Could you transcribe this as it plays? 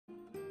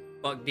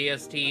Fuck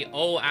DST.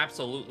 Oh,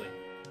 absolutely.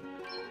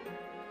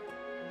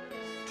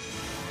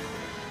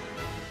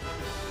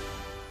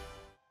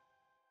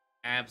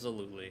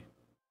 Absolutely. I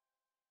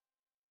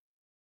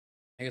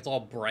think it's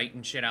all bright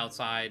and shit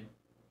outside.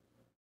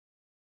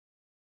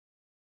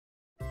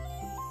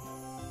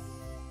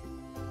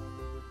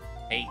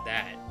 Hate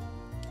that.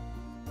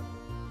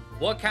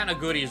 What kind of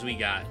goodies we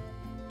got?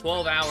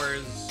 12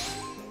 hours.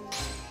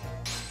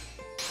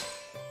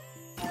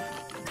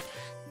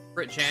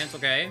 Crit chance,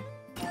 okay.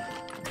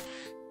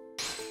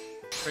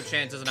 Crit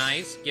chance is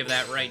nice. Give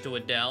that right to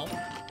Adele.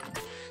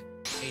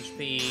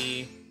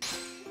 HP.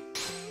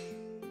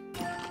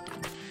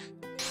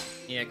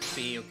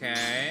 EXP,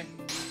 okay.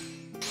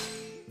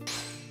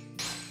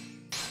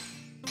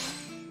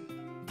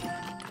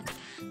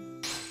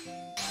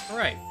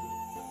 Alright.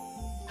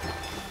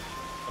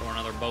 Throw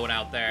another boat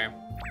out there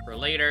for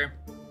later.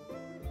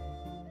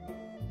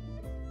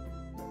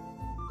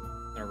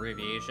 An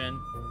abbreviation.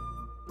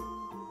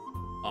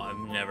 Oh, I've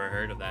never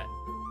heard of that.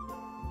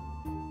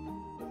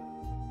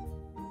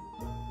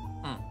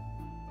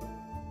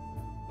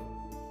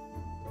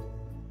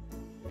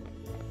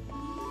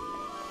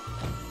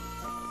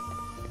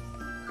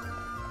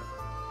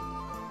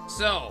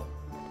 So,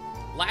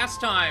 last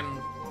time,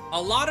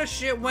 a lot of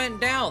shit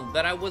went down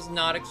that I was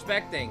not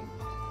expecting.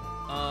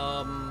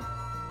 Are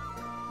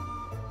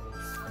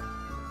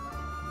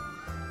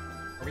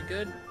we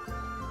good?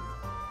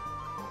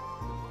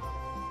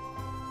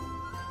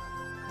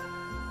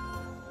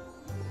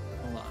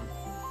 Hold on.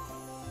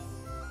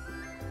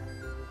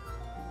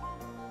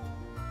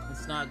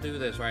 Let's not do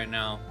this right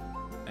now.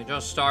 I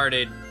just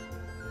started.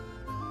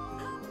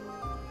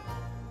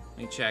 Let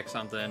me check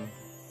something.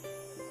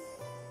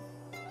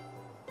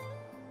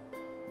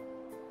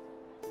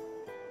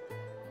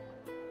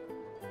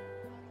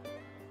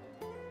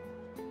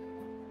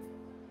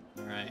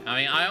 I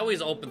mean, I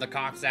always open the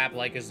Cox app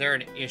like, is there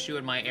an issue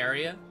in my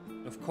area?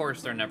 Of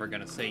course they're never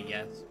gonna say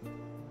yes.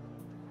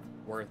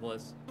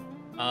 Worthless.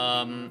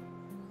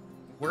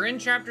 We're in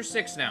chapter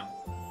 6 now.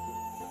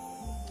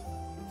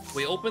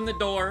 We opened the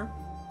door.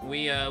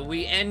 We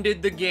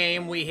ended the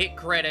game. We hit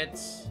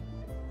credits.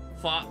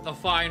 Fought the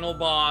final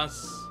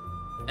boss.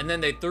 And then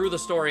they threw the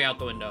story out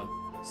the window.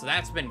 So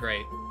that's been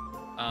great.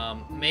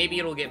 Maybe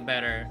it'll get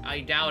better.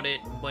 I doubt it,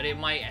 but it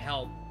might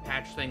help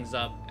patch things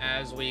up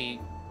as we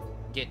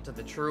get to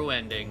the true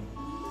ending.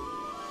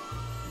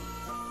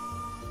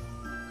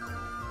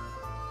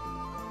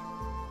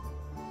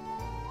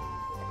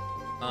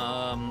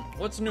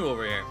 What's new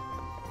over here?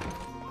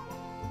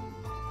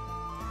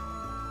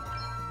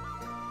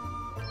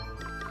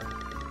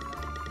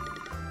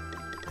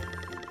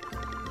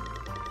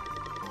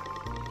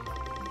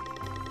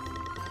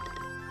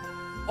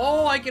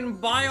 Oh, I can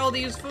buy all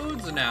these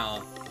foods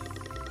now.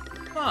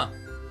 Huh.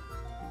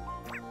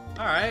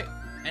 Alright.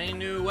 Any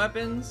new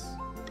weapons?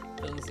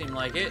 Doesn't seem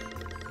like it.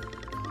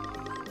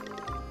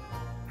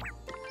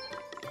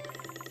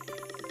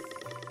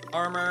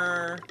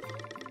 Armor.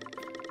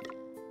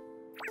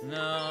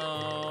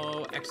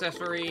 No.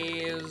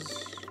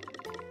 Accessories.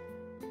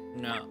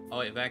 No. Oh,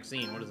 wait,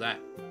 vaccine. What is that?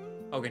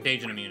 Oh,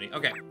 contagion immunity.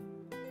 Okay.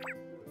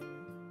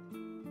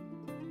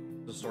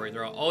 The story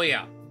throw. Oh,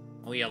 yeah.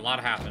 Oh, yeah, a lot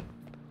happened.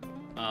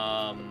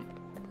 I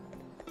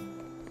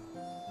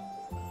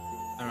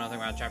don't know nothing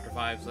about chapter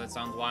 5, so that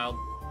sounds wild.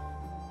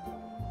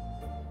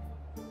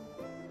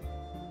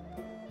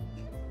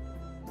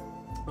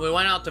 We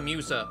went out to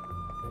Musa,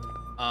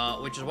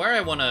 which is where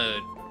I want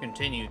to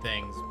continue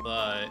things,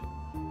 but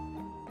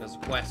there's a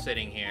quest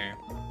sitting here.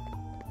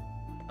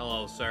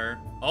 Hello, sir.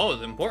 Oh,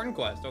 it's an important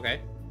quest,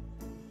 okay.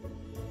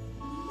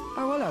 Oh,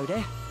 hello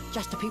there.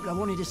 Just the people I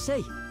wanted to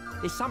see.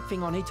 There's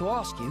something I need to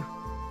ask you.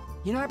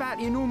 You know about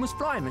the enormous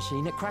flying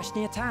machine that crashed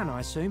near town, I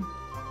assume?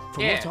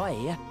 From what I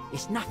hear,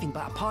 it's nothing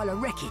but a pile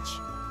of wreckage.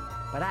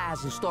 But that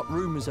hasn't stopped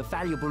rumours of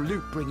valuable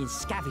loot bringing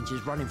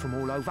scavengers running from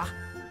all over.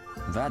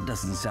 That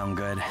doesn't sound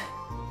good.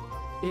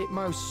 It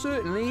most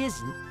certainly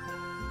isn't.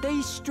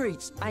 These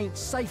streets ain't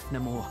safe no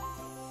more.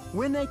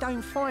 When they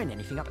don't find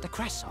anything up at the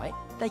crash site,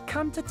 they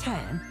come to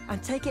town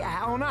and take it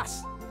out on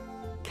us.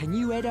 Can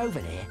you head over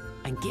there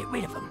and get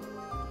rid of them?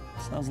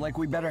 Sounds like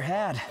we better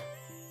head.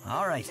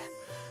 All right,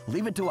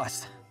 leave it to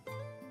us.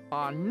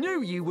 I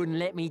knew you wouldn't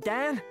let me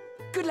down.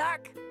 Good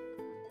luck.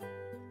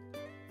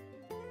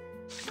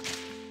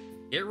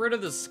 Get rid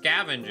of the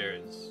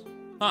scavengers.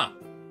 Huh.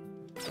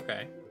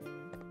 Okay.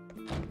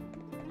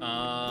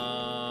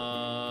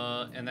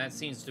 And that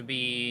seems to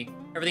be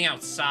everything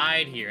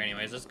outside here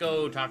anyways. Let's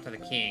go talk to the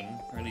king,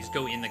 or at least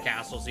go in the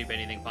castle, see if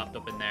anything popped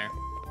up in there.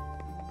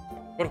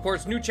 But of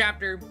course, new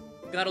chapter.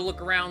 Gotta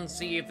look around,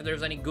 see if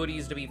there's any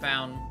goodies to be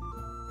found.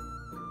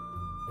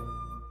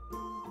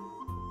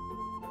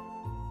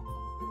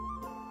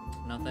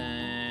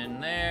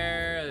 Nothing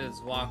there.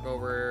 Let's walk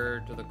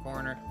over to the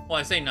corner. Well,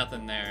 I say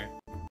nothing there.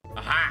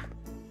 Aha!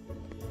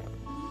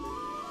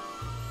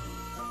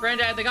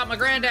 Granddad, they got my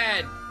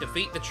granddad!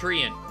 Defeat the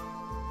Treant.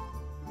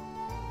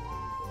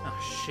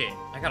 Oh, shit.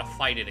 I gotta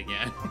fight it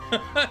again.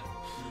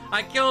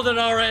 I killed it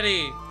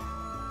already!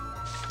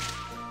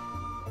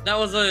 That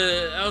was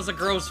a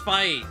gross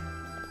fight.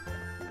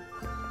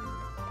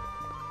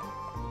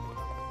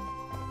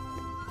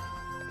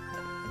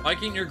 Why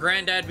can't your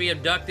granddad be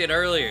abducted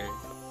earlier?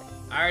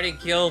 I already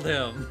killed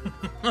him.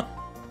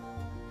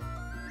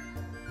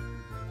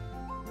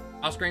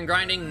 Off-screen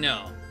grinding?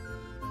 No.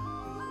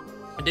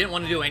 I didn't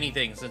want to do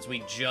anything since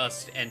we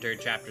just entered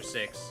Chapter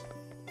 6.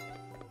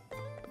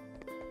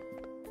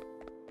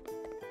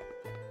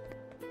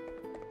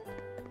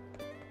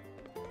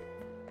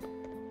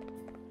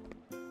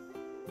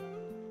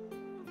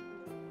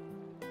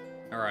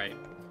 Alright.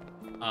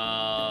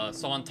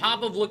 So on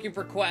top of looking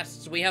for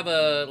quests, we have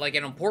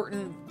an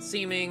important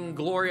seeming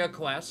Gloria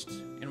quest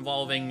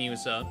involving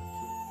Musa.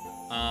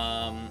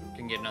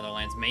 Can get in other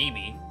lands,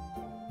 maybe.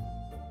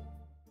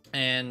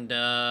 And,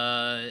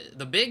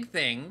 the big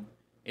thing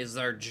is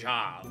our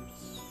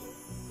jobs.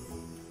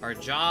 Our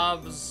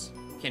jobs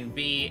can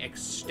be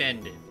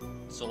extended.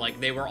 So, like,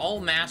 they were all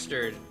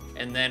mastered,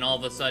 and then all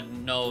of a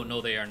sudden,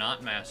 no, they are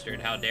not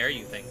mastered. How dare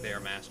you think they are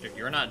mastered?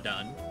 You're not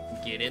done.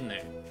 Get in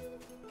there.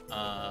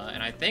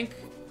 And I think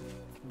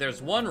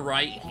there's one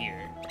right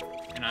here.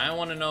 And I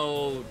want to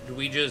know, do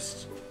we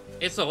just...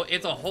 It's a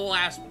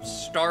whole-ass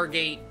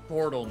Stargate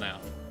portal now.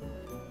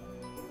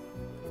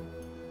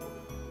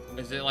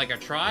 Is it like a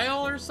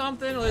trial or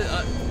something?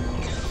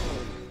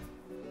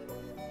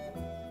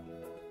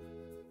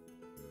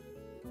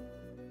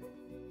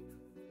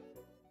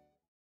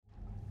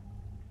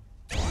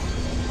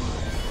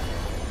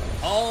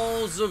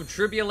 Halls of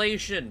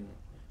Tribulation.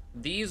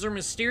 These are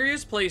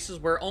mysterious places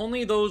where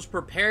only those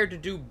prepared to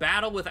do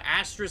battle with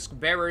asterisk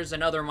bearers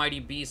and other mighty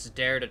beasts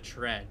dare to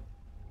tread.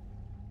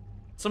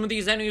 Some of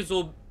these enemies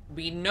will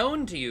be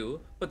known to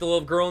you, but they'll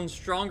have grown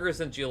stronger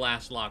since you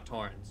last locked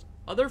horns.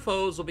 Other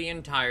foes will be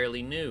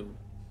entirely new.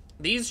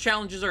 These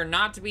challenges are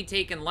not to be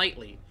taken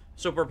lightly,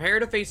 so prepare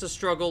to face a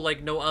struggle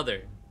like no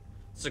other.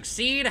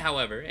 Succeed,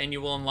 however, and you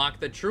will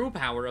unlock the true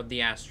power of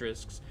the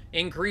asterisks,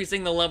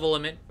 increasing the level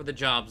limit for the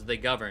jobs they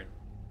govern.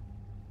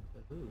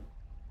 Ooh.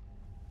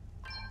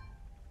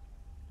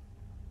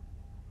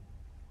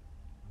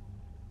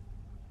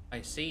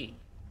 I see.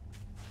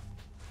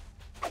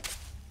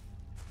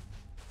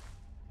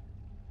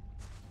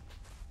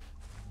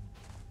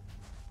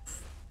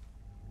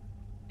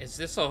 Is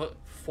this a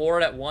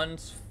 4 at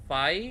once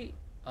fight?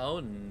 Oh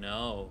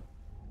no.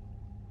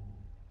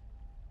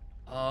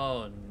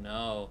 Oh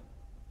no.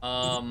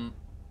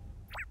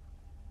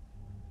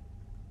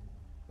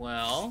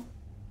 Well,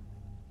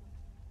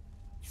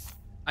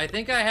 I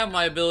think I have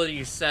my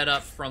ability set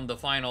up from the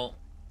final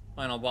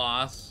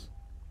boss.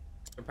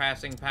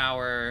 Surpassing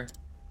power.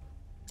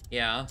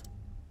 Yeah.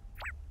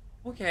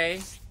 Okay.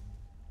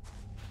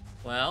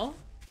 Well.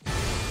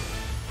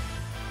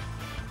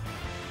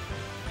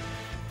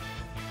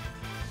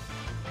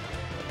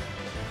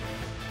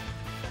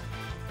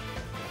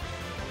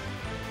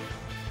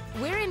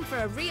 We're in for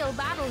a real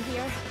battle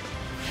here.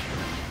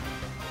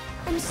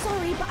 I'm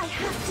sorry, but I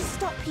have to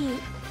stop you.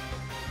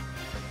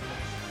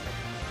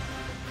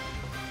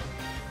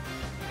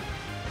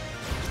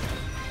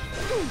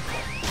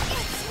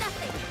 It's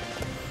nothing.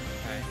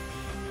 Okay.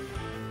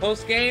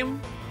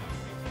 Post-game?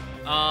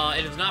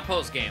 It is not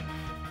post-game.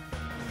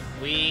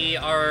 We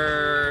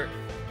are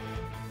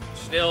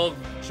still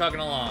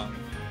chugging along.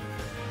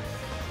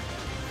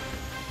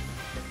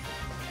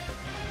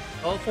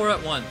 All 4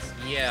 at once,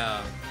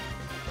 yeah.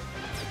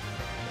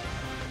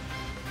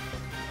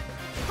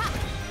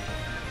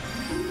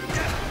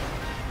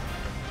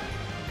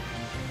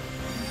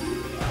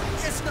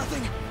 It's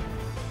nothing.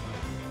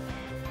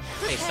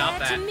 Hey, stop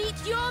that. To meet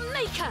your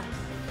maker.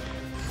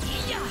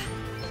 Yeah.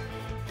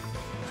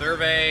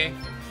 Survey.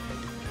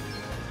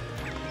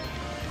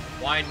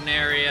 Widen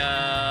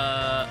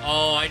area.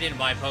 Oh, I didn't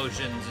buy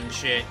potions and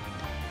shit.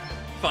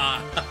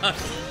 Fuck.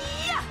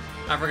 Yeah.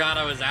 I forgot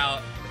I was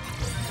out.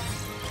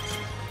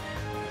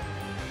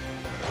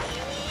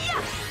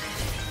 Yeah.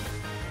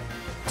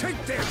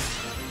 Take this.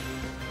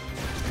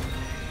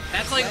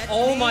 That's like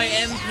all my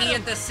MP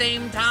at the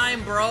same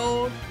time,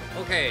 bro.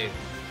 Okay.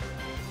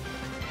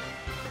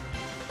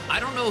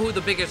 I don't know who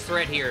the biggest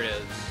threat here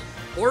is.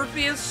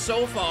 Orpheus,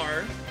 so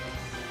far,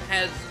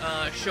 has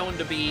shown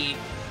to be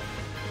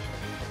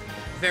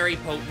very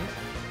potent.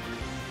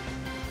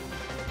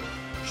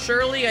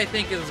 Shirley, I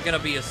think, is gonna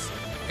be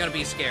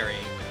scary.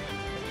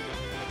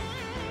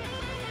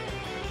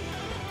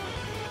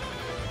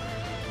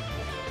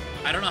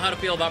 I don't know how to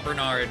feel about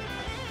Bernard.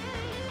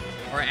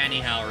 Or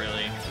anyhow,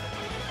 really.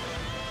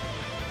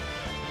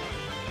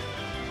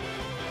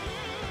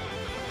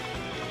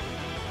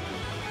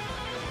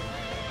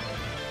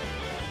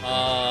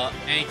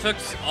 And he took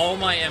all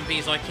my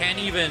MP, so I can't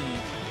even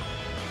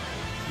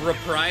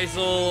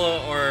reprisal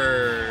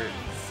or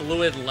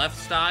fluid left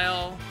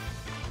style.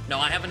 No,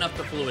 I have enough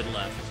to fluid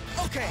left.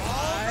 Okay,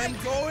 I'm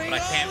going.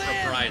 But I can't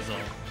reprisal.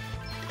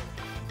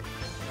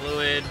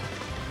 Fluid,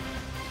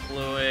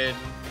 fluid,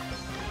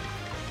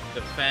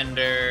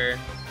 defender,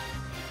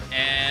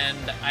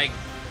 and I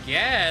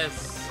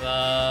guess,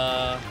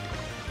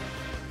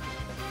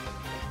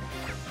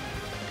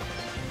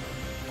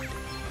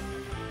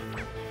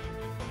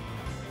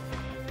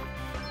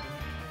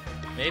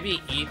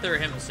 Maybe Ether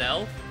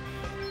himself?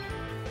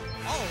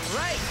 All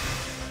right.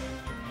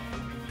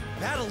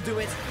 That'll do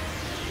it.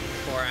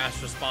 4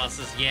 Astros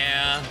bosses,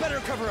 yeah. Better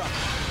cover up.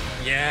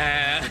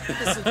 Yeah.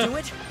 This'll do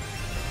it.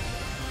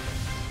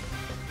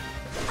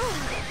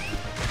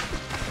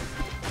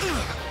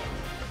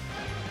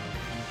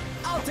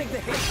 I'll take the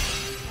hit.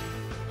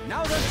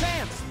 Now's our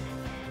chance.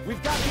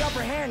 We've got the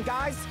upper hand,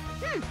 guys.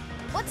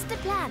 What's the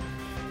plan?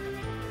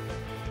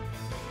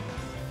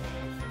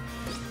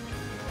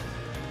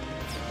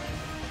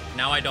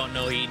 Now I don't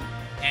know he...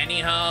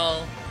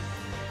 Anyhow,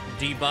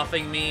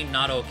 debuffing me,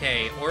 not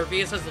okay.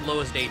 Orpheus has the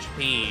lowest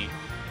HP.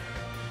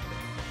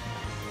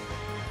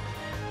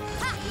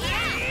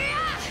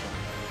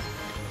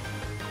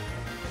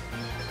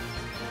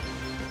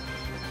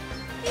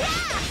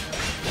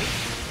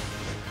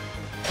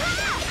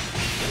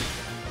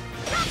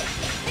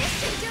 This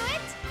should do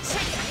it!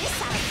 Check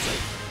this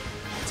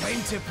out!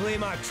 Time to play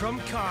my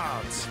trump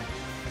cards.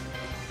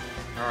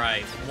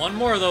 Alright, one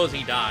more of those,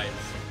 he dies.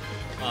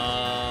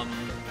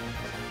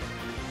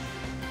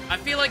 I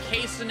feel like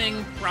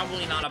hastening,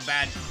 probably not a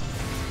bad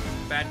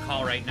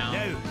call right now.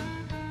 Now,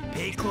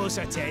 pay close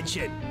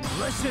attention.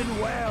 Listen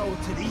well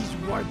to these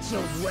words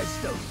of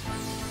wisdom.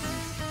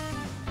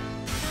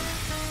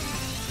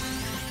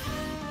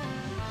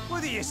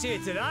 What do you say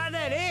to that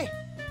then, eh?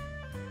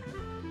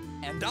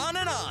 And on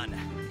and on.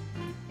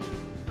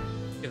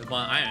 Well,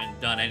 I haven't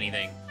done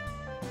anything.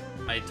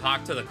 I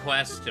talked to the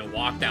quest and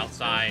walked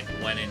outside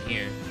and went in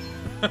here.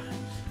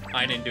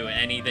 I didn't do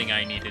anything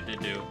I needed to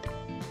do.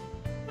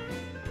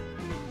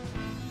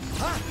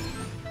 Huh?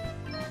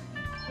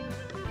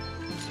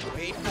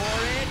 Wait for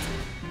it.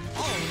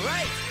 All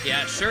right.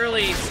 Yeah,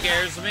 Shirley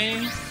scares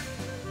me,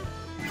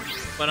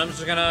 but I'm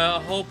just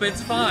gonna hope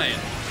it's fine.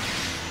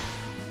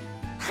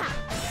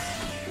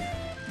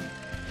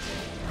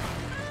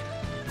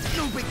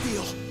 No big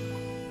deal.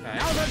 Okay.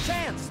 Now's our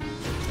chance.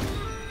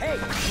 Hey,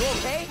 you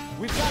okay?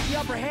 We've got the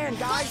upper hand,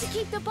 Got guys. to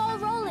keep the ball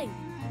rolling.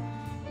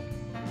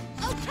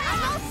 Okay,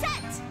 I'm all set.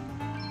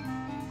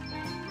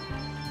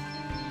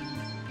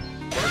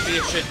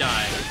 Orpheus should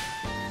die.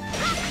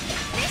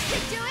 This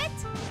should do it.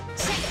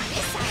 Check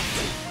this out.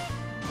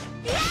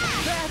 Yeah!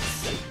 That's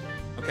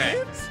Okay.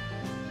 it.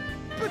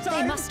 But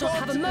They must not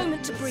have a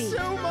moment to breathe.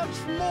 So much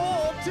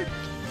more to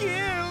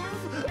give.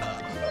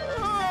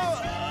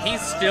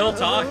 He's still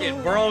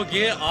talking. Bro,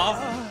 get off.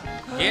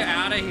 Get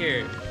out of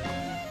here.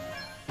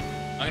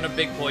 I'm gonna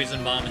big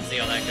poison bomb and see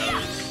how that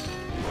goes.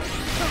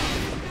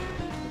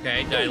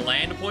 Okay, did I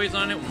land a poison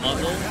on it?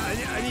 Muzzle?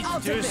 I need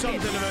to do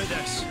something about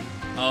this.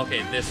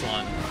 Okay, this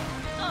one.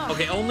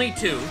 Okay, only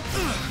 2.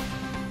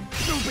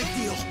 No big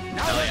deal.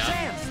 Now's Hell our yeah.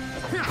 chance.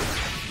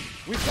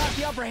 We've got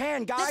the upper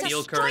hand, guys. There's a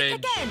Steel strike courage.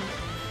 again.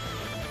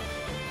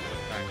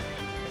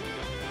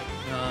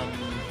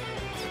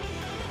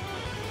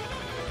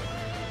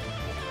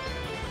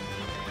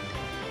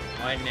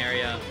 Widen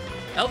area.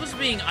 Elvis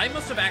being... I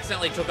must have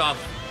accidentally took off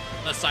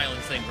a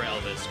silence thing for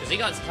Elvis, because he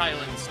got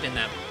silenced in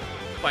that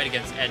fight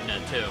against Edna,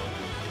 too.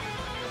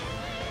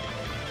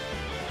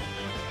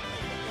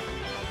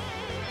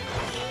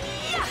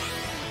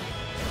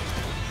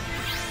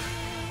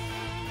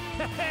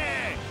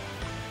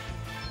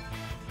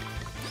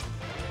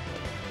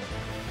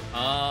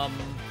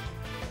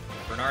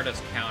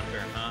 Bernarda's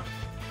counter, huh?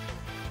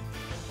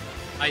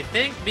 I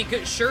think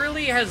because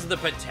Shirley has the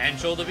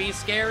potential to be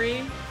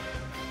scary.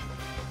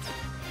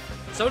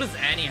 So does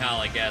Anyhow,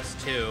 I guess,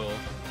 too.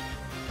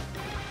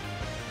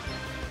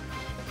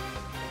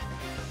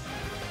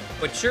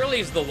 But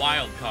Shirley's the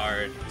wild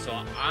card, so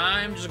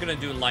I'm just gonna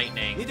do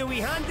lightning. Need a wee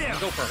hand there.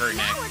 Go for her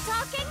Now next. we're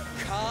talking.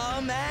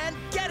 Come and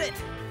get it.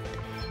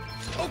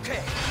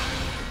 Okay.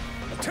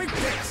 Take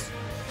this.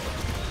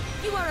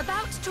 You are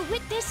about to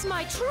witness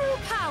my true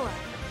power.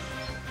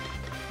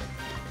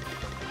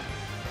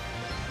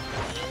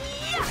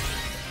 Yeah!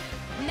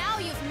 Now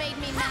you've made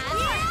me mad.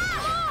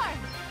 More!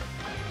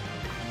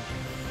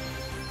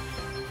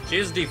 She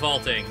is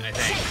defaulting, I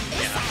think.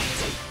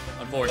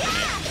 Yeah.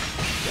 Unfortunate.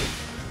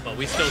 But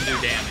we still do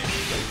damage.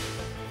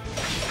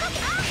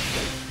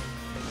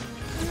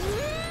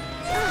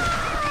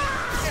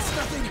 It's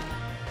nothing.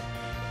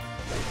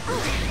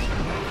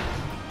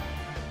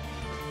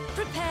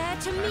 Prepare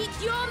to meet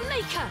your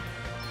maker.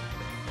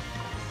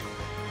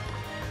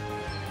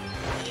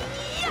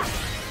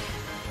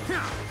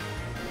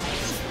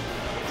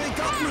 They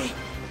got me.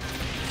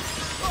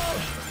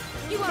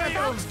 You are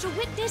about to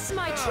witness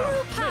my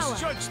true power.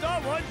 Misjudged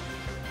that one.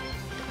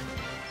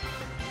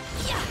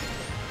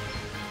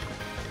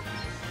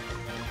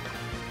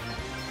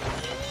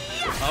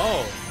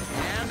 Oh.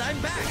 And I'm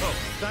back.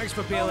 Thanks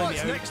for bailing me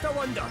what's out. next, I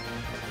wonder.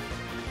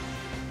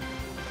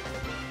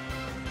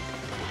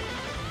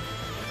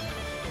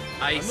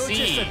 I I'm not see.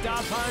 just a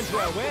dab hand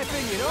with a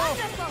weapon, you know?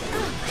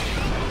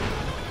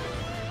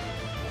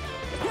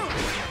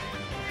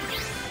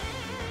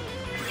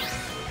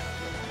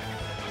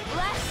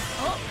 Let's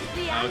up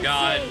the Oh ante.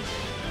 god.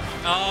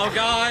 Oh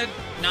god.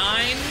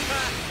 9.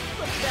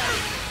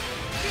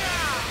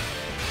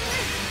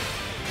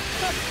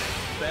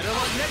 Better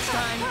luck next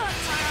time.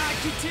 I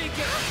can take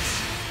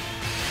it.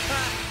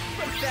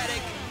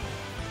 Pathetic.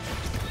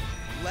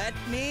 Let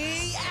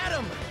me at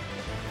him.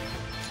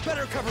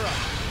 Better cover up.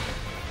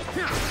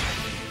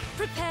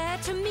 Prepare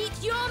to meet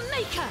your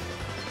maker.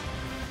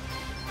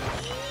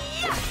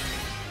 Yeah.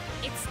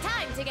 It's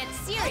time to get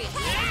serious.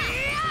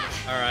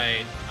 All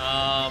right.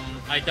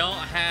 I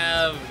don't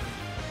have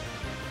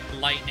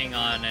lightning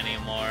on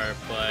anymore,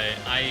 but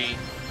I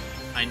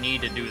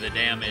need to do the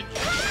damage.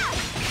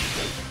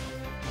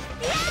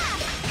 Yeah.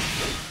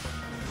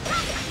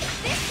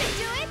 This should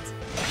do it.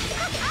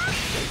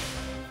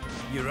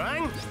 You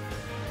rang?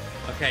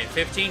 Okay,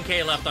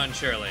 15k left on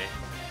Shirley.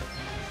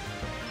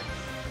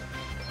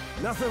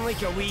 Nothing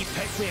like a wee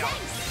pick-me-up.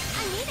 Thanks.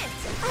 I need it.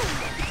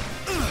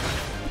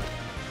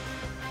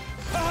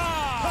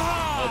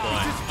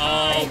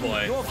 Oh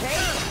boy. You okay?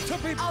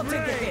 I'll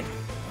take the hit.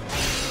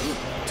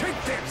 Take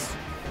this!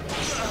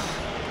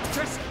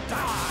 Just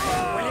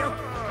die, will you?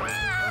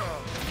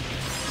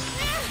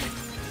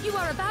 You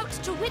are about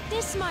to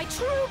witness my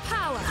true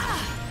power.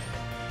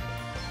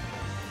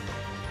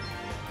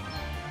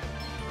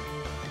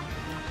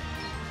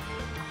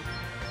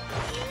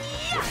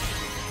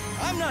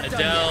 I'm not done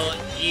Adele,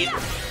 yet. eat.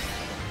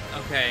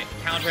 Okay,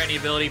 counter any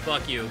ability,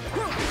 fuck you.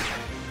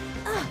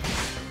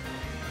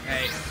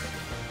 Okay.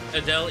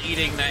 Adele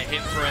eating that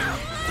hit from.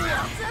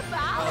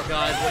 Oh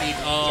god, what do you.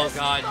 Oh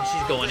god,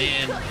 she's going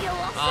in.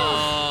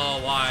 Oh,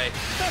 why?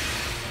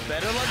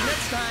 Better luck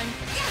next time.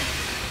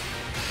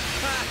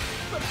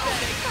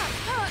 Pathetic.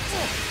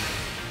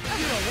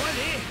 You don't want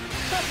it.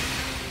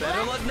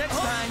 Better luck next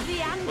time.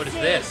 What is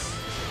this?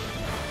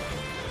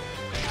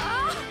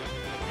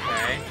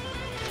 Okay.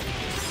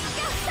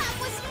 Guess that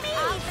was me.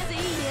 I'll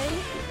see you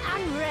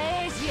and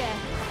raise you.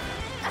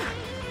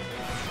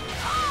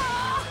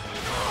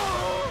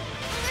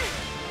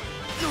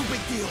 No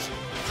big deal.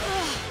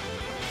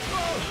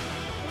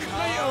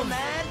 Come on,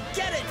 man.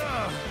 Get it.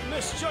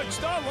 Misjudged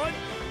that one.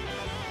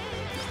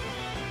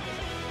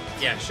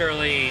 Yeah,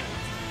 Shirley,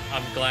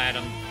 I'm glad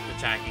I'm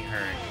attacking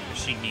her.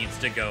 She needs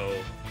to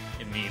go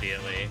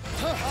immediately.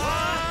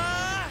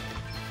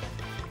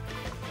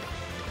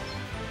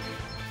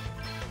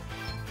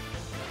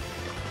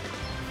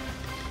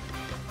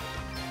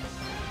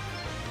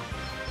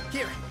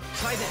 Here,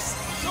 try this.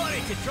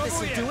 Sorry to trouble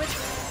This'll you. do it.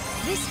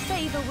 This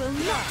favor will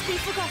not be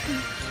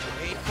forgotten.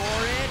 Wait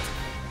for it.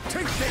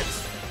 Take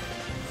this.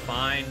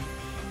 Fine.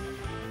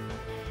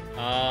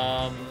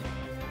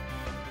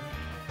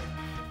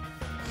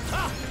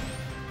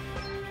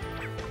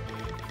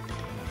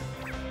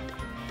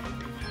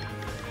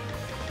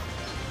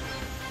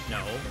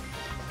 No.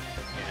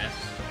 Yes.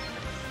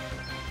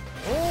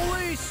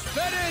 Holy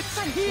spirits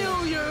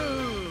heal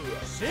you.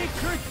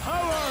 Sacred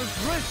powers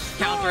restore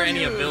Counter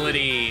any you.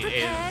 ability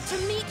Prepare is to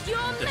meet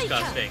your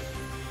disgusting.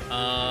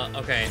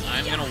 Okay,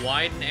 I'm gonna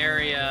widen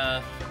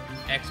area,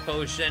 X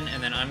potion,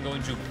 and then I'm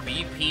going to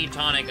BP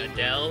tonic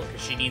Adele,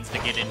 because she needs to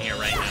get in here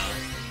right now.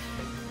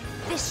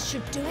 This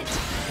should do it.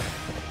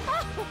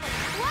 Oh,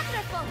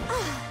 wonderful!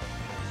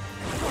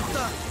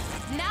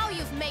 Now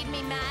you've made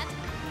me mad.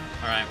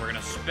 Alright, we're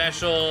gonna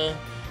special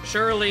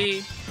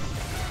Shirley,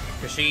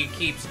 because she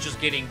keeps just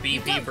getting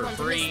You BP don't for want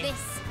to free. miss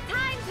this.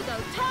 Time to go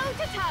toe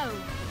to toe.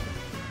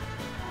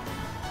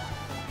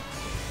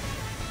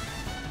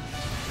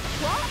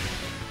 What?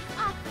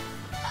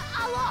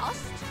 I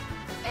lost?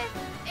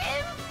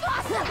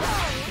 Impossible!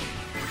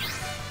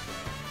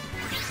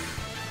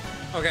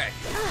 Okay.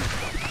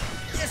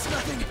 Yes,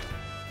 nothing.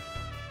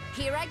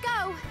 Here I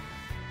go.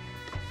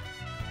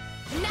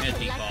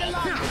 Nothing like the Anti-ball.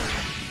 laundry.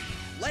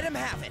 Let him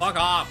have it. Fuck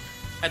off.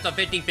 That's a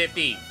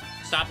 50-50.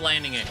 Stop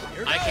landing it.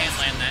 Here I goes. can't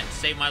land that.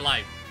 Save my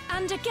life.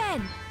 And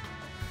again.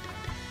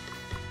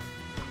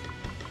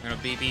 I'm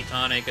gonna BP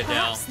tonic Adele.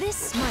 Perhaps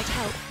this might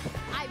help.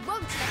 I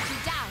won't let you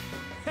down.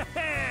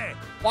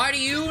 Why do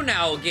you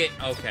now get...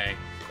 Okay.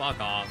 Fuck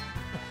off.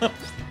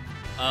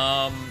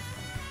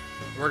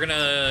 We're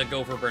gonna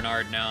go for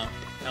Bernard now.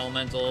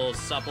 Elemental,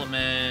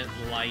 supplement,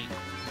 light.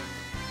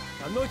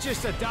 I'm not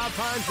just a dab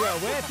hand for a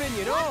weapon,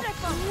 you know.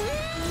 Wonderful.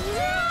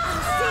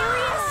 I'm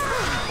serious.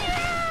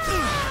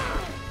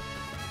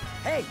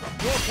 Hey,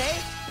 you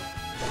okay?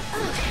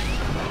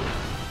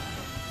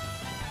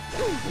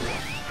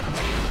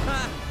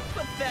 Ha,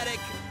 pathetic.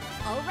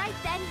 All right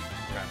then.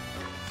 Okay.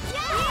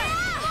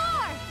 Yeah!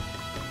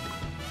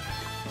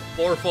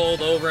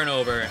 Fourfold over and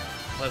over.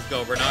 Let's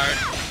go, Bernard.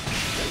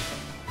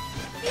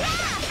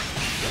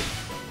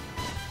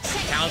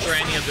 Counter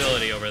any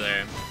ability over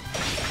there.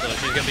 So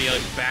she's gonna be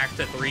like back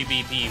to 3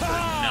 BP for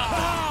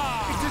nothing.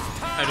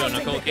 I don't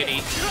know, Cold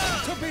Kitty.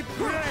 To be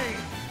brave.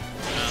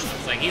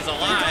 It's like he's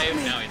alive.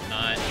 No, he's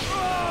not.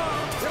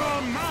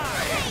 You're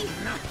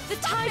mine. The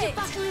tide of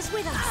battle is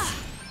with us.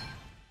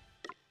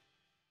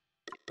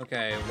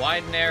 Okay,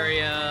 widen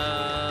area.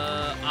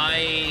 I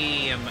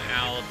am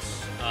out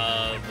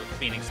of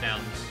Phoenix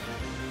Downs.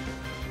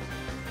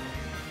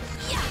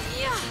 Yeah.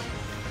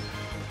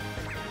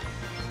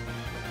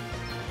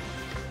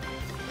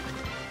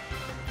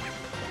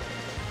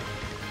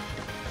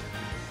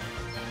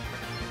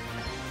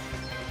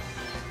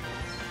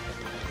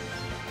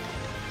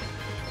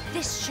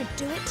 This should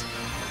do it.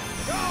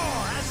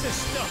 Oh, that's the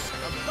stuff.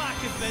 I'm back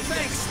in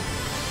business.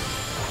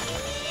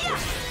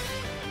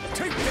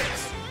 Take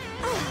this.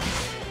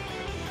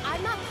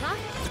 I'm up, huh?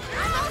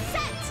 I'm all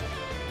set.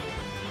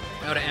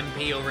 Out of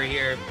MP over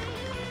here.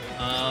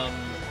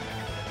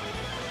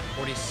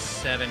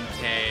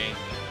 47K.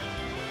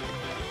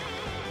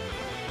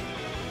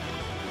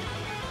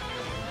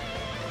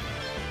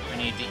 I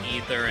need to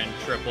ether and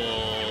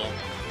triple.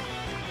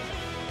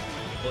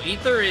 Well,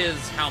 ether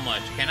is how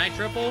much? Can I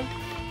triple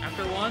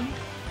after one?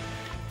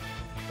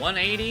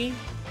 180?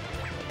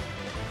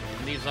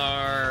 And these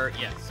are,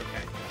 yes,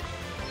 okay.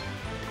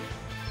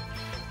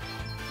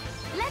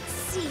 Let's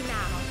see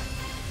now.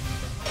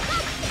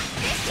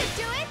 This should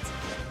do it.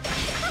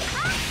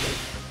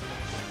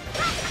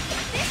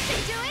 This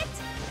should do it.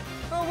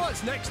 Oh,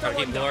 what's next? I Keep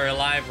wonder. Glory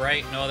alive,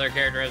 right? No other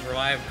character has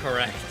revived?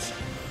 Correct.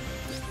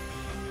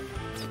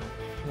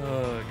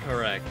 Oh,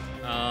 correct.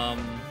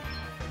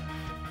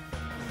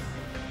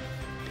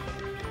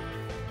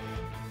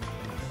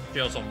 She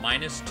also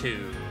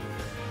 -2.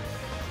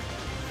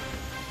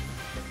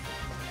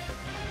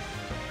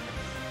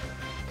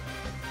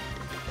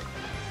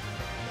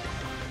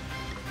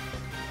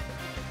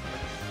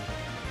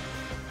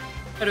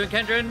 How you doing,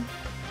 Kendrin?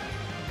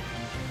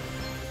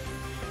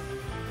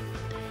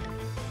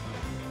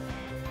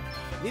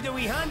 Need a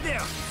wee hand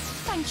there.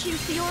 Thank you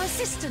for your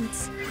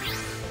assistance.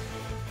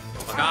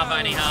 Fuck off,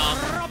 anyhow.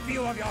 Rob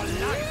you of your life.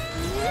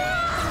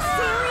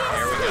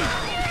 There we go.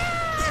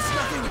 It's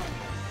nothing.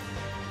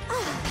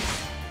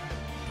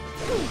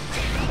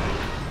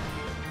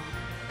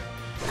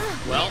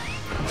 Well,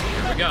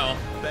 here we go.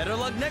 Better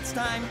luck next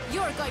time.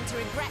 You're going to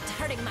regret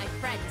hurting my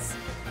friends.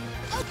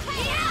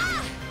 Okay.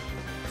 Yeah!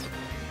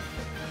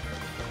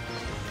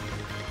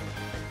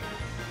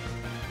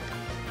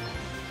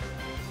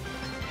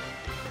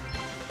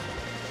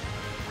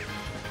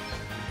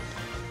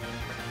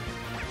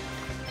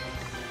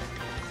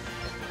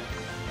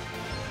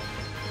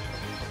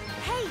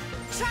 Hey,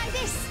 try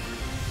this.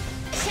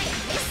 Check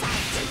this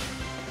out.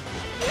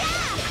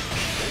 Yeah!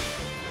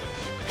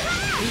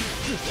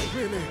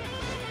 Really?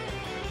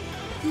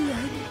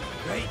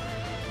 Right,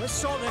 let's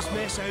sort this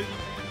mess out.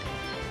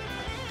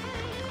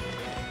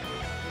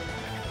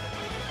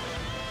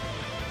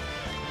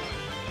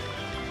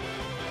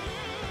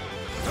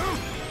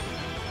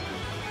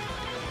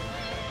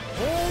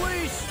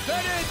 Holy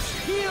spirits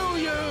heal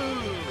you!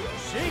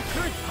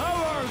 Sacred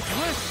powers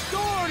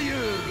restore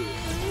you!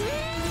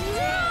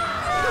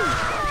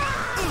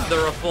 The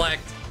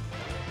reflect.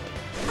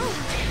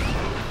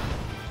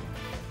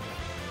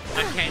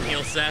 I can't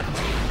heal Seth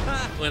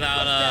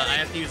without, I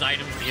have to use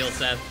items to heal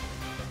Seth.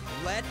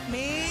 Let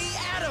me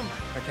at him.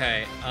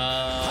 Okay,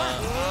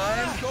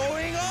 I'm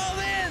going all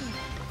in.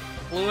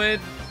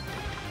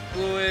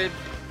 Fluid,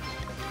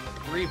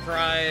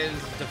 reprise,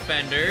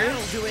 defenders.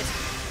 That'll do it.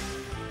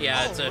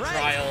 Yeah, it's a All right.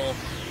 trial.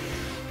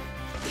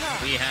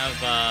 We have,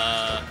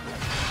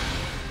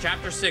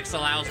 Chapter 6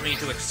 allows me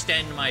to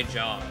extend my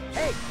jobs.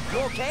 Hey, you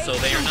okay? So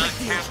they are not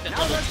capped at Now's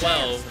level our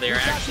 12, chance. they are We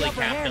got the actually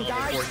upper capped at hand, level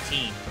guys.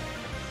 14.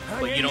 Hang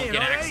But you in don't there,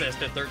 get all right? access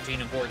to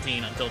 13 and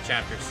 14 until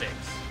Chapter 6.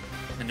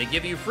 And they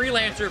give you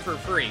Freelancer for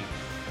free.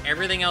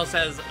 Everything else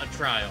has a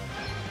trial.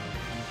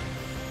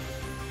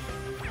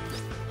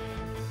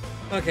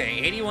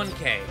 Okay,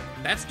 81K.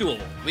 That's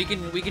doable. We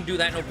can do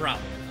that, no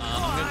problem.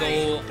 I'm gonna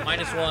go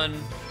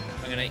 -1.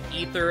 I'm gonna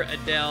ether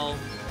Adele,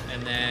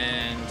 and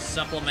then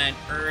supplement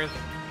Earth,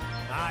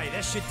 Aye,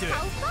 this should do it.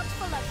 How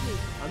thoughtful of you.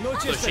 I'm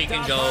not so just she a can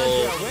dab go hand to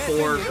a weapon,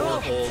 four you know?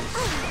 holds.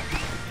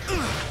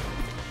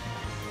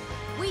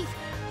 We've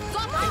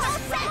got this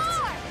set.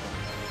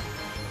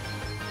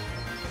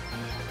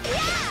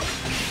 Yeah!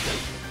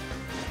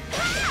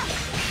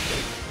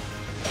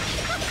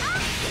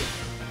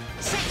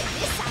 Check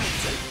this out.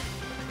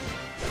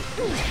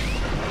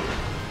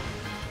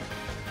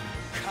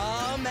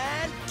 Come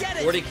and get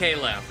it. 40K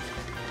left.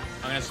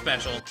 I'm gonna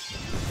special.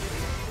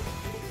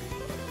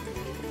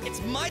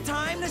 It's my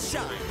time to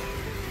shine.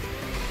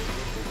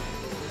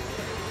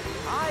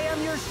 I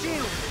am your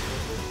shield.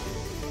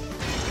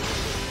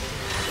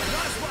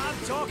 That's what I'm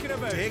talking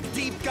about. Dig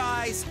deep,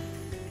 guys.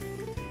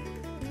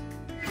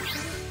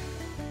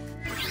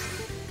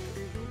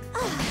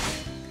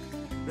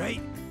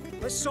 Right,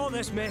 let's sort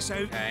this mess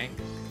out. Okay.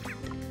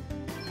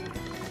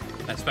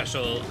 That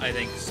special, I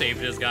think, saved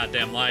his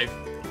goddamn life.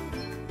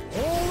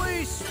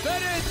 Holy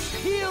spirits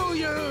heal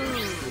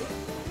you!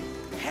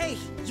 Hey,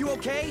 you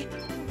okay?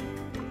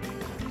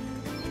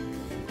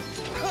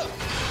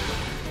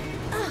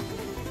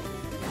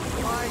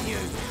 Why, you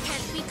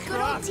Can't beat good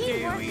old crafty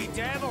teamwork. wee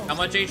devil. How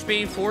much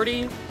HP?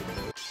 40?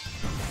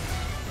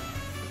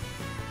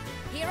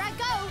 Here I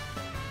go.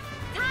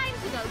 Time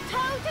to go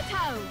toe to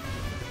toe.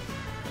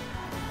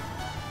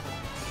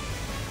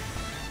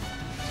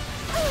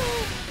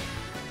 Ooh.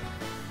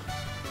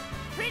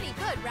 Pretty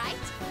good, right?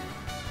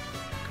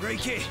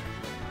 Crikey,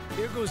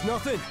 here goes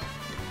nothing.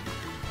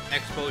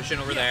 X potion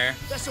over there.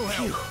 This'll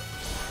help.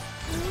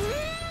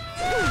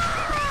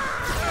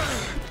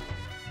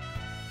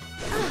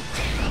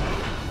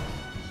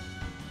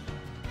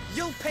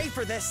 You'll pay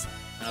for this.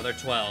 Another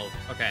 12.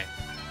 Okay.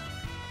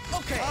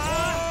 Okay.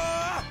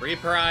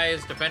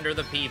 Reprise, Defender of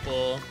the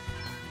People.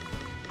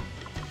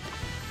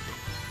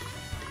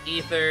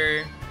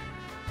 Ether.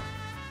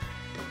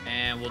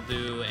 And we'll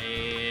do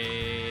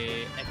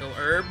a Echo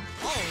Herb.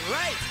 All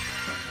right.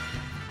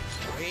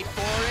 Wait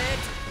for it.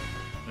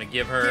 I'm gonna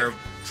give her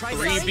Try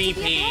 3 this.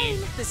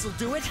 BP. This'll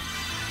do it.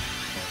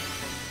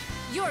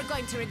 You're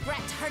going to regret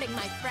hurting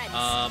my friends.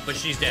 But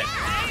she's dead.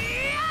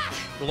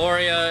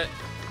 Gloria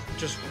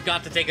just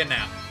got to take a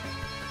nap.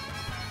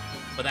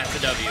 But that's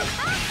a W.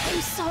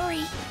 I'm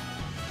sorry,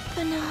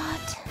 Bernard.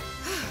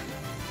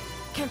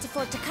 Can't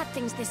afford to cut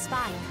things this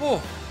fine.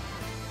 Oh.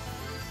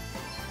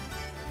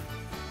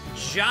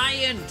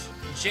 Giant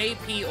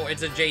JP, or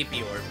it's a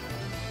JP orb.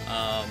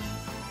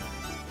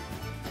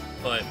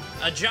 But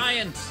a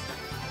giant.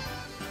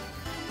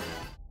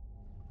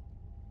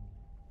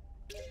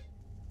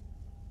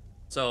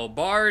 So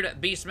Bard,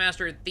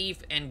 Beastmaster,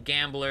 Thief, and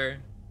Gambler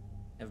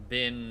have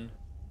been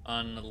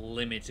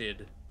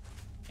unlimited.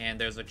 And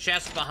there's a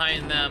chest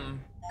behind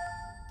them.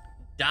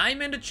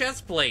 Diamond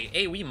chest plate.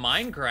 Hey, we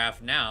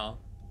Minecraft now.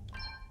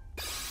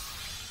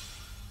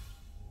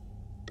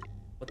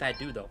 What that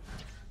do though?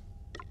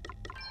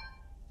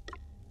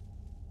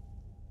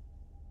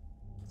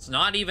 It's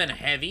not even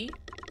heavy.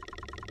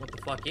 What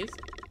the fuck is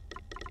it?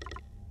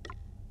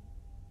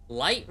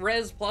 Light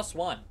res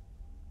 +1.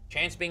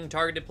 Chance being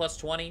targeted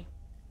 +20.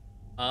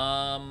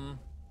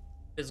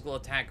 Physical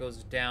attack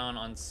goes down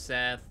on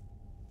Seth.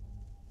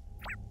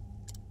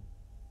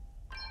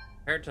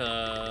 Compared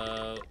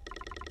to...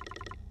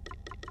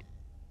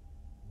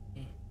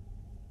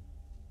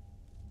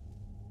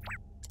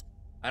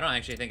 I don't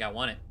actually think I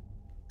want it.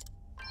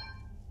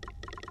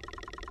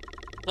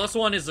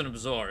 +1 is an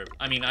absorb.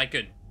 I mean, I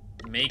could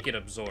make it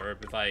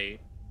absorb if I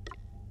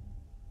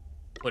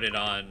put it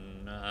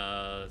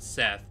on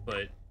Seth,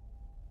 but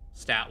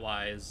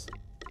stat-wise,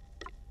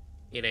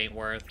 it ain't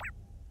worth.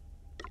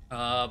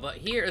 But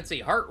here, let's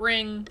see, Heart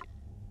Ring,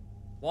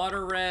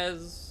 Water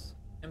Res,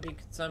 MP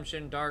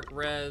Consumption, Dark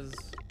Res,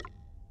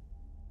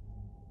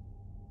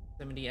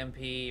 70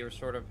 MP,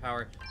 Restorative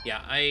Power.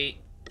 Yeah, I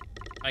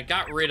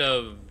got rid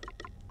of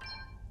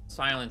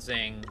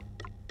silencing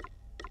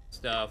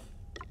stuff.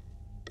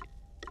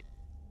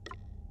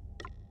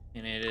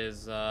 And it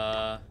is,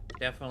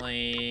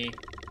 definitely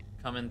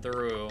coming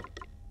through.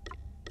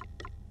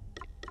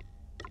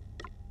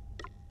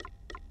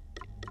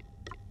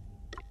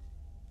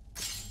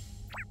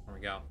 There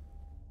we go.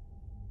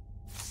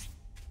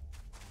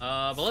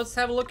 But let's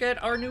have a look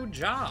at our new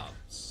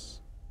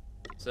jobs.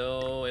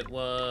 So it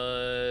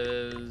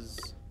was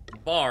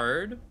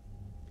Bard.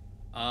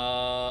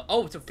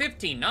 Oh, it's a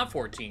 15, not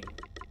 14.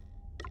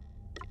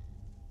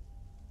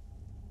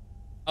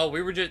 Oh,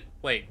 we were just...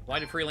 Wait, why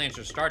did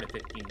Freelancers start at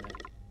 15 then?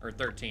 Or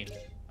 13?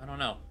 I don't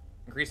know.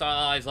 Increase all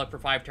allies' luck for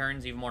 5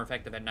 turns, even more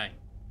effective at night.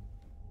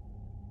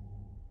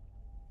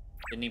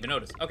 Didn't even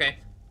notice. Okay.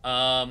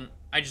 I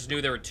just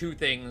knew there were 2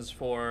 things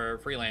for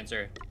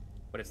Freelancer.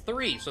 But it's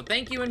 3, so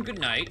thank you and good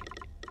night.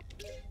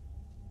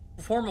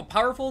 Perform a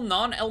powerful,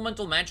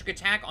 non-elemental magic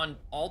attack on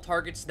all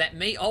targets that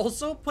may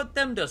also put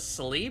them to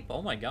sleep?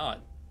 Oh my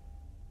god.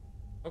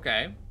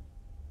 Okay.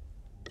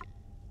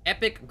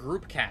 Epic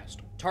Group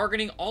Cast.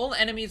 Targeting all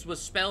enemies with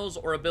spells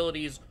or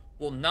abilities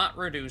will not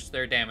reduce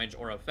their damage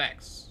or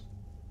effects.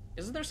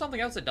 Isn't there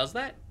something else that does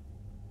that?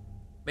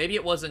 Maybe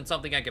it wasn't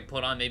something I could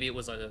put on. Maybe it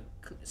was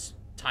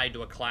tied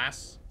to a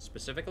class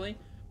specifically.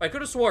 But I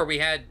could have swore we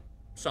had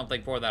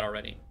something for that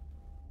already.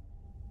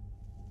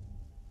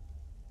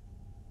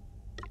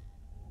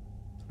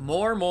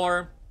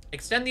 More.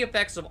 Extend the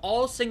effects of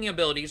all singing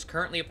abilities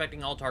currently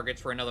affecting all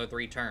targets for another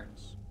 3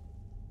 turns.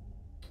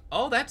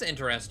 Oh, that's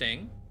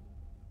interesting.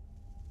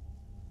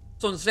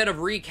 So instead of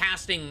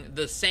recasting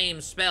the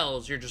same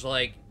spells, you're just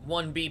like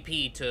 1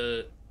 BP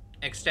to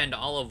extend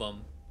all of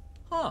them.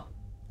 Huh.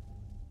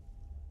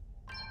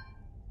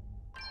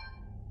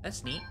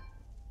 That's neat.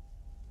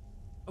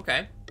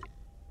 Okay.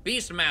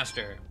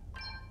 Beastmaster.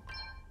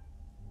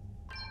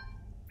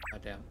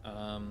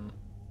 Goddamn.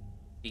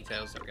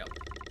 Details, there we go.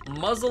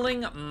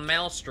 Muzzling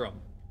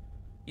Maelstrom.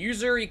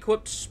 Use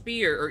equipped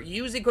spear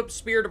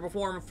to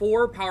perform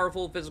 4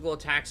 powerful physical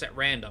attacks at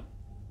random.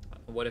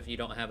 What if you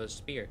don't have a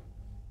spear?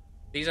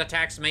 These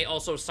attacks may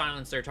also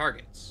silence their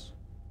targets.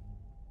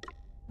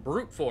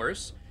 Brute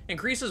Force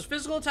increases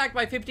physical attack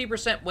by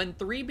 50% when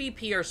 3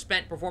 BP are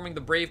spent performing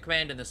the Brave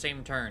command in the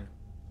same turn.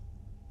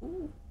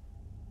 Ooh.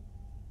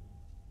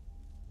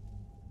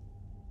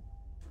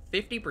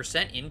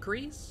 50%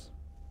 increase?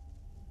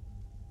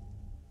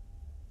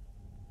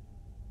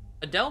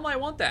 Adele might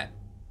want that.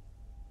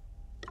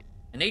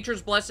 A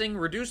Nature's Blessing,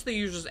 reduce the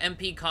user's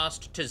MP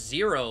cost to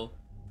 0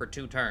 for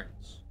 2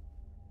 turns.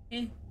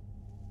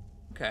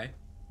 Okay.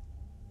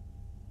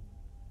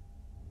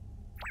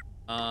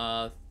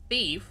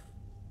 Thief.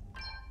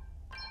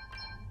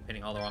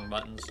 Hitting all the wrong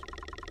buttons.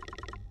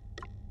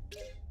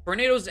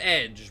 Tornado's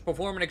Edge.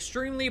 Perform an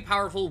extremely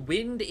powerful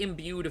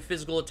wind-imbued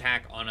physical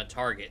attack on a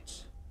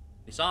target.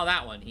 We saw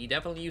that one. He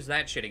definitely used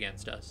that shit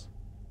against us.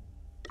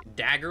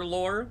 Dagger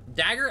lore.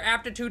 Dagger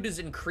aptitude is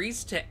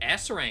increased to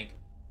S rank.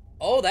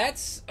 Oh,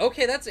 that's...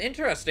 Okay, that's an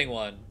interesting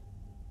one.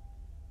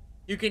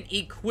 You can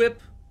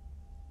equip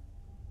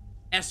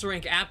S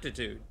rank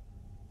aptitude.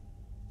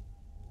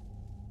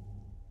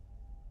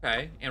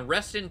 Okay, and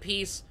rest in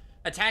peace.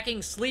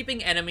 Attacking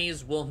sleeping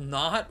enemies will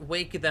not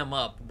wake them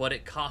up, but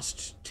it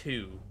costs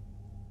 2.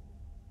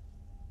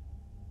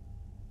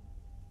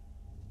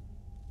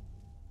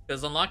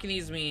 Does unlocking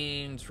these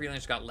means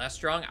freelance got less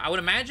strong? I would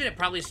imagine it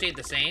probably stayed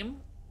the same.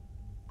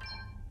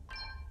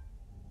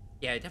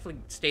 Yeah, it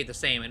definitely stayed the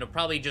same. It'll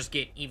probably just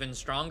get even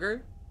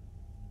stronger.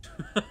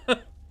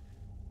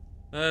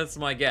 That's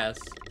my guess.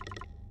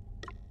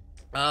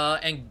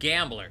 And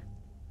Gambler.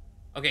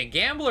 Okay,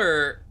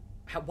 Gambler...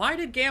 Why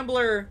did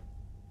Gambler...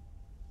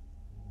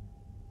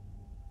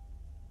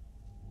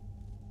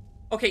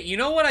 Okay, you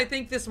know what I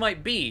think this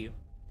might be?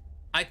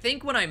 I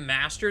think when I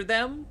mastered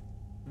them,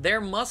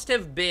 there must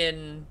have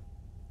been...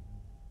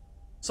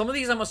 Some of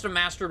these I must have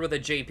mastered with a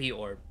JP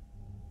orb.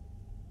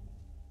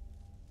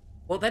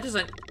 Well, that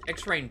doesn't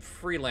X-Ray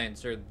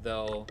Freelancer,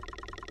 though.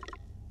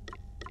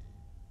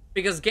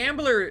 Because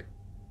Gambler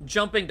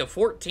jumping to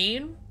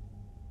 14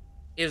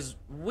 is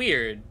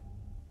weird.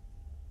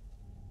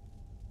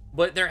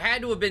 But there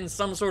had to have been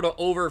some sort of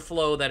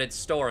overflow that it's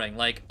storing.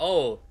 Like,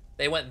 oh,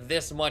 they went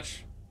this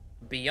much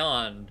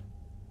beyond.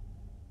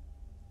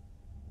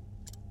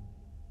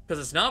 Because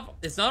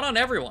it's not on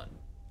everyone.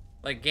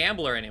 Like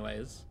Gambler,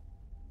 anyways.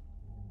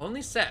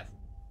 Only Seth.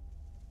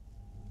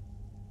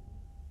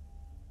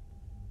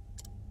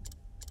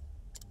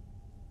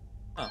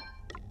 Huh.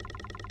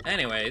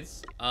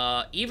 Anyways,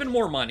 even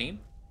more money.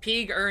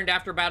 Pig earned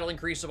after battle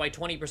increases by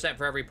 20%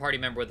 for every party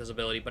member with this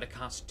ability, but it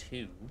costs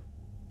 2.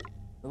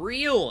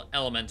 Real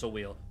elemental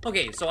wheel.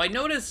 Okay, so I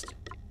noticed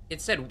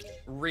it said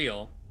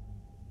real.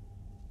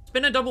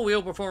 Spin a double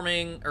wheel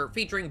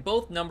featuring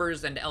both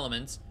numbers and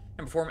elements,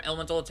 and perform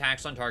elemental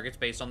attacks on targets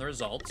based on the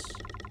results.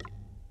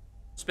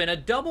 Spin a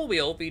double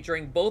wheel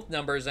featuring both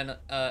numbers and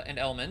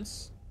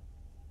elements,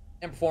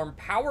 and perform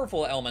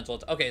powerful elemental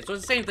attacks. Okay, so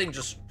it's the same thing,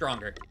 just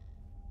stronger.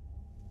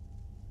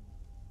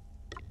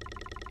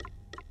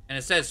 And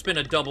it says spin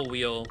a double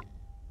wheel.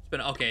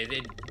 Okay,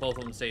 both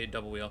of them say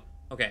double wheel.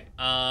 Okay,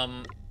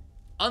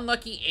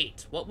 Unlucky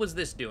 8. What was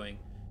this doing?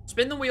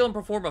 Spin the wheel and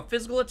perform a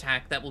physical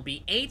attack that will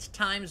be 8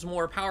 times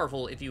more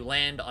powerful if you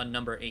land on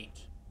number 8.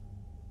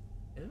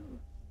 Ooh.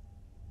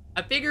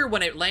 I figure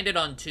when it landed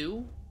on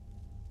 2,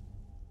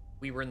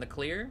 we were in the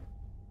clear.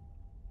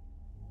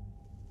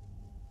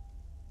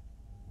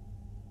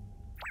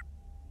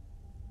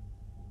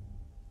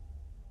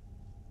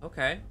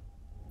 Okay.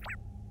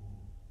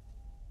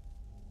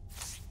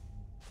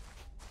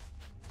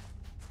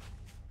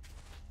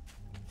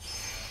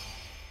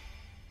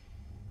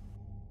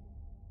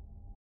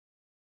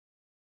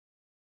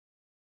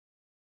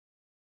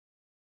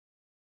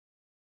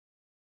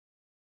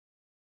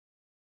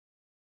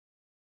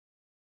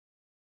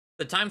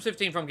 The times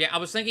 15 from I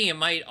was thinking it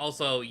might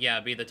also, yeah,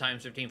 be the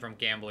times 15 from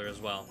Gambler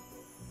as well.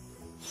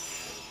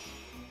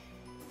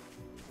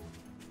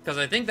 Because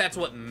I think that's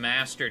what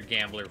mastered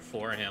Gambler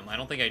for him. I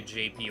don't think I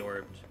JP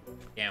orbed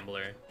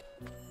Gambler.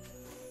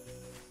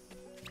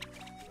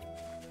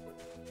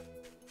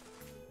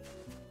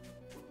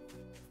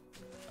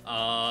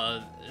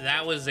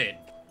 That was it.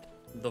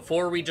 The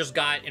 4 we just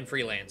got in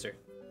Freelancer.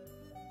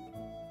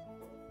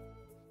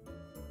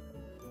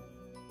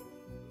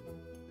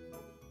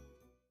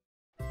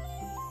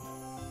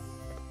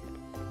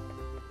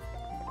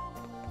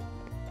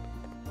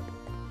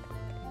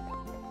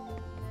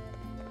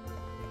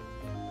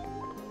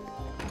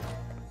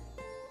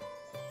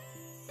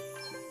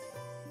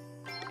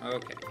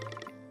 Okay.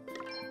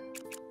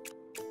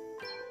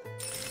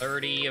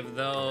 30 of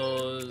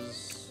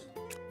those.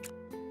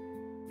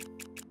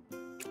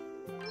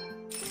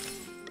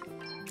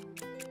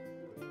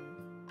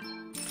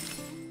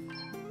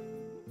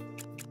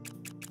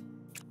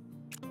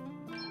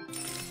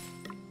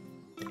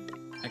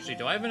 Actually,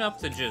 do I have enough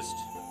to just...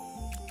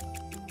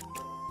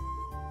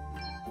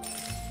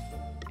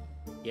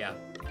 Yeah.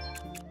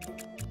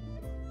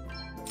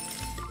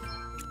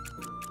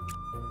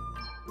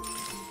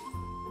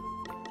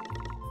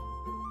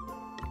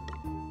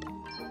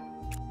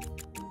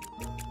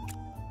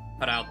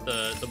 Cut out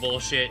the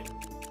bullshit.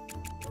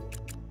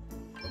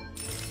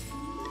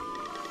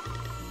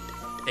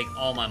 Take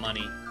all my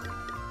money.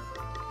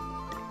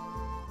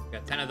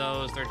 Got 10 of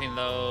those, 13 of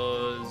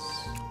those.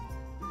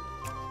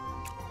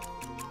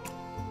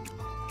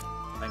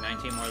 Like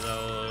 19 more of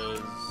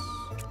those.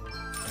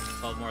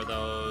 12 more of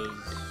those.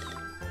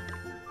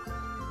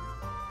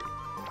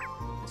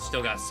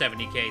 Still got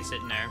 70k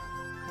sitting there.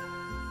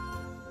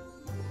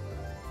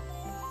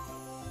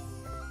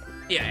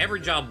 Yeah,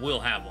 every job will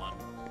have one.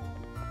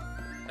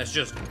 That's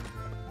just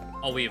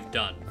all we have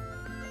done.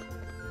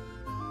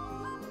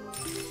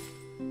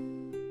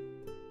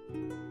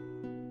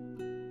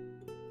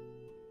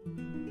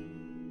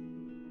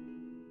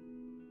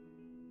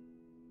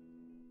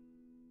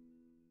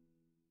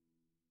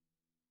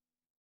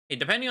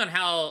 Depending on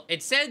how...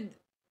 It said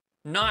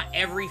not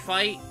every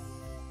fight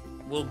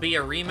will be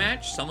a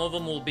rematch. Some of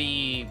them will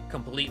be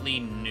completely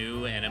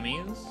new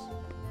enemies.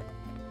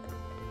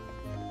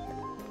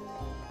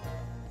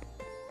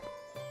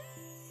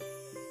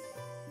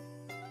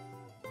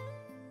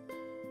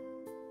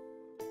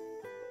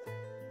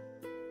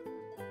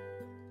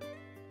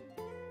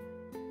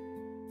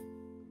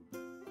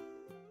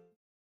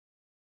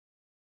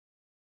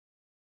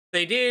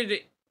 They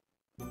did,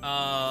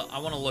 I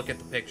want to look at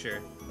the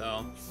picture,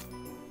 though.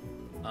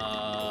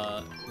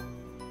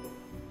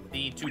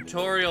 The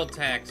tutorial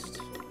text,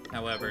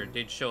 however,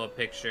 did show a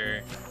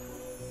picture.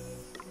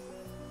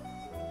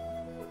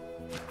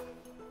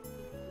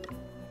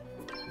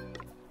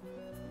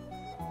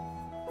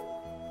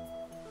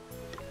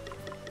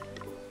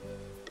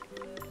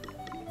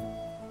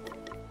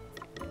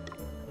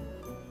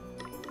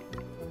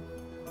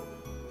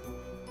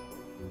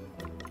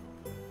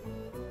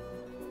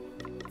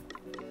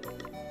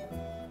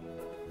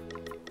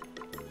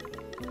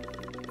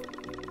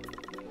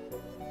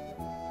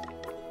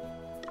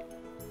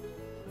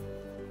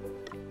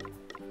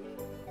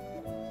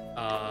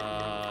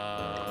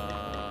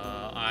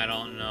 I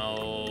don't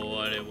know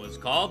what it was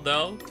called,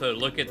 though, to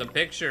look at the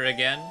picture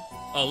again.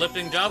 Oh,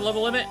 lifting job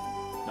level limit?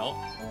 Nope.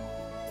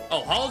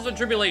 Oh, Halls of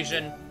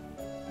Tribulation.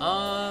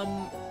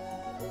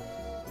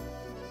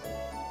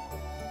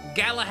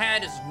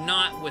 Galahad is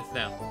not with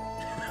them.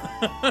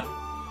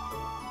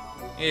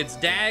 It's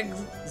Dag,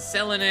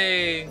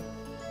 Selene,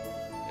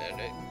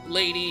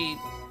 Lady,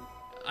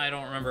 I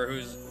don't remember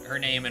who's her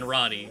name, and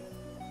Roddy.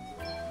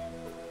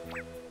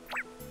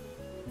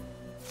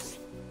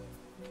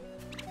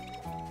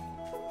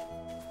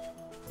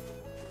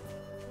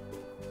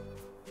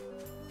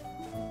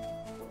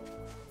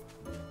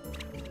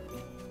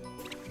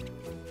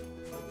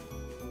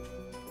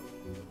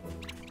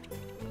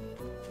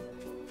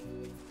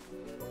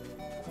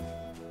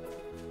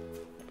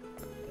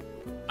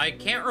 I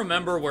can't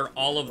remember where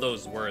all of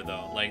those were,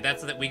 though. Like,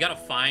 that's that we gotta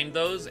find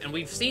those, and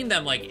we've seen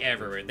them, like,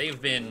 everywhere.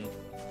 They've been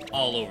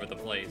all over the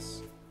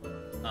place. Where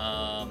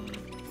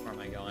am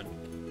I going?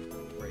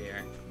 We're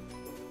here.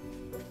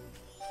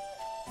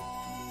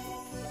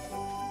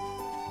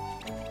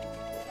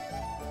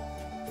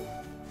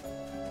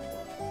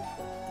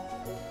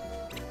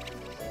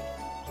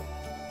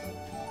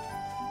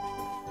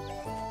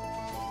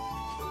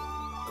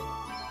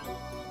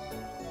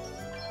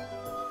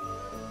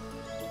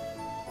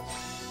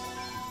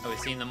 Have we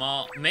seen them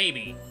all?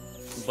 Maybe.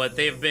 But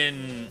they've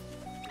been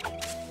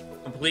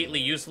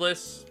completely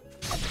useless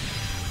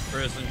for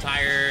this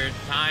entire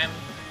time.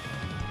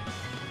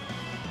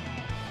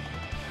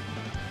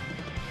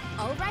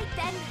 All right,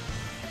 then.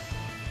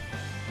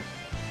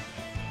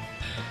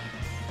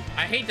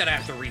 I hate that I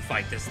have to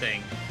refight this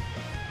thing.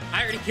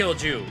 I already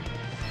killed you.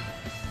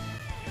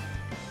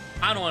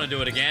 I don't want to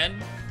do it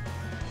again.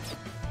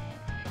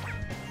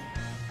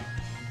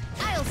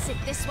 I'll sit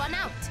this one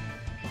out.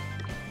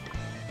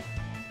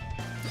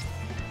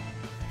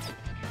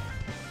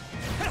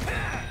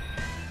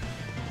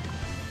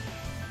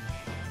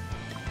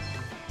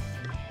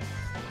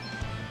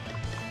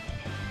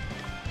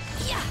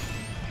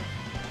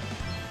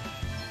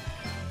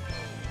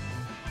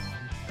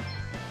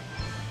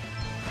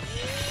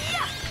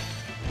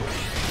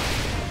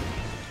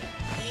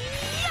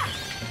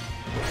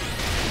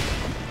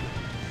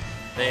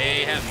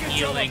 They have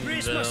healing,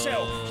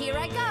 myself. Here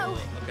I go.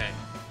 Okay.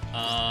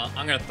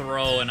 I'm gonna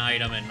throw an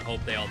item and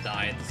hope they all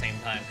die at the same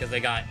time, because they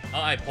got...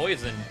 Oh, I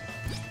poisoned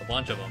a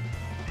bunch of them.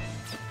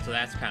 So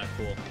that's kind of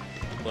cool.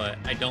 But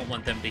I don't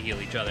want them to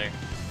heal each other.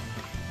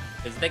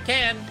 Because they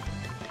can.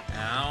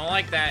 I don't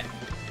like that.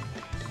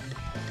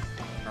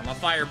 Or my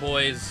fire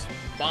boys.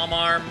 Bomb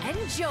arm.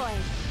 Enjoy.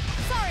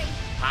 Sorry.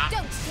 Pop.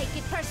 Don't take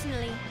it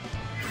personally.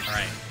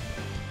 Alright.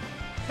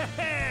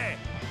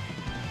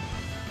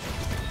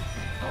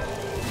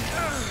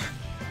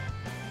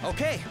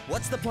 Okay,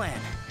 what's the plan?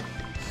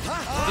 This is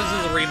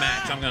a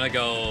rematch. I'm gonna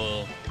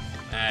go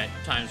at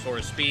times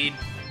 4 speed.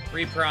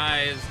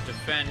 Reprise,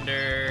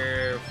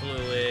 defender,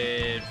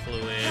 fluid.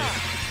 That'll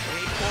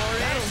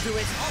do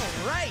it.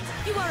 All right.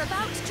 You are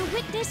about to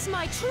witness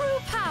my true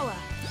power.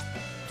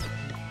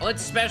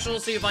 Let's special,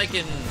 see if I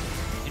can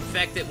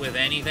infect it with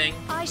anything.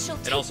 I shall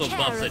take also care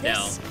buffs of it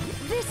down. this.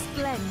 This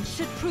blend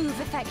should prove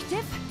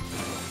effective.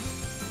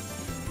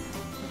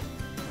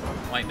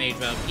 White Mage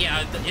Mode.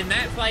 Yeah, in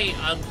that fight,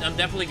 I'm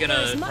definitely gonna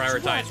There's much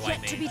prioritize work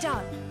White yet to be Mage.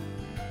 done.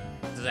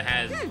 Because it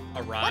has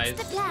a rise.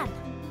 What's the plan?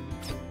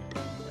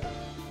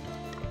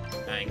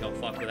 I ain't gonna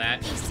fuck with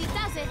that. Easy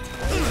does it.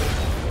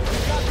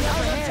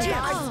 hand. Your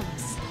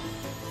arms.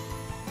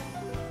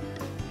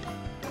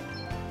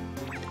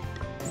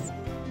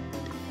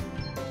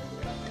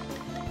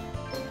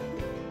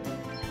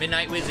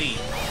 Midnight Wizzy.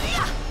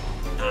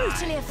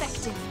 Brutally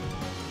effective.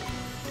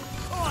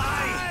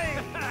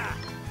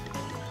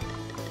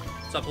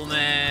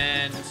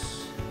 Supplement.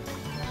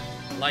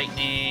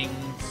 Lightning.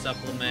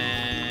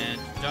 Supplement.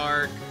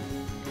 Dark.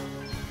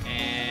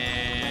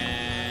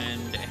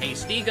 And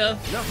Hastiga.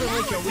 Nothing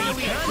like a wee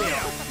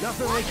pigtail.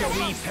 Nothing like a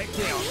wee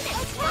pigtail.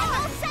 I'm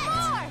all set.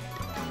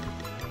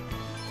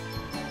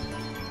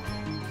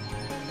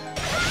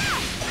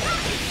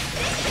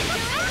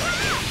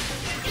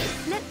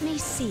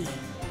 see.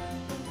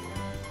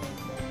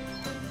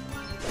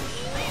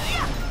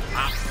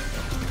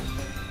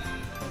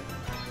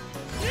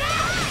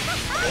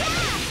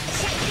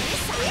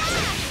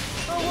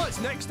 Oh, what's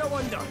next, I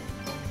wonder?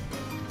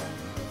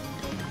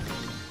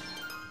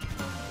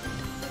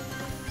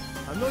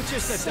 I'm not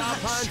just a dab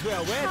hand with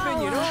a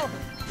weapon, you know?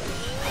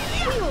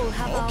 We all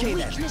have Okay, our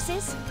then.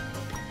 weaknesses.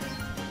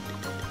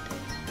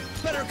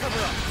 Better cover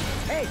up.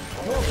 Hey,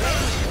 you okay?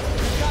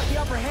 We've got the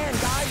upper hand,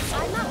 guys.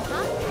 I'm up,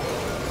 huh?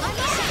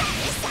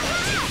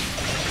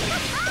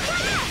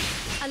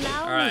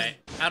 Allow All right.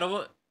 Out of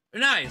what?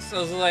 Nice. I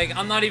was like,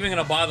 I'm not even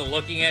gonna bother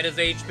looking at his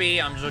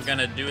HP. I'm just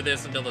gonna do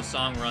this until the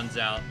song runs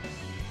out.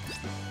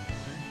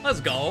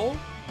 Let's go.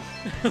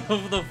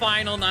 The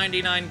final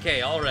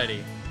 99k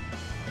already.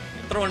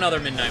 Throw another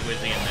Midnight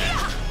Wizzy in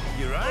there.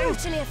 You right?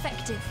 brutally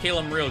effective. Kill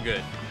him real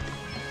good.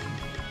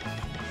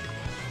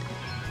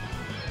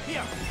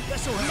 Here,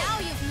 this'll help. Now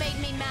you've made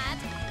me mad.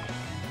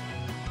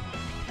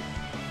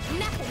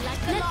 Nothing like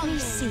the Let me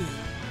see.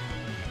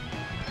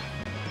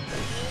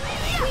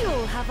 We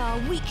all have our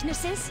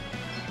weaknesses.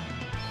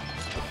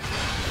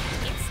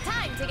 It's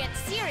time to get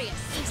serious.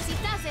 Easy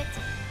does it.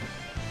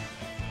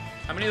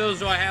 How many of those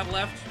do I have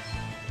left?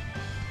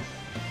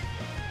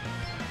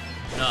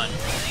 None.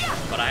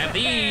 But I have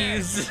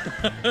these.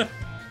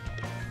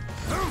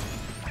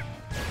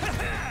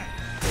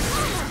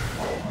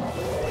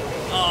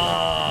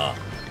 Oh.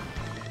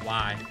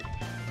 Why?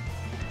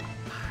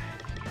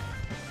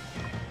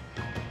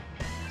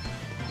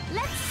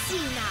 Let's see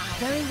now.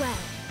 Very well.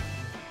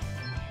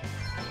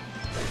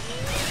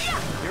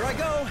 Here I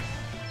go.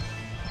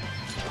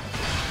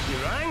 You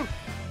rang?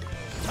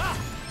 Ha!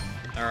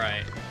 All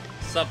right.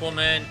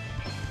 Supplement,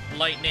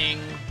 lightning,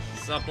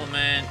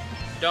 supplement,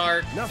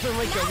 dark. Nothing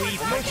like a wee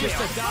not just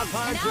a dab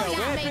hand Now with a you've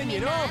made weapon, me you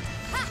know? mad.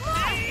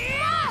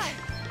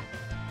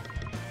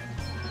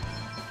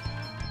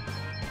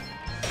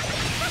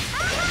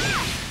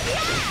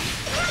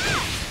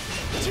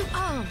 To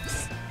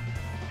arms.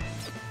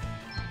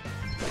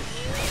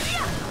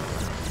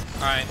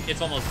 All right,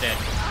 it's almost dead.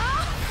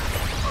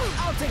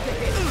 I'll take the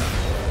hit.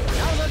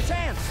 Now's our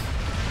chance.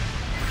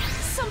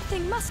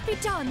 Something must be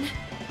done.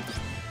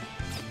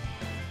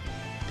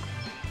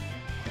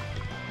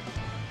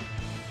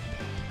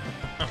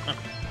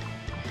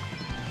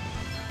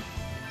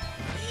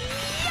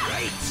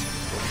 Right.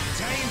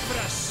 Time for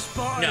a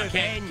spot No, of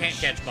can't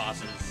revenge. catch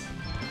bosses.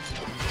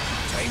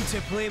 Time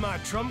to play my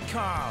trump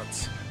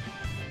cards.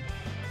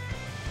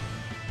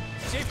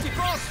 Safety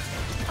first.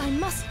 I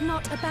must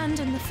not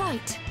abandon the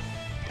fight.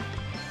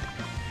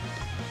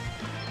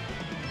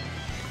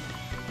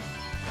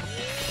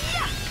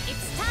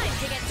 It's time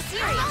to get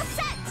serious. I'm all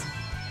set.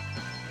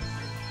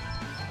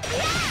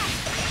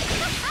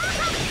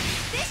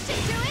 This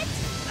should do it.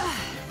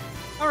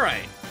 All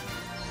right.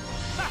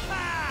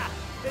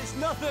 It's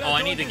nothing. Oh, I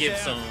don't need to give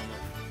deserve.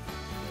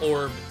 some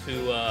orb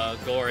to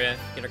Gloria.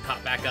 Get her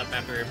caught back up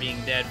after her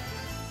being dead.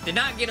 Did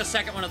not get a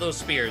second one of those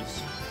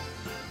spears.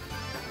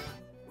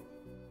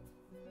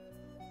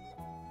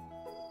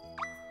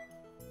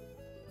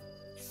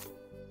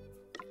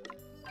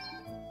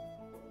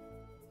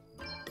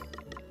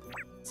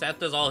 Seth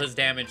does all his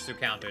damage through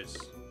counters.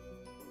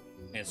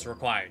 And it's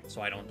required, so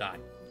I don't die.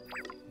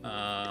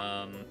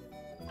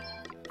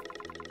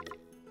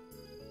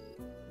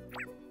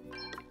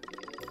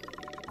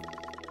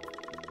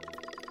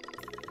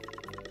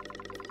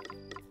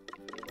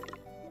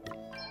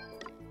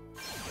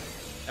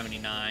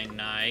 $79,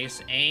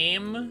 nice.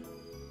 Aim.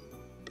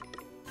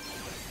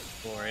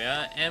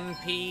 Gloria,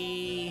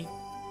 MP.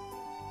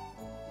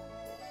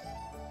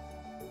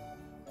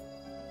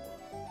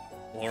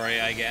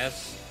 Gloria, I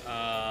guess.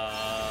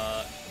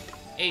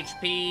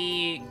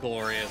 HP,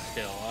 Gloria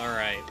still.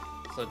 Alright.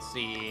 So let's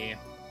see.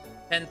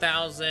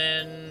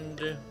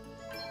 10,000.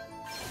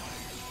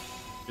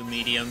 Do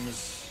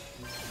mediums.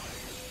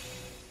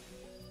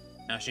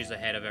 Now she's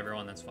ahead of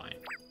everyone, that's fine.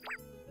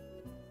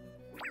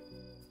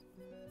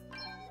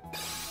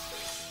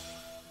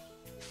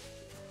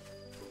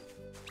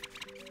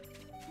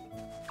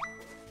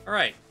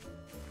 Alright.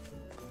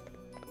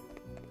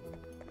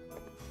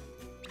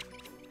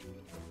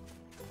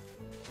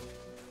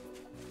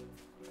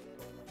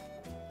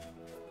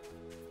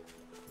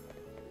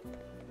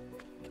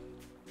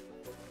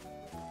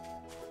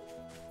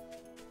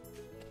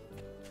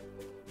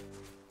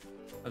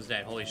 How's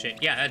that? Holy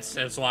shit. Yeah,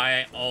 that's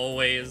why I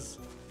always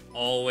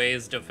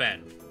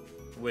defend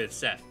with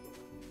Seth.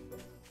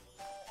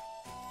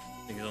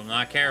 Because I'm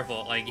not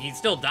careful. Like, he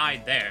still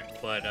died there,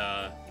 but,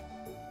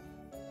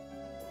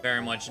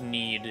 very much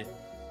need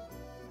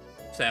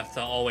Seth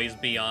to always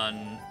be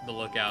on the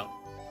lookout.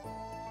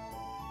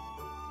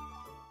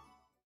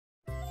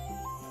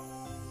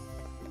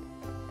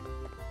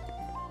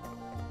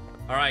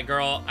 Alright,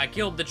 girl, I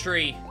killed the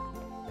tree.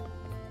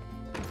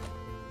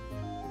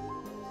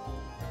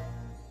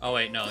 Oh,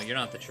 wait, no, you're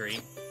not the tree.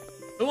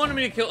 Who wanted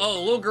me to kill? Oh, the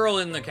little girl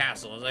in the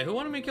castle. I was like, who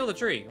wanted me to kill the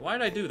tree? Why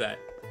did I do that?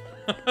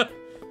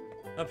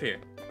 Up here.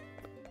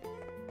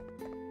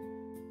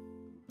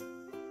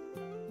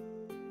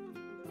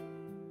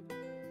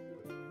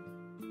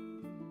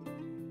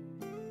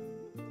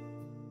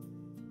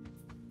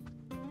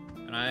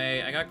 And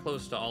I got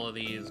close to all of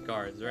these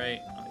guards, right?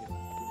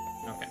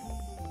 Okay.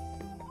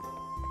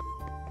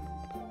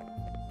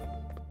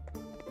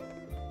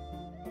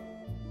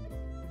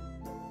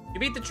 You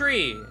beat the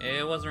tree.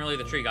 It wasn't really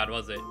the tree god,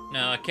 was it?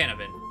 No, it can't have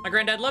been. My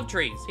granddad loved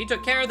trees. He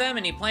took care of them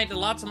and he planted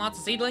lots and lots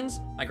of seedlings.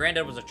 My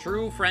granddad was a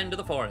true friend to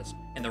the forest.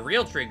 And the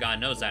real tree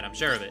god knows that, I'm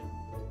sure of it.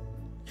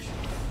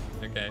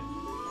 Okay.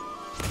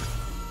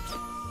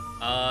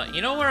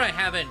 You know where I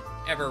haven't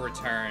ever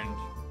returned?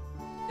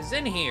 Is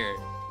in here.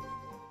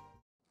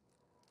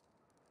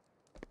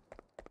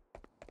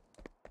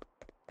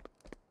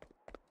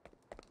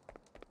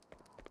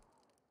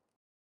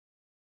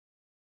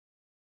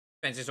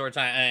 Fancy sword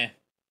time,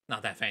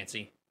 not that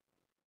fancy.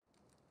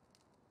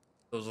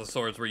 Those are the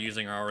swords we're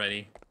using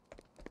already.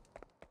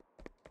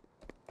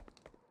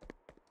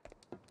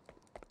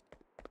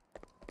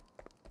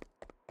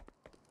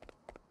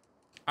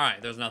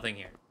 Alright, there's nothing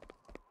here.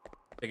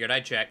 Figured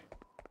I'd check.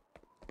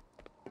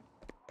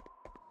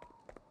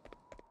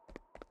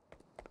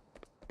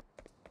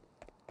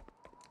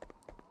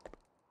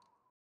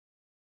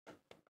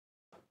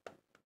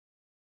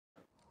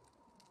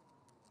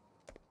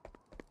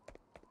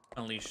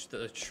 Unleash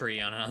the tree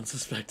on an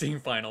unsuspecting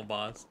final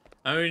boss.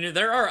 I mean,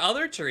 there are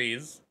other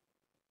trees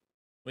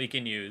we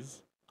can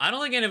use. I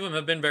don't think any of them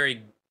have been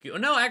very good.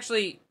 No,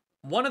 actually,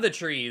 one of the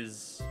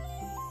trees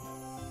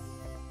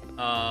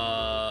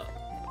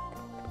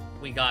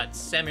we got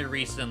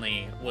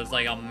semi-recently was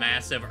like a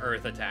massive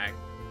earth attack.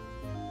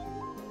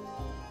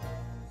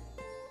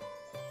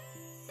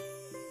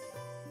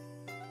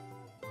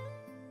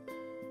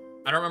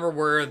 I don't remember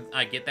where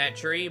I get that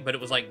tree, but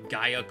it was like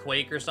Gaia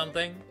Quake or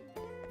something.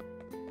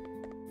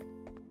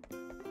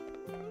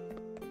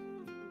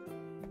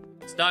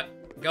 Stuck.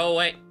 Go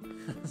away.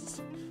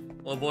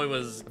 Little boy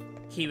was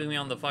keeping me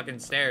on the fucking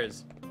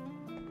stairs.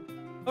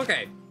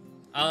 Okay.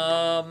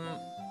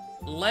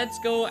 Let's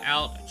go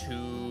out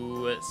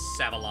to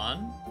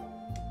Savalon.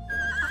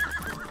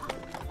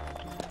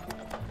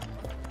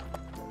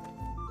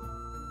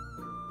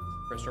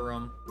 Crystal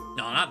room.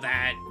 No, not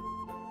that.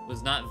 It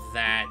was not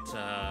that,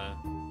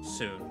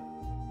 soon.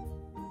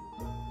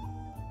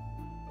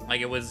 Like,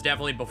 it was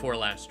definitely before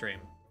last stream.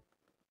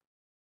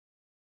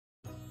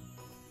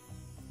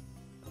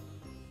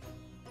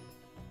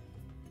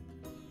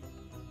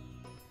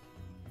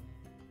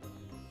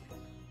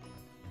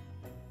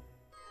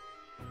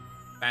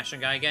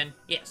 Fashion guy again?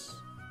 Yes.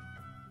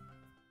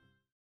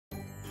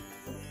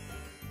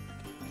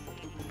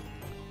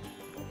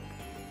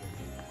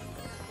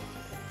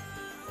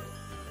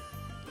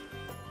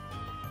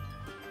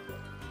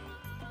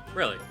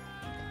 Really?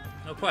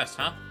 No quest,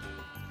 huh?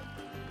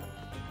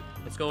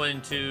 Let's go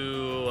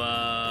into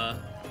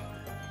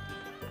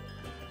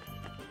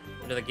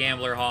the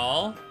Gambler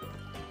Hall.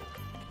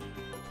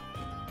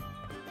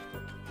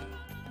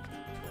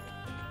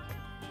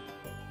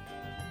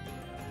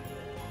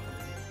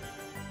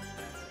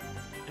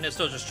 And it's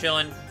still just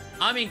chilling.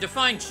 I mean,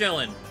 define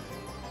chilling.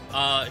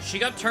 She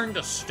got turned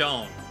to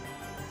stone.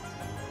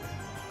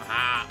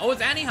 Ah, oh,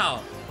 it's Anyhow.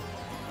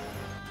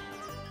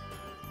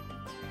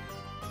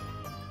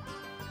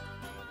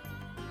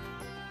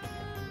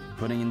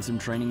 Putting in some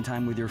training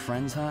time with your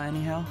friends, huh,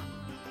 anyhow?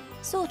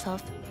 Sort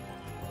of.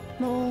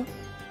 More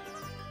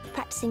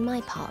practicing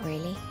my part,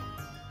 really.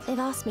 They've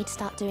asked me to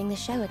start doing the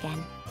show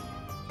again.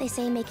 They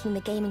say making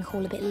the gaming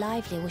hall a bit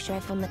livelier will show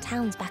everyone the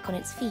town's back on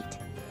its feet.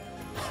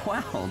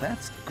 Wow,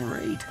 that's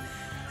great.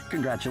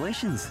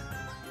 Congratulations.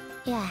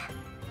 Yeah.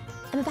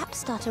 I'm about to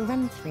start a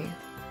run-through.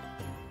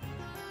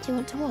 Do you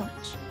want to watch?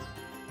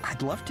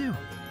 I'd love to.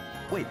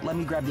 Wait, let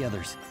me grab the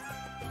others.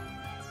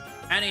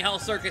 Anyhow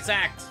Circus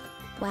Act.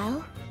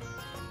 Well?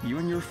 You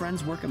and your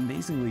friends work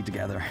amazingly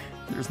together.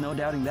 There's no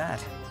doubting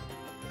that.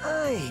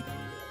 Aye,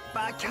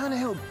 but I can't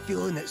help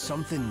feeling that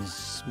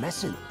something's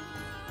missing.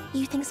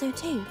 You think so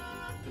too?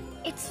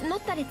 It's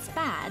not that it's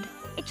bad.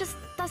 It just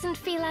doesn't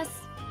feel as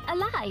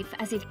alive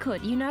as it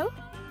could, you know?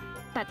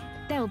 But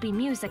there'll be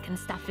music and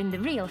stuff in the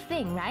real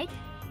thing, right?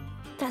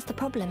 That's the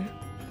problem.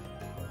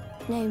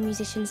 No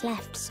musicians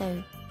left,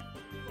 so...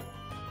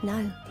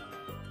 no.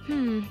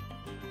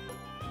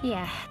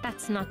 Yeah,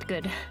 that's not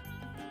good.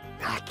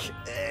 Heck,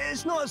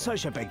 it's not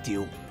such a big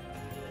deal.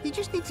 You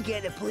just need to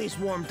get the place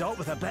warmed up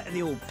with a bit of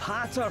the old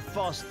patter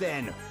first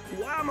then.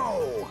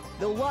 Whammo!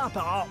 They'll lap it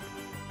up.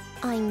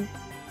 I'm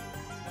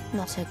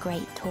not a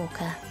great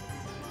talker.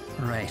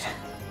 Right.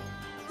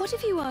 What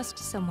if you asked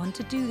someone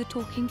to do the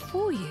talking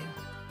for you?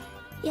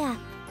 Yeah,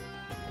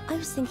 I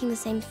was thinking the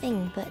same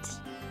thing, but...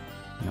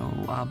 No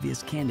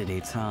obvious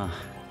candidates, huh?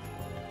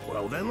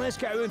 Well then, let's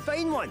go out and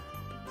find one.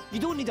 You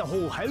don't need a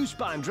whole house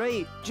band,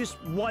 right?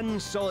 Just one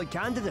solid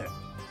candidate.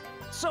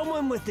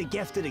 Someone with the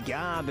gift of the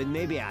gab and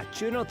maybe a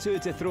tune or two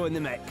to throw in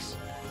the mix.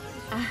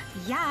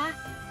 Yeah.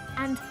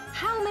 And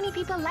how many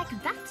people like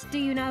that do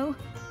you know?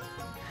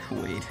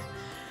 Wait.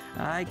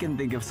 I can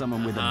think of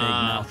someone with a big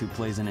mouth who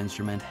plays an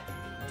instrument.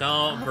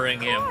 Don't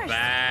bring him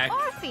back.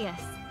 Orpheus.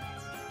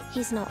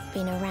 he's not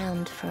been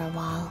around for a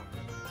while.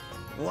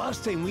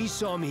 Last time we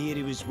saw him here,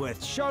 he was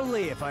with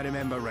Shirley, if I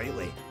remember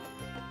rightly.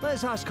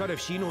 Let's ask her if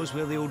she knows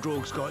where the old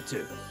rogue's got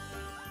to.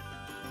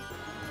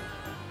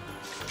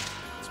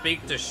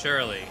 Speak to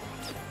Shirley.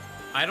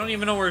 I don't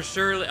even know where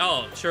Shirley...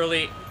 Oh,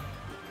 Shirley...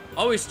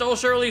 Oh, he stole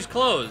Shirley's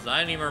clothes. I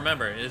didn't even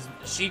remember.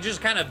 She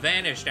just kind of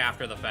vanished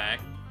after the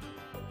fact.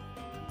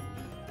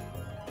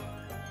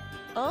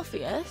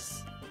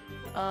 Orpheus?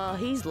 Oh,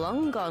 he's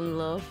long gone,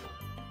 love.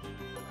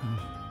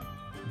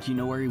 Do you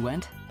know where he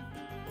went?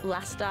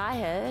 Last I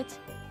heard,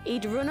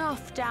 he'd run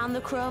off down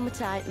the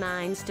chromatite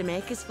mines to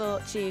make his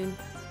fortune.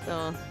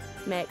 Or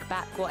make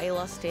back what he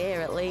lost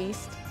here, at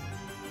least.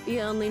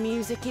 The only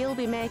music he'll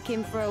be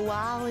making for a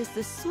while is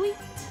the sweet,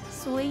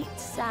 sweet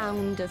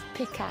sound of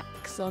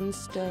pickaxe on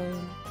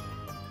stone.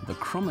 The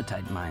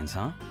chromatite mines,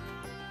 huh?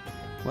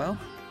 Well,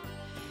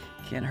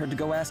 can't hurt to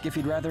go ask if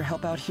he'd rather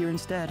help out here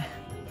instead.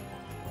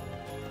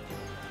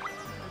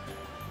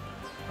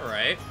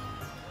 Alright.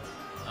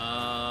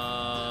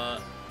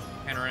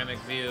 Panoramic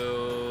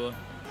view.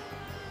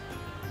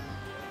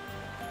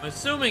 I'm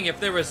assuming if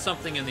there was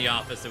something in the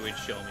office it would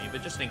show me,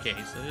 but just in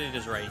case, it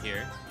is right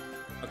here.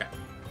 Okay.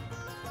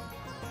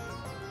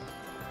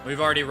 We've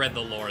already read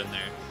the lore in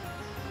there.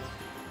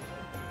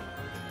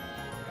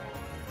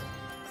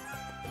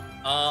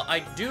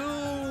 I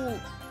do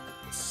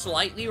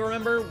slightly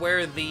remember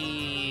where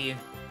the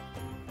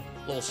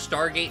little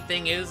Stargate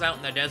thing is out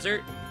in the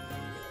desert.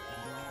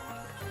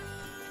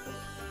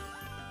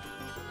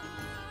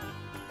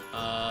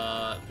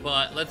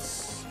 But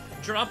let's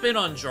drop in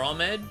on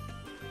Drawmed.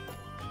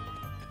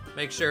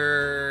 Make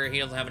sure he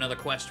doesn't have another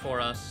quest for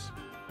us.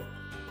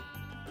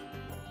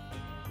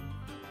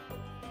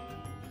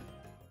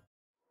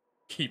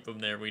 Keep him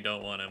there, we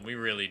don't want him. We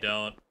really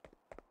don't.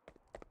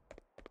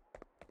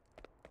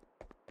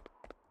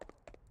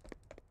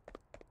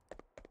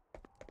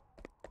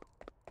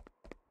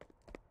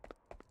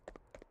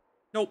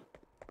 Nope.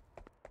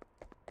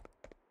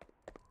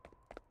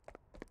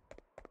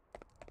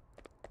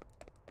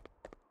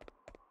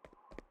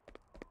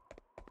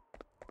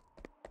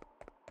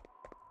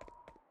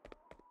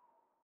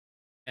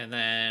 And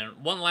then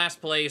one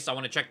last place, I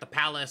want to check the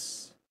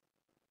palace.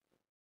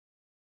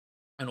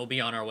 And we'll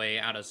be on our way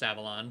out of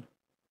Savalon.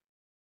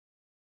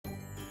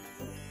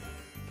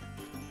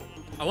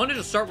 I wanted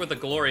to start with the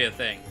Gloria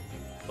thing,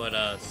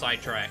 but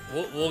sidetrack.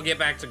 We'll get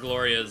back to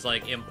Gloria's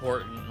like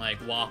important like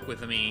walk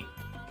with me.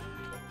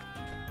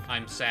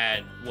 I'm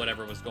sad,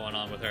 whatever was going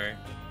on with her.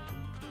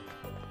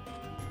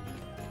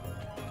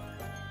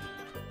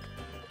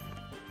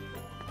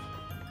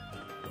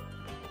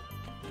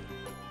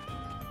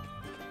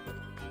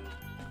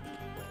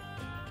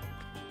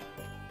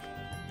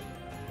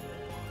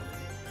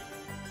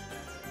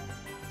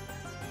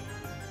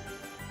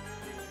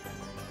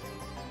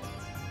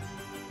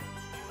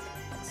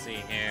 See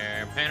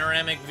here,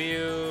 panoramic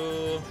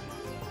view.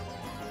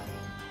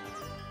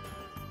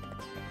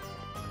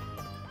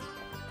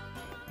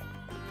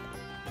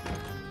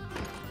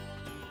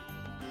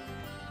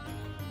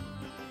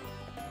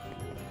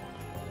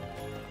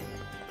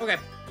 Okay.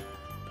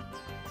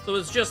 So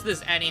it's just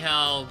this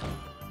anyhow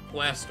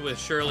quest with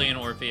Shirley and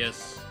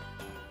Orpheus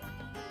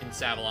in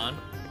Savalon.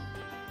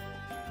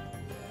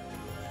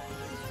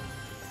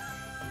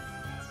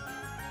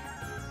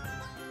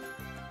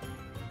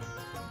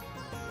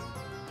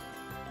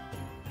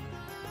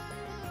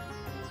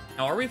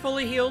 Now, are we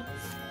fully healed?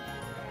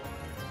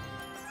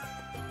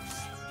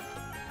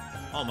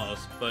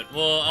 Almost, but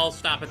I'll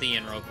stop at the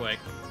inn real quick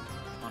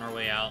on our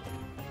way out.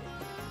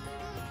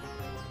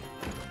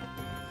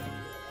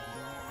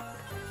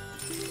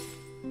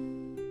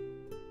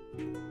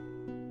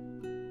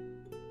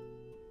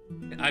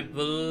 I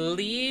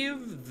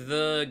believe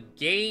the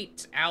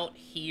gate out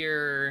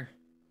here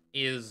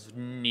is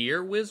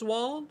near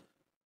Wiswald.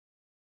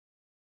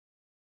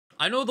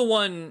 I know the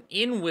one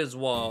in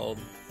Wiswald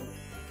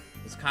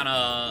is kind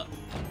of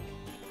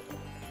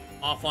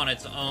off on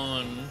its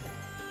own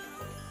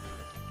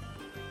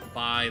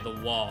by the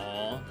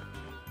wall.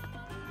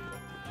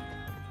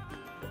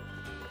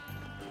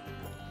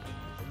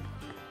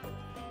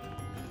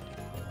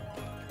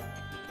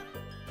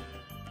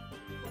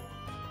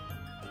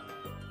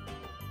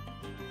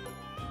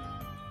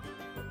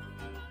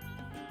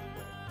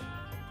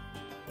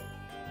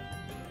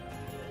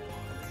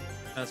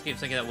 I just keep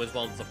thinking that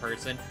Wiswald is a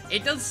person.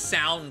 It does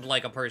sound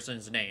like a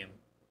person's name,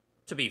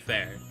 to be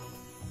fair.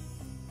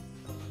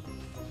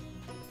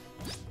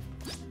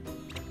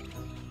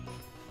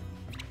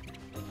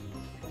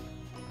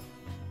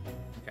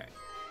 Okay.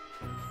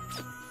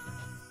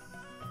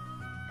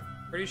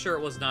 Pretty sure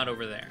it was not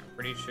over there.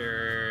 Pretty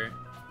sure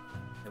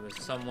it was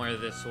somewhere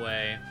this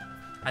way.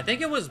 I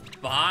think it was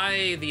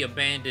by the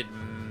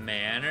abandoned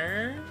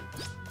manor.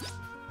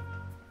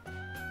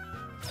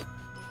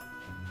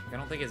 I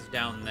don't think it's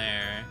down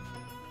there.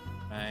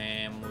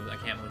 I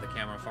can't move the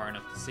camera far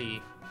enough to see.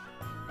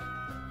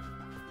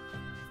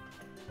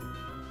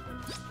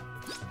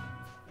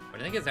 But I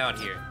think it's out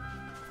here.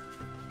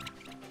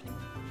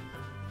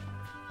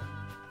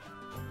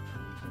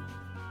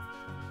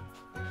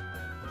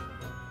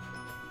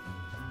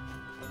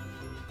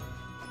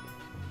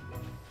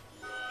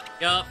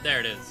 Yup, there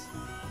it is.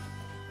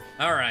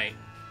 All right.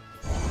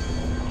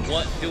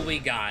 What do we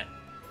got?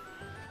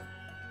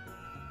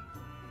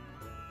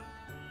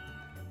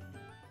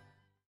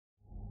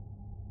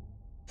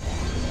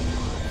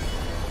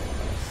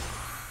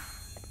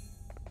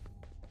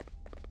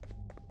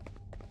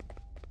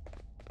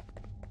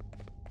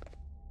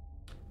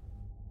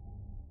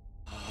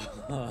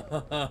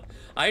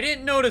 I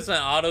didn't notice an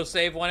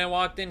autosave when I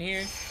walked in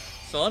here,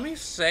 so let me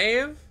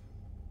save.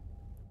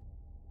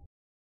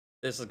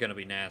 This is gonna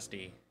be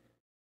nasty.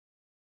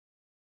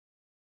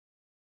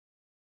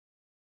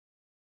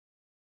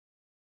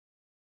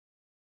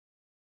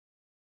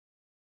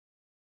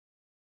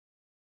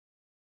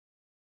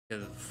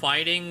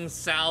 Fighting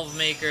Salve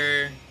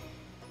Maker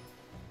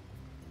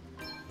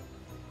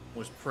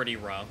was pretty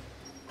rough.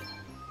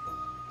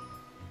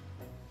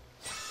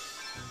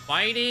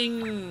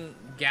 Fighting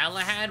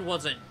Galahad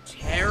wasn't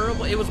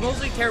terrible. It was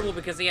mostly terrible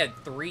because he had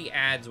 3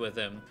 ads with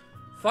him.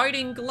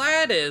 Fighting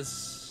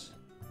Gladys.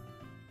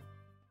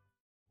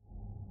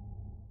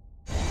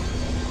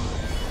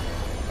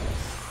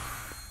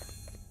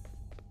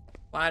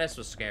 Gladys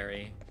was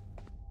scary.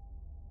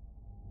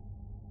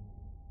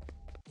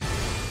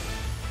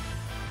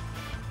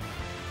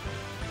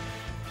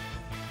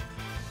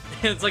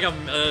 It's like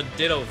a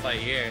ditto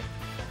fight here.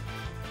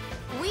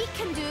 We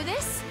can do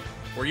this.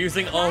 We're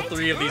using all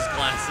 3 of these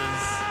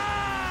classes.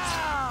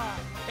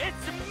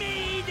 It's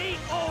me, the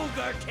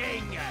Ogre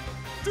King!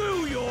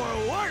 Do your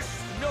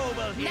worst,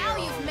 noble hero! Now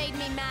you've made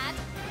me mad.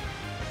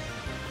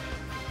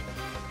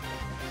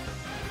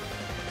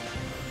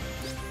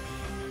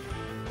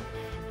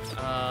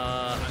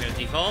 I'm gonna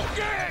default.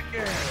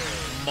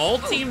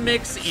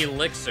 Multi-mix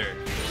elixir.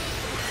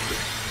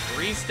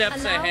 3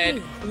 steps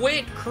ahead.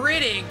 Quit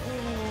critting!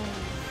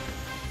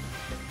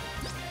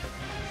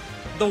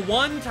 The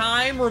one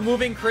time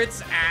removing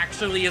crits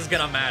actually is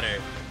gonna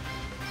matter.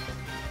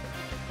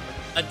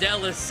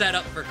 Adele is set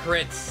up for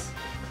crits.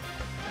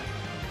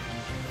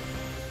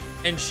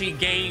 And she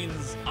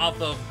gains off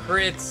of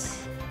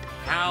crits.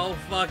 How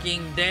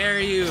fucking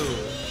dare you?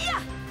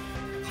 Yeah.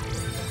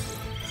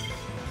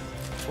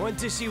 Want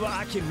to see what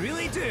I can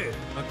really do?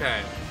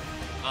 Okay.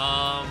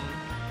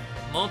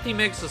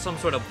 Multi-mix is some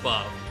sort of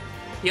buff.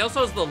 He also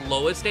has the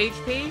lowest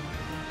HP.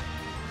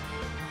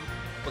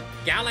 But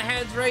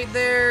Galahad's right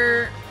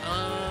there.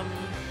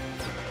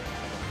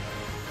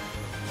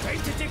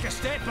 Time to take a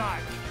step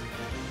back.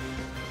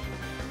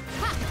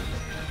 Ha.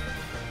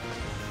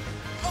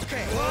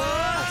 Okay.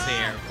 Let's see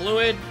here.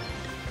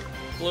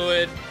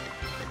 Fluid.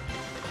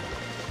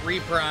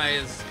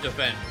 Reprise,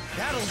 defend.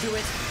 That'll do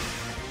it.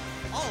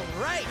 All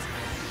right.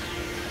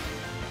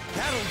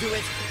 That'll do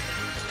it.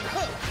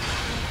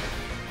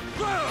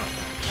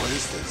 What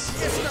is this?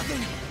 It's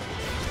nothing.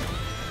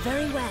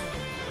 Very well.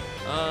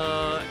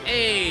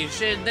 Hey,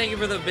 shit, thank you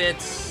for the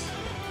bits.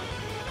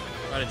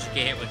 Why did you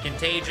get hit with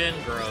contagion?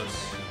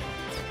 Gross.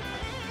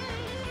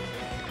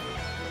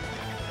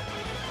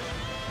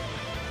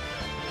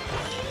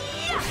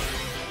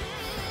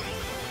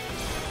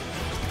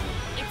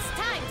 It's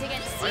time to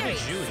get Why serious.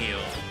 did you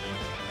heal?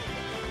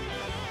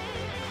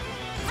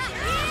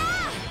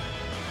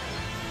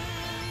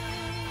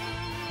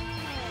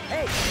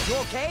 Hey, you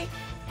okay?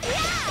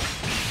 Yeah!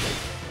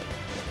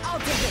 I'll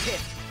take the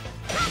hit.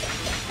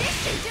 This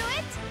should do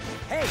it.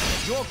 Hey,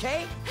 you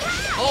okay?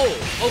 Oh,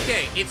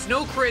 okay. It's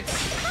no crits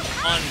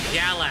on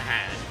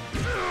Galahad.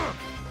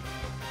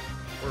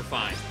 We're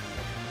fine.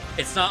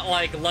 It's not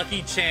like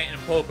Lucky Chant in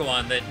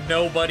Pokemon that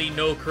nobody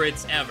no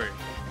crits ever.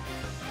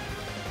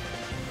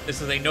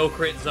 This is a no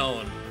crit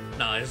zone.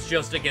 No, it's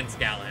just against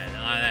Galahad.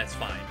 That's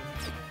fine.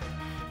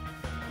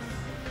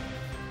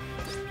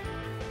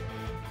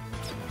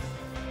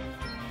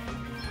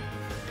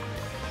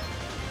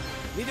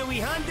 Need a wee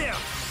hand there.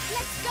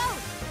 Let's go.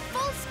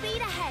 Full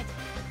speed ahead.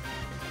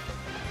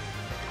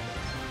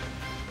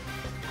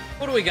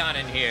 What do we got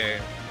in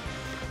here?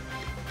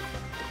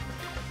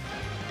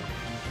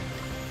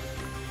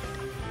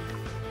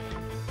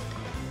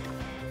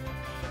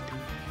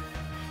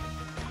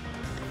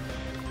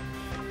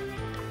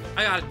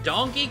 I got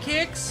donkey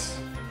kicks?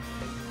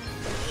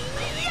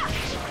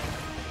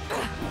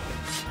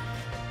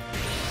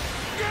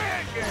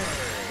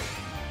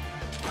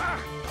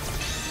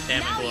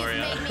 Damn it, Gloria.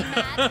 Now you've made me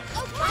mad.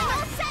 Okay,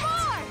 all set.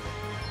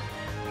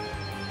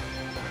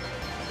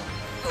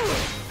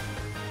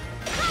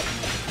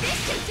 This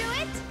should do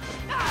it.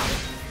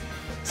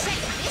 Check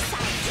this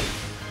out.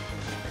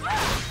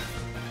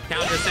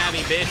 Counter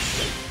savvy, bitch.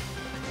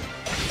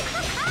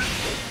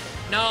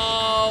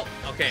 No.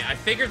 Okay, I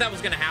figured that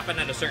was gonna happen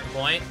at a certain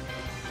point.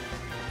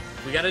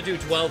 We gotta do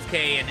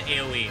 12k in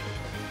AoE.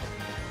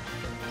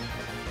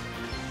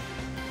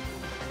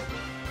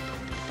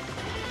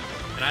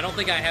 And I don't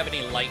think I have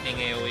any lightning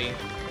AoE.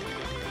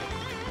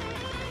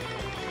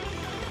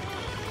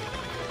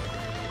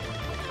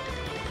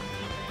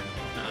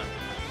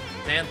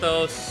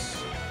 Xanthos.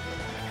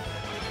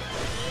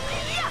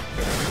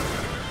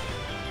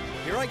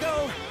 Here I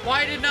go.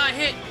 Why did not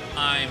hit?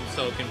 I'm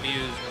so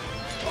confused.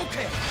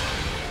 Okay.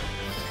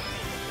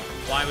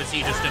 Why was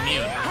he just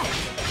immune?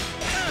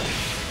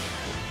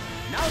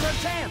 Now's our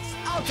chance.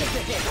 I'll take the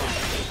hit.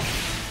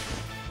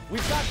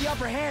 We've got the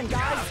upper hand,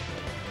 guys.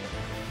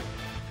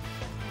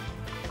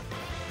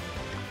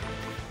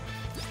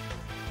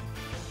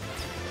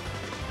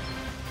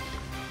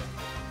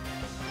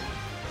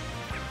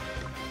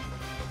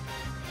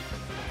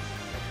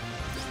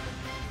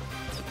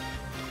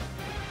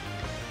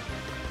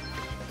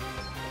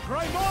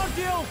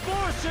 Primordial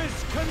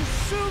forces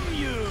consume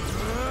you!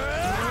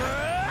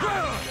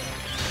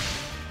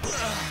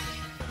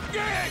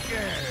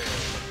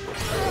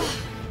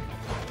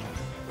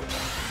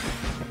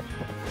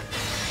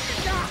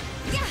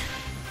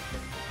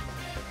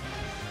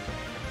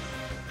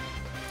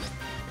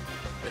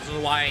 This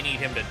is why I need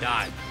him to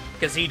die.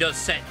 Because he does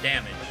set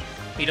damage.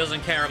 He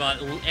doesn't care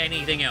about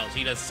anything else.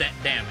 He does set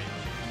damage.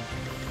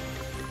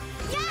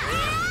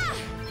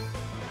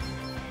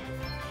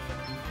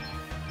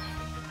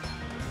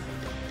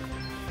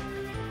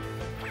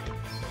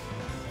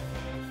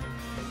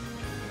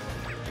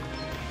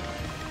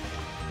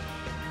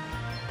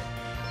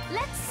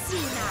 Let's see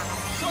now.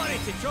 Sorry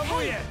to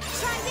trouble you.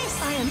 Try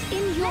this. I am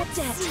in your Let's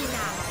debt. see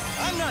now.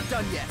 I'm not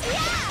done yet.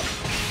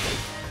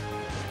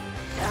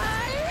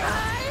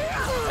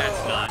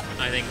 That's done.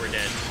 I think we're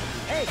dead.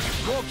 Hey,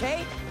 you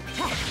okay?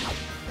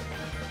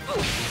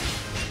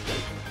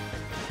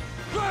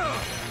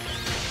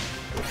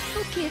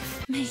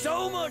 Forgive me.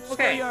 So much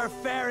Okay. for your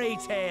fairy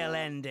tale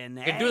ending,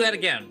 I could do that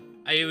again.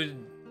 I would...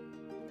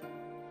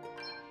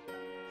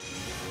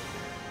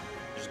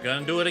 Just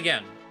gonna do it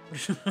again.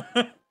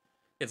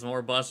 It's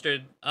more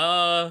busted.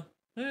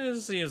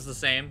 It seems the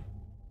same.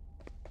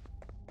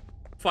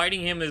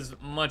 Fighting him is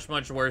much,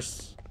 much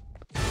worse.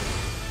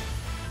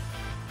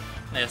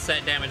 Yeah,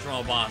 set damage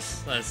from a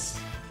boss. That's...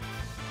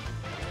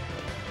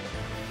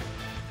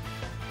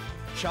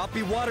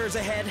 Choppy waters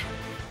ahead.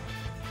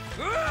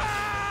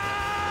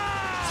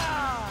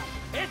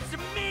 It's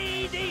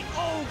me, the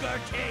Ogre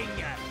King!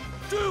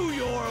 Do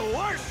your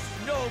worst,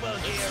 noble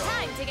It's hero!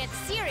 time to get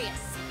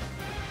serious.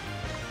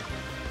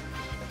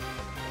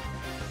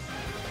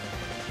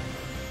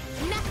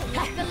 Nothing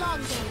like the long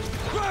game.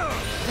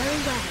 Very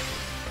well.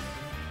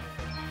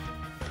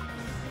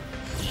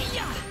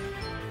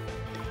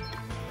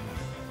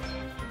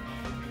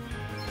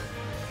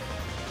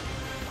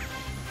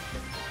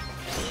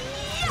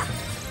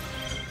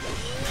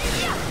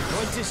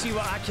 Want to see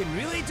what I can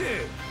really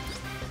do?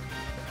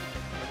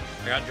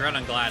 I got Dread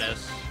on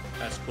Gladys.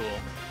 That's cool.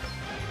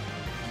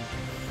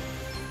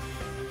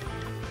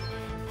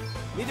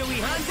 Need a wee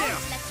hand there?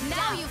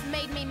 Now you've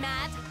made me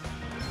mad.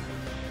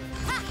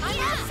 Ha! I'm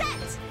all set.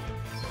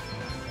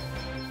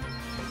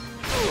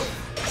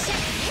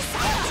 Check this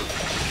out.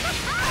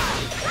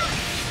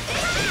 This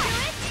should do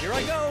it. Here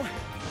I go.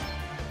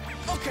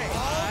 Okay,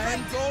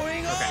 I'm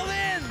going all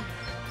in.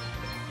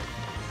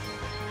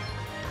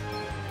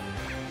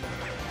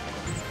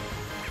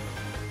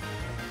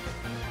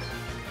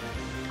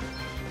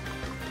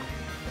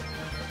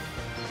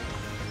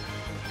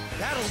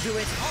 That'll do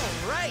it.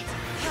 All right.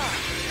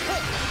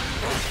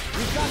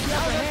 We've got the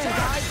upper hand,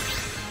 guys.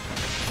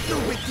 No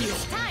big deal.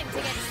 It's time to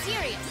get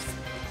serious.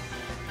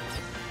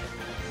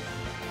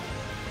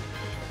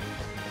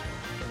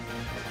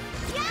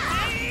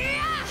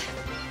 Yeah!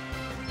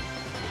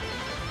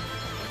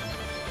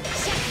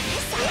 Check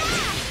this out.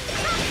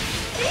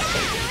 This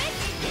should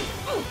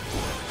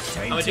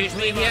do it. How much HP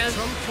he has?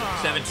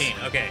 17.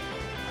 Okay.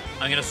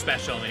 I'm gonna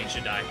special him and he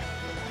should die.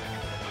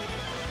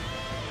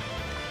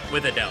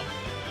 With a delve.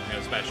 I'm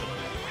gonna special him.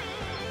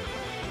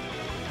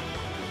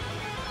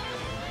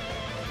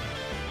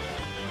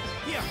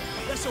 Here,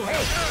 this'll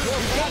help.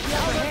 We've got the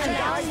upper hand,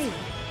 guys.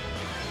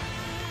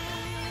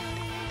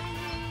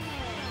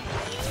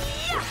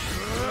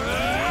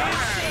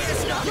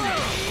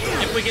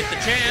 If we get the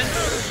chance.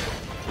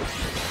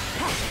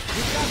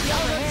 We've got the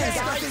upper hand,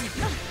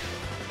 guys.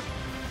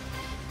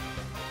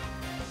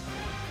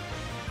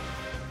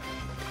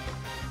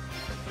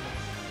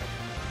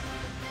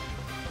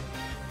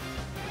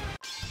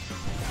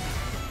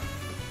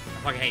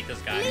 I fucking hate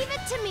this guy. Leave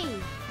it to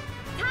me.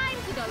 Time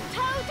to go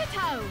toe to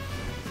toe.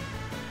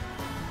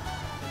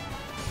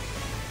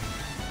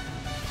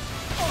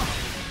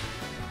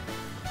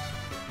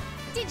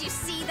 Did you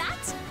see that?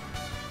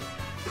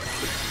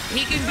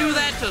 He can do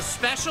that to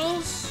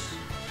specials?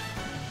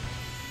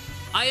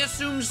 I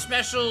assumed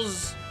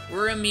specials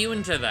were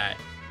immune to that.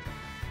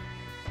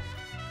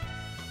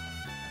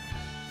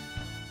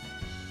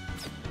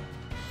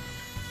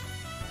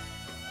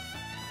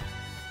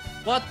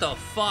 What the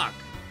fuck?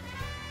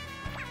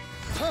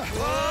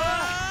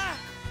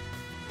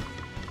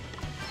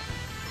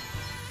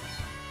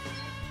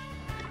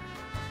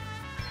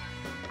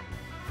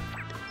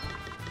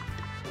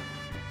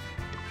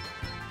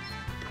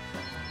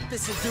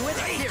 This'll do it.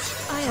 Here,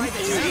 I am in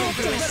your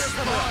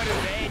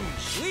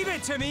debt. Leave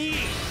it to me!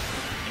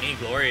 I need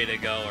Gloria to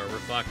go or we're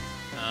fucked.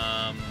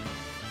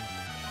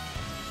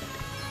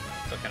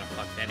 Still kind of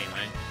fucked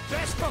anyway.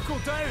 Just buckle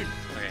down!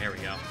 Okay, here we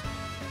go.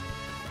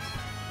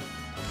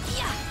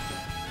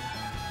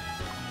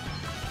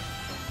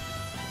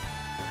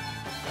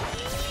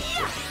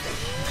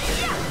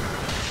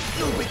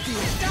 no big deal.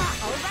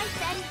 All right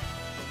then.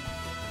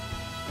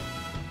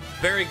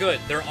 Very good.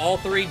 They're all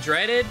three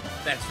dreaded.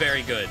 That's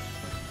very good.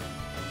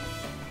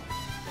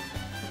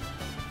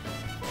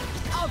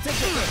 I'll take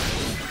the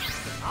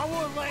hit. I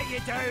won't let you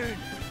down.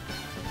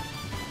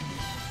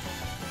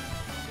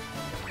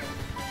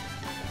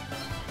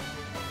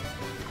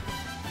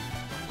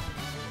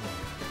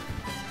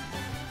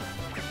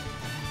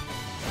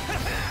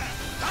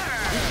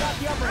 We've got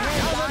the upper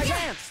hand,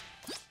 guys.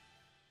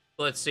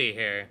 Let's see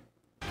here.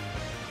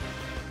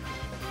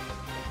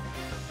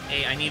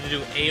 Hey, I need to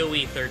do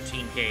AoE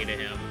 13k to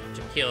him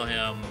to kill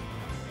him.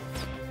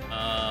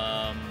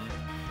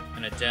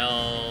 And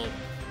Adele,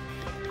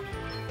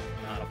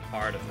 not a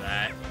part of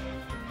that.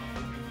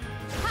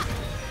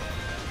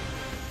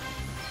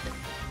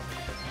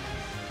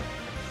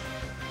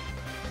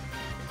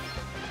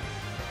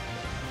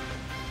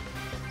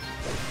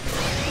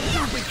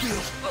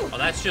 Oh,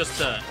 that's just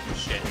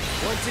shit.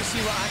 Want to see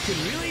what I can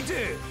really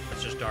do?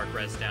 That's just dark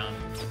res down.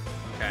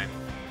 Okay.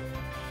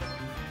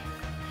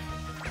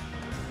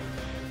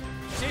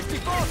 Safety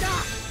first.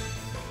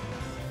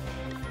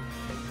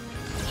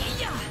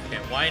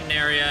 Okay, widen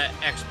area,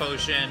 X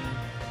potion.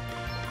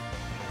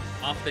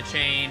 Off the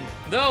chain.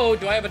 Though,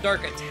 do I have a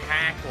dark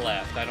attack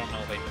left? I don't know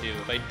if I do.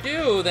 If I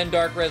do, then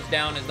dark res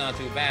down is not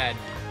too bad.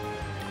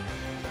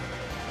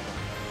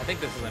 I think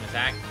this is an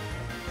attack.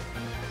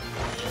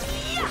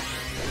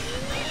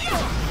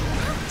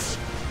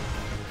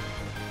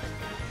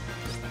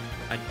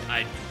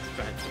 I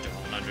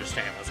don't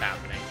understand what's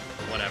happening.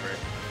 Whatever.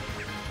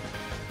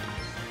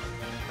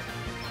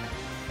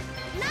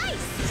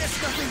 Nice!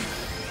 It's nothing.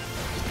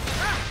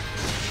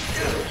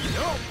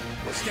 No,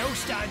 we're still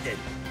standing.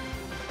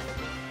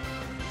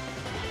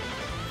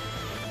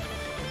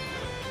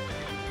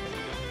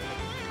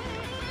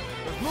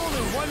 There's more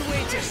than one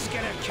way to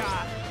skin a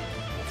cat.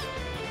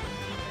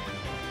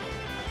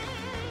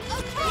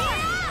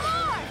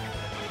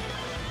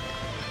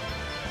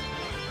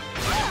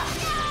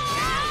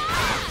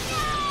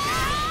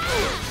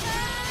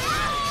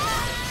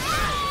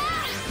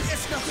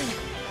 It's nothing.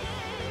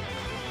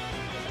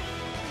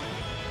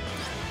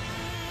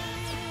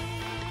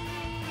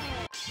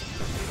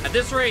 At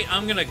this rate,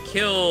 I'm gonna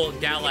kill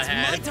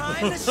Galahad It's my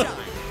time to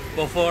shine.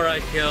 before I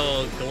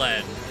kill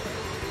Glenn.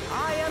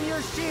 I am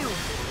your shield.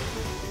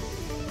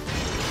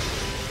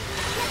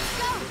 Let's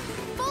go!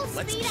 Full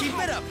Let's speed keep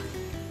ahead. it up.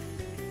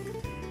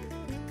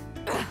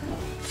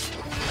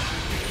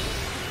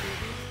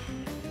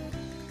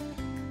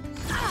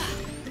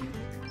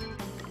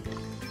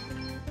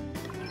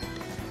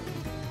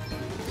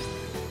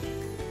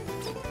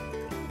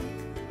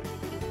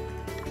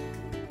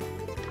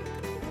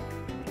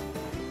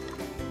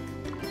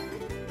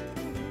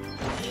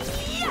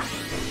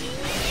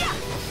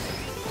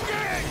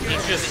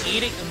 He's just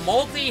eating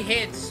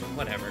multi-hits,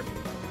 whatever.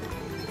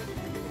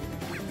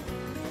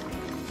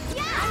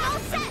 Yeah, I'm all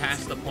I'm set.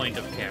 past the point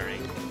of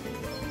caring.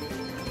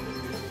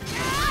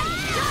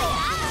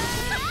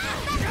 That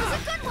was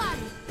a good one.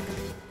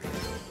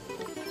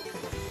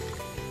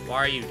 Why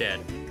are you dead?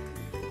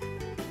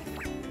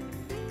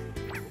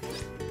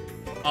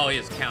 Oh, he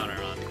has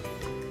counter on.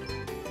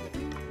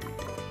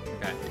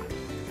 Okay.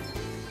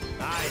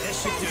 Aye,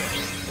 this should do it.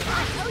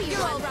 Oh,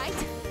 you're all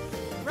right.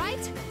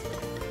 Right?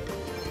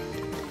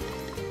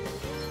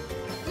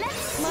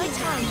 Let's My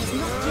time is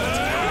not yet.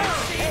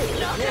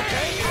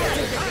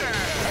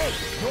 Hey,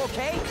 you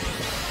okay?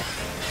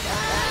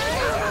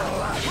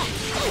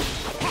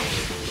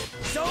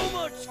 So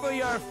much for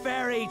your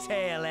fairy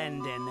tale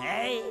ending,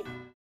 eh?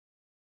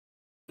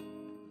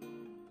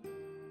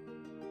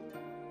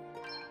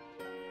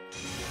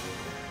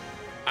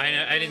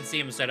 I didn't see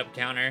him set up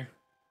counter,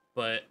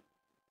 but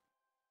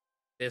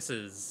this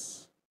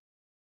is...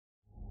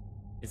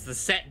 It's the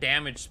set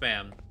damage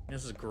spam.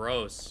 This is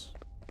gross.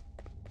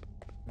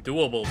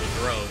 Doable, but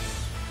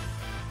gross.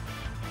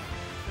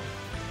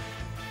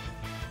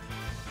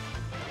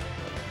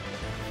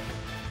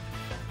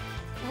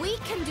 We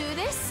can do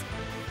this,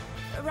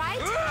 right?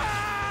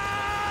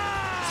 Ah!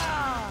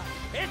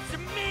 It's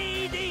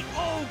me, the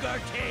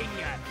Ogre King!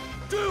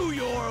 Do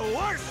your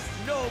worst,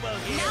 noble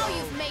hero! Now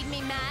you've made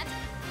me mad.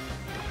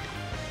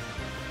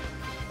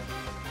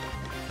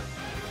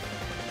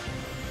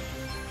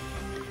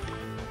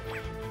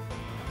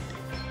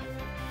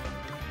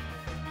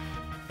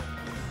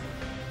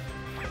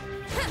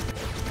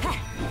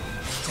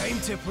 Time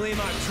to play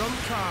my trump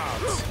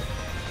cards!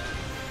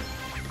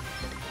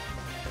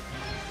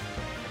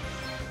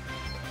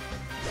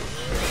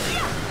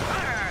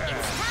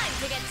 It's time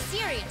to get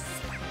serious.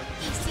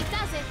 Easy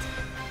does it.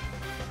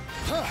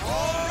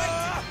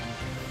 Alright!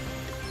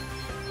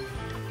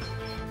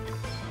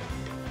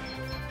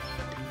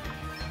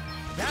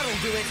 That'll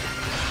do it!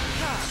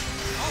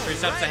 3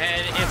 steps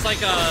ahead. It's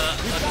like a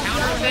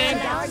counter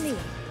thing.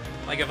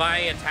 Like if I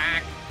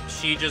attack,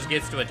 she just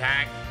gets to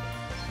attack.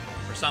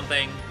 Or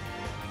something.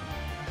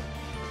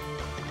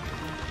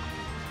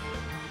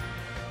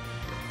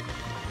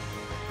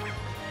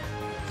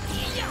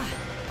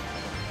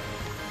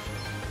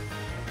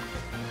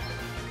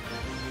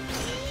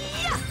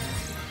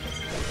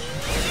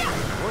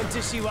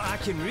 to see what I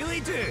can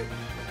really do?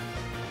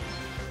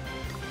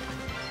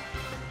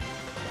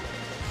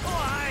 Oh,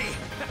 aye!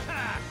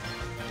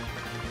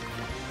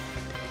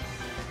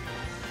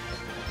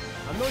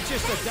 I'm not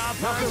just a dab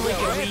nothing like a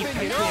wee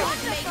pick.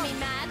 That made me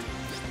mad.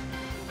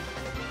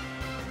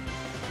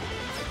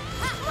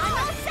 I'm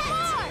all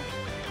set.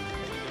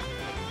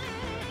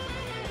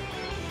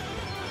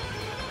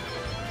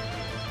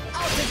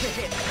 I'll take the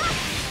hit.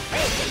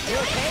 Hey, you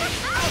okay?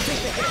 I'll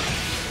take the hit.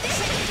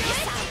 Check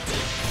this out.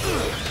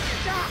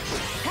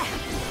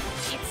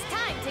 It's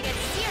time to get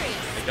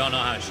serious. I don't know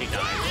how she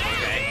dies,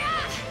 okay?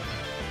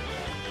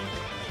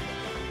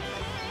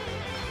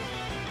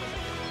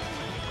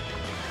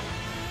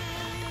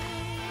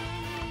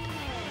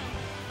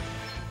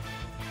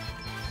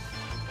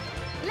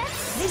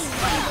 This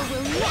flavor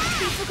will not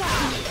be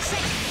forgotten.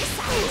 Check this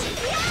out.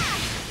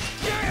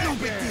 No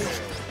big deal.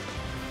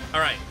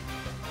 All right.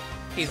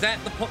 He's at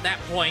that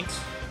point.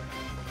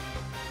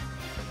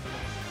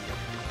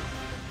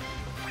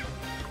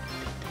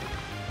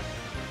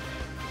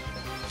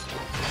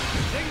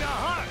 Sing the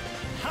heart!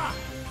 Ha!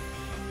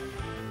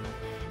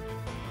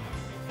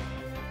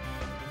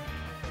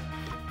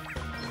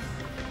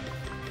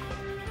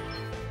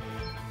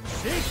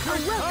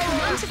 Secret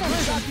Welcome to the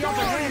Got the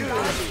upper hand,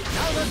 guys.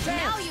 Now let's Now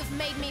dance. you've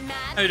made me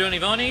mad. How you doing,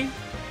 Ivani?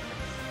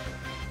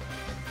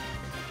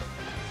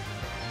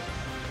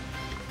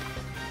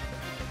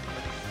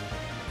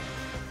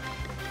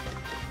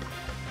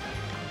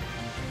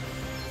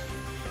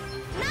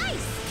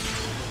 Nice.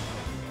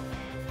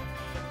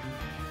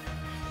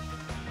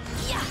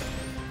 Yeah.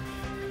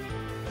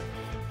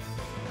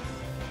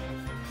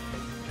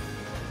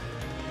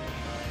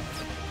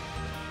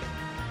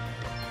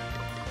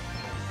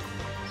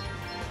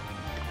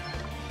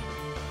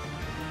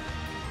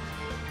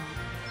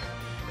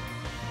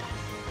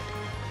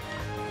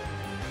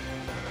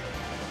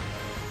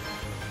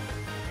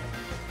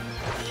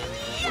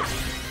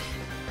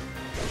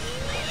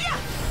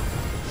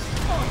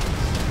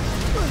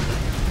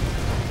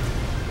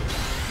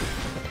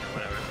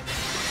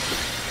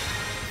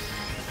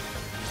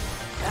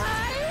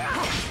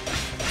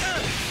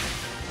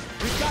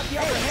 We've got the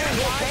upper hand,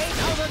 okay?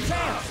 Now let's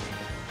dance.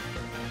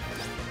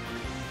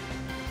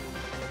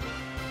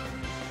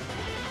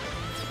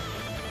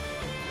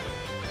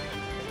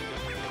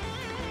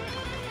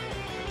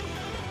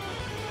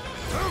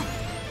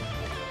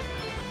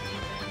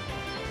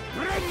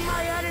 Bring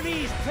my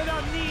enemies to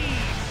their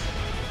knees!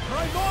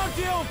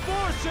 Primordial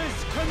forces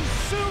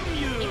consume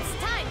you! It's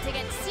time to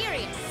get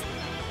serious.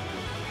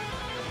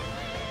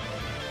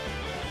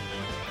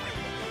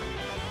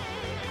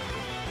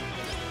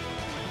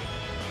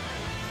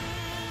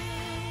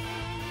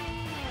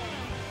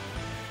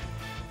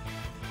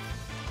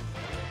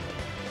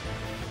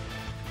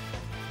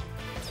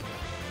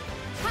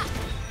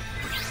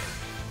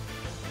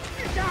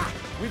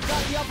 We've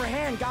got the upper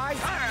hand, guys.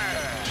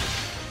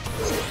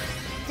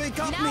 They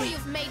got Now me.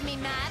 you've made me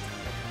mad.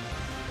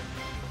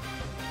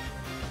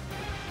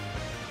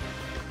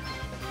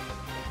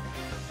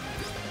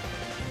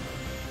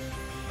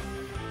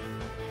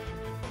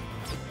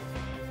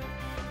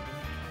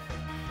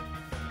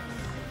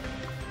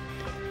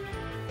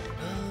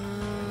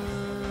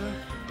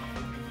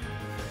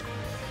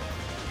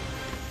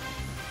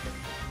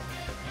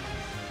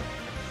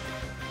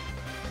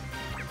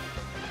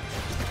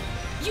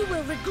 You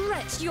will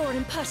regret your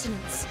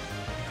impertinence.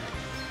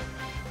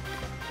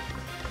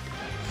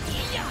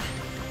 Yeah.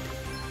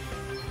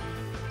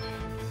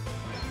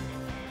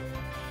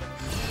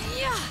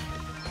 Yeah.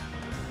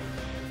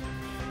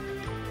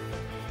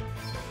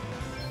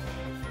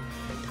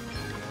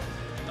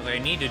 Okay, I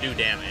need to do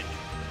damage.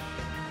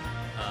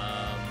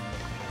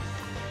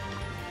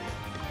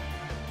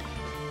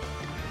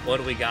 What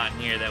do we got in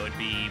here that would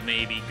be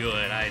maybe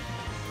good? I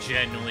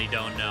genuinely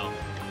don't know.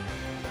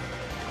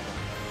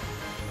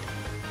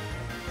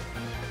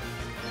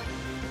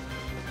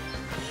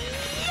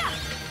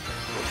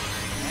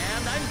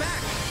 And I'm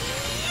back.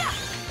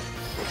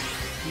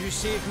 You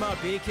saved my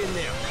bacon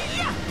there.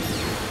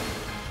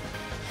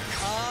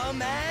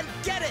 Come and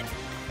get it.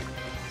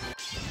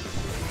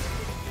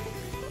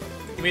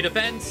 Give me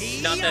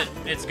defense. Not that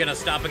it's gonna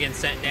stop against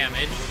set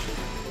damage.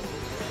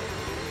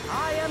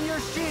 I am your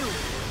shield.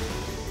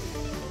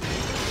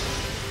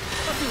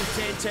 I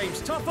feel 10 times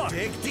tougher.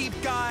 Dig deep,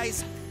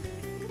 guys.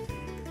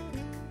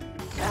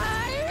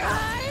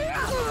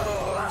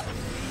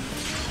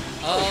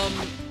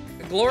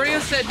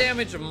 Gloria said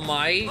damage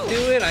might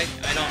do it. I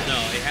don't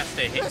know. It has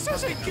to hit. This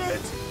isn't good.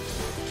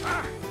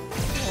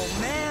 Oh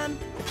man.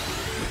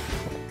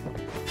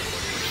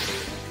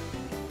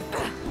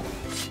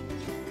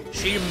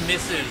 She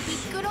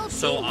misses Good old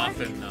so teamwork.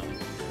 often,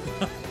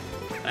 though.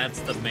 That's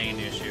the main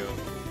issue.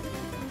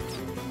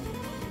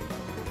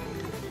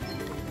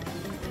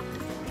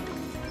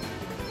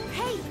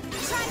 Hey,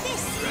 try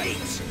this.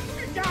 Right.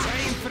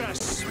 Time for a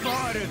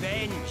spot of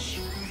revenge.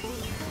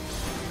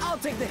 I'll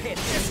take the hit.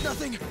 It's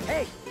nothing.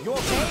 Hey, you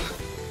okay?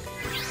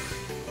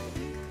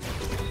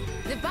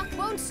 The buck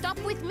won't stop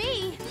with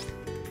me.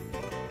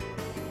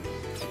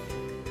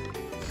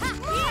 Ha!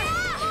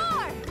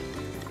 More!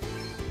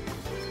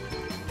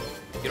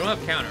 don't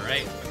have counter,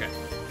 right? Okay.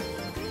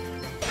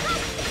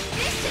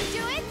 This should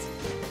do it!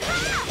 Ha!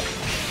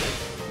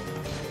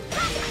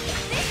 Ha!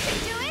 This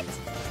should do it!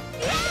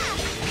 Yeah!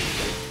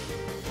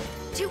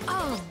 2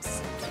 arms.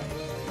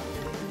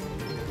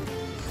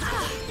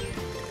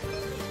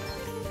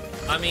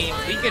 I mean,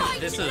 we could.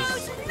 This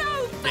is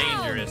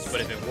dangerous,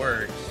 but if it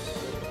works,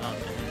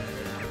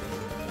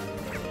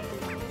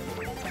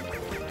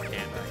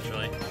 can't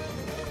actually.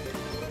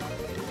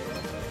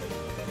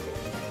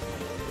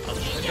 I'll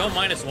go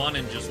 -1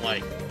 and just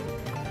like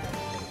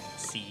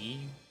see.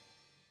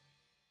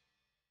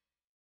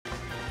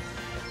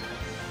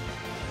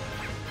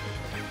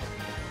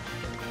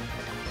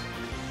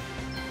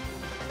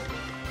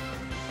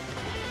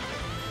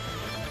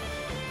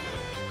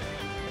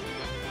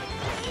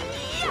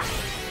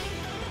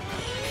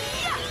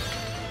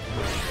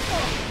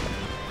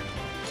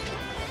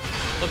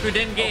 Look who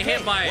didn't get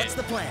hit by it. What's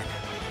the plan?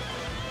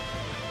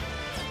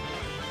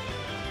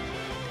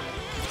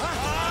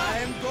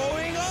 I'm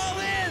going all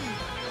in!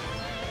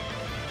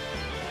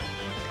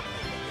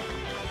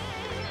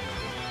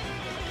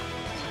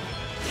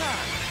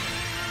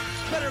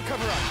 Better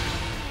cover up.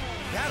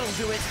 That'll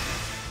do it.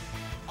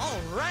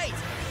 All right.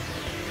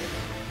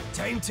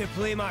 Time to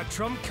play my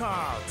trump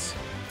cards.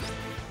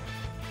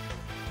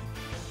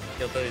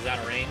 Kill till he's out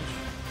of range.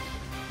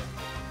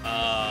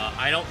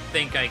 I don't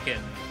think I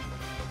can.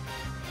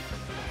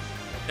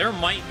 There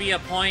might be a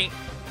point,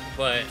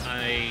 but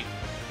I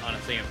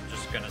honestly am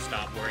just gonna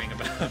stop worrying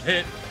about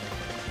it.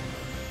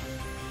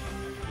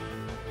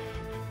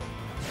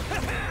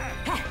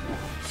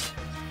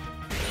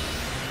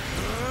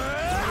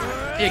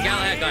 Yeah,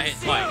 Galahad got hit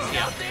twice,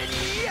 yeah.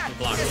 He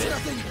blocked it.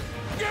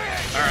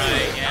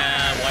 Alright,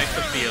 yeah, wipe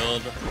the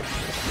field.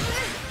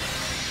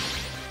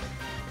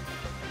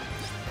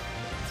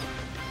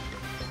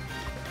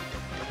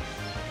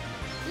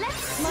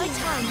 My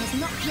time has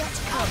not yet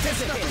come.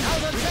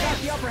 We've got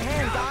the upper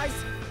hand, guys.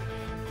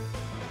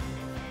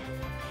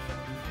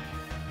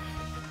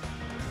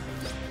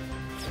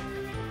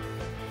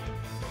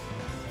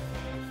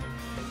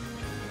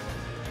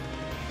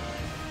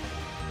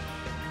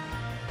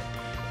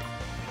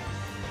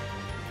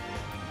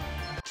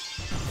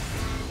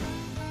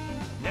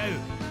 Now,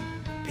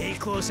 pay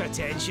close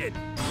attention.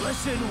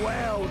 Listen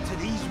well to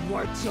these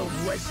words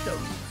of wisdom.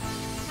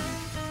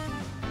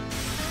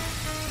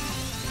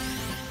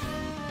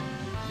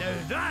 Now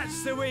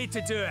that's the way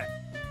to do it.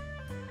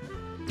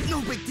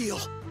 No big deal.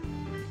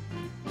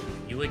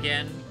 You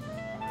again?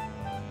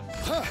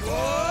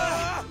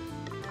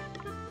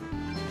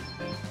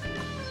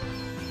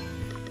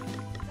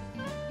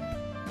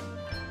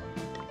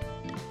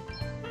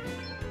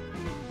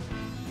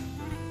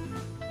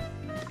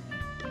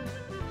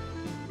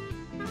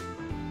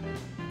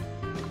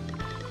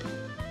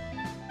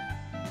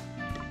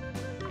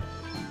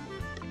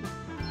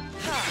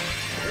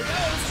 Here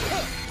goes.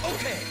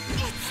 Okay.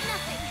 It's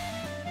nothing.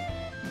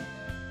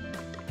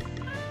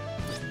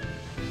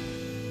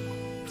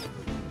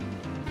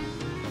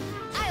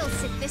 I'll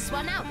sit this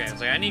one out. Okay,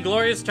 it's like, I need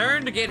Gloria's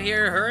turn to get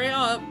here. Hurry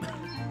up.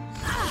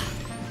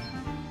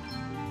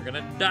 We're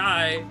gonna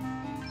die.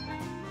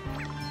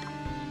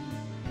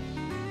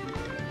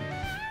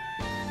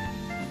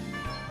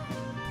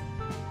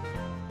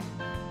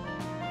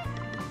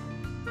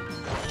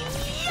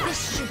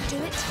 This should do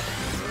it.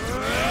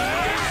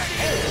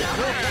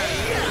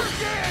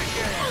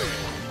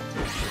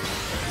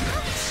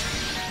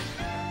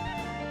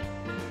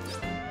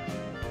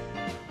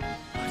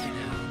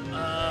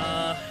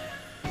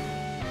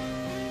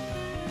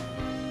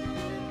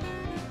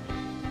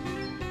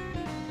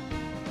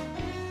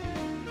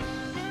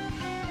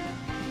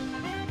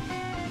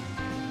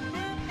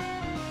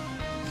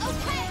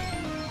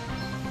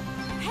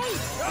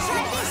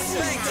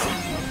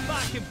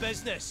 Back in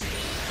business.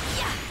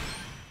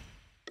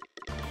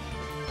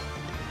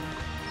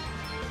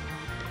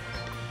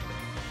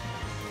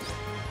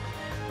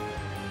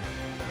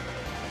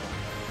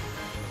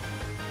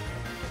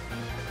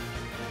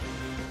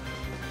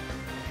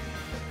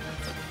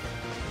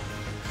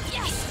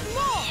 Yes,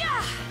 more.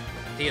 Yeah.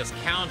 He has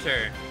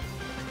counter.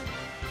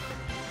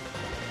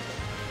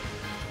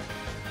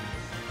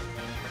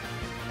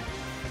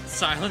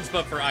 Silence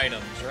but for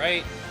items,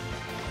 right?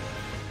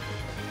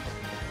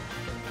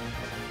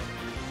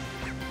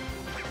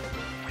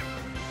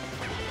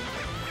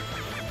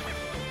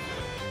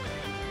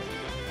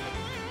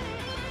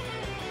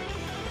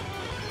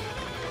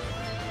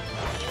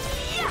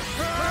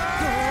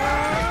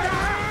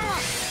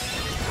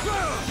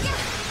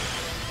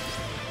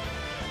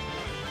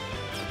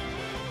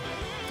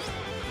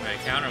 Right,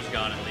 counter's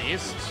gone at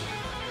least.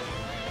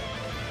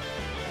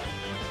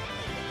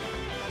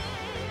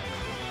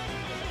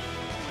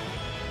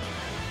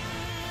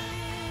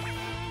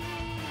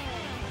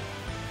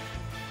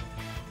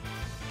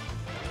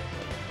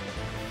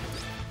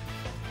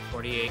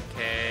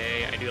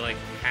 $48K. I do like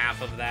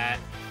half of that.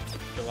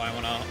 So I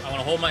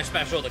wanna hold my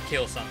special to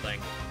kill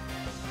something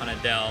on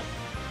Adele.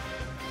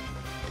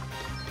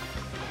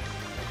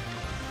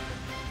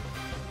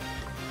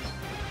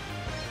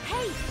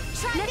 Hey,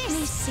 try this. Let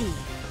me see.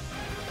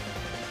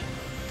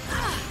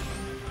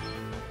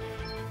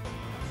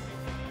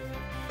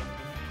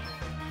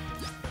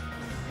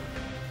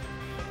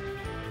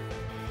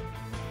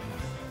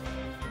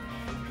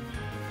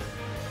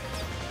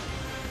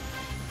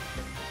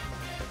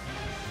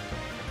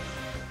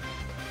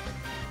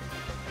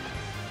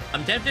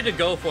 I'm tempted to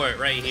go for it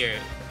right here.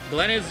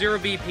 Glenn has 0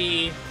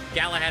 BP.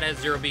 Galahad has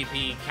 0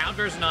 BP.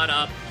 Counter's not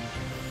up.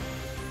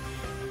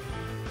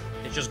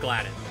 It's just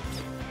Gladys.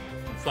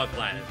 Fuck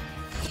Gladys.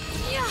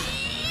 Yeah.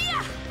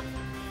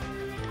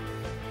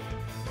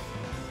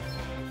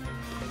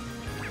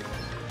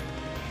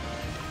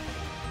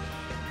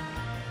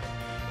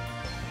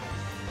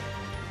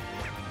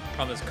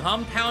 Problem is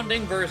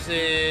compounding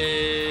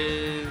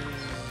versus...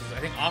 I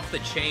think Off the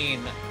Chain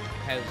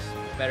has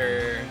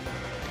better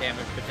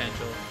damage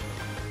potential.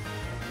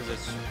 Because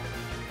it's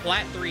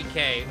flat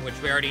 3k, which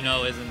we already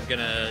know isn't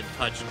gonna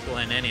touch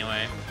Glenn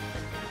anyway.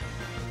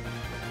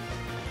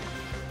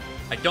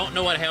 I don't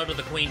know what Hail to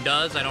the Queen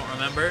does, I don't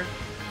remember.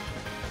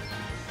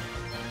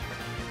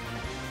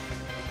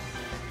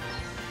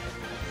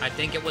 I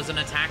think it was an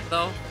attack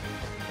though.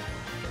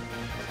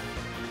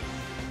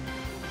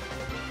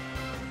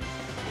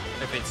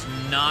 If it's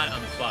not,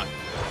 I'm fucked.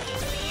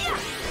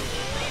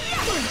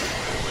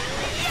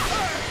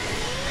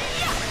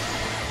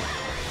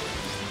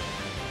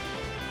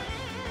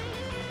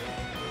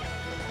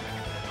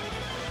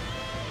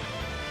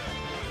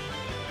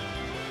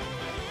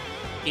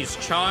 He's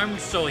charmed,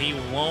 so he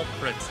won't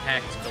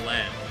protect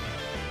Glenn.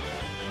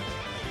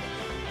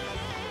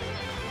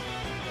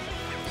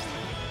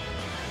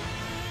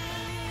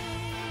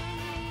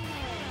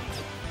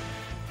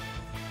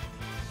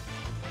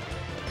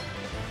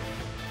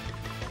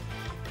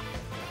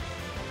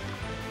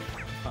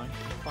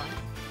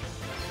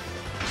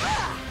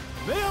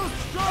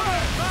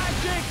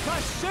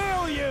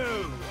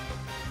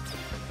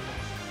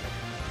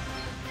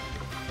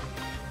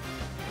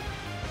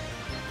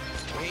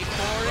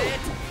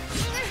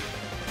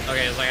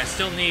 Okay, it's like I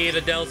still need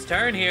Adele's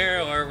turn here,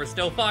 or we're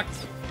still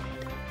fucked.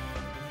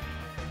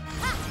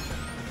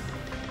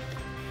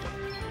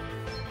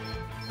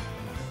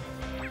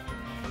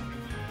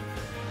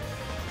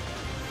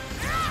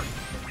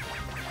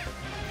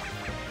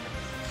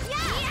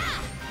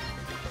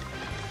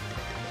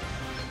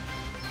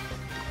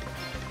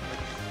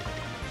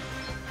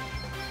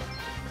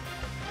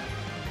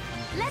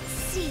 Let's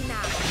see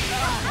now.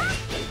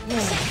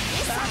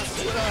 That's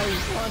what I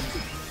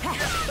wanted.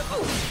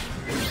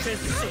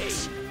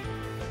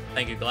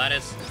 Thank you,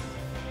 Gladys.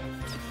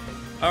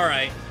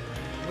 Alright.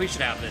 We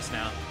should have this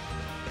now.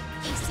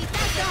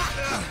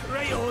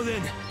 Right,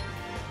 Odin.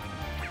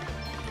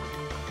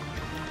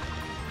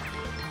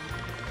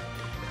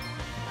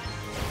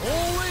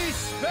 Holy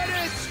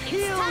spirits,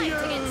 heal Time you!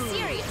 to get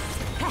serious.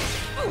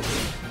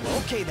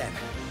 Okay then.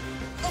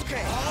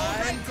 Okay,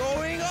 I'm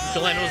going on.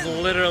 Glenn was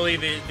literally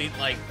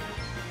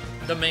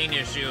the main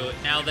issue.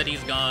 Now that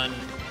he's gone,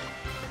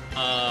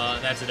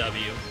 that's a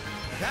W.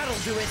 That'll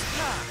do it.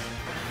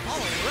 All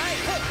right.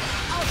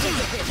 I'll take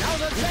the hit. Now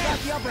the got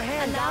the upper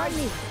hand, guys.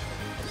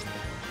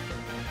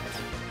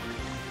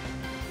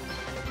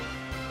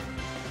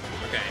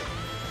 Okay.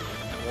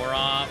 We're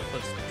off.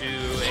 Let's do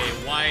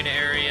a wide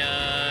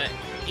area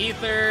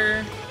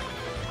ether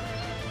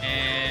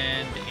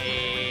and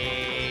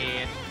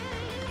a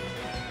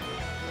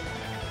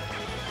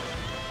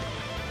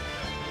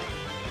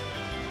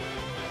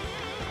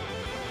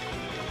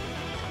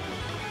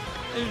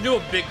let's do a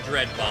big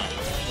dread bomb.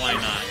 Why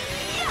not?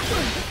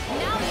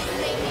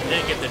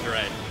 Didn't get the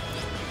dread.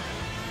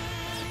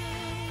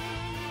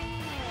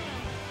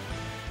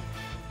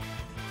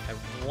 I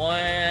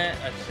want.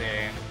 Let's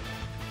see.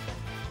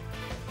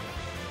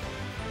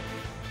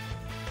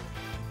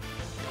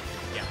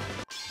 Yeah.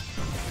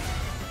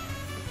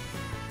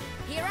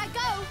 Here I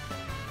go.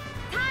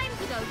 Time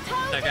to go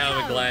toe Check to out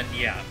with toe. Glenn.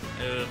 Yeah.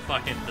 It was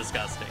fucking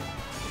disgusting.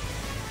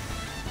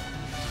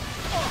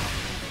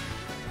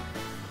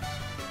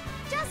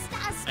 Just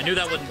as I knew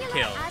that wouldn't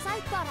spectacular kill. as I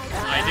thought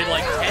I did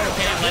like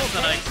 10k less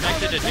than I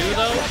expected to do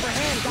though. Upper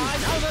hand,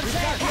 guys. How's the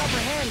got the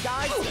upper hand,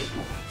 guys?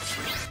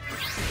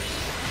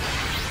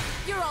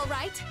 You're all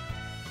right,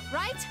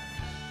 right?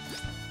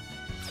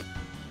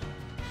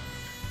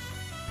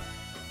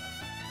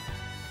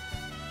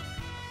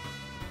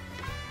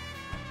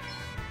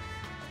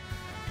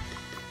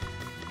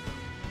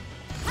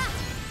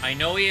 I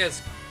know he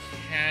has.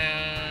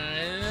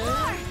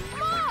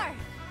 More!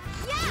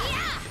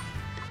 Yeah!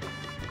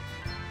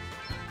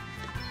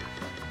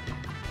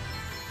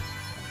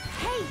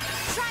 Hey,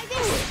 try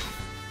this!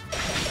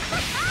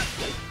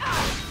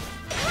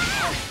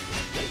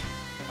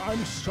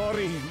 I'm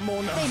sorry,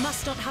 Mona. They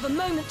must not have a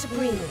moment to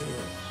breathe.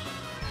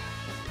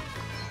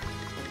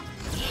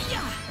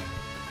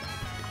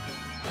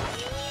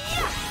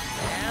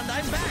 And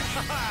I'm back.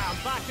 I'm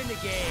back in the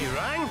game. You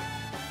rang?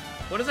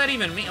 What does that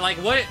even mean? Like,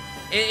 what?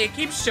 It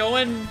keeps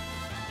showing.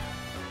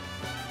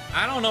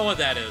 I don't know what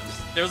that is.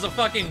 There's a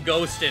fucking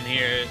ghost in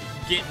here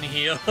getting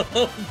healed.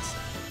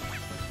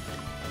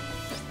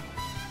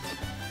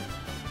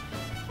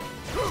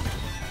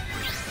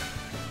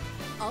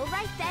 All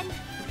right then.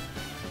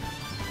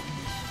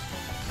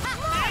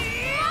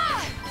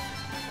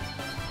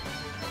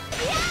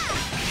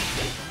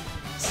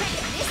 Check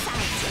this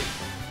out.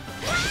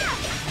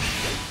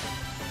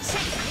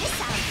 Check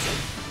this out.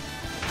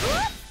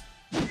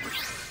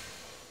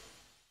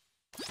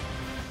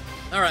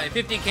 All right,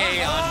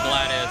 50k on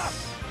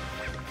Gladys,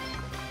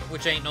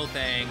 which ain't no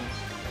thing.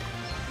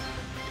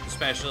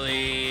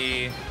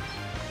 Especially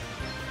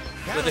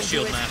with a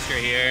Shield Master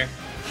here.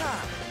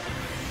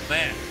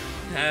 Man,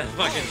 that's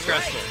fucking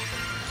stressful.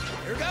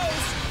 Here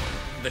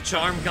goes. The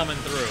charm coming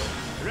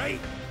through. Right,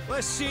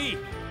 let's see.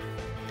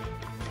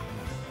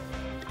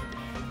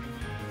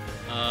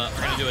 We're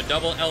gonna do a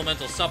double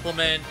elemental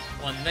supplement.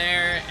 One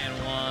there and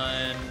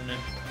one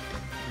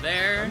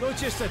there. I'm not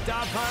just a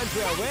dab hand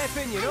for a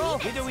weapon, you know?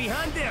 Need a wee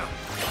hand there.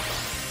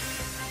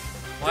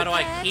 Why do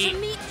I keep...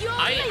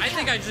 I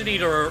think I just need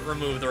to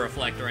remove the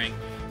reflect ring.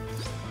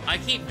 I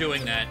keep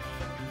doing that.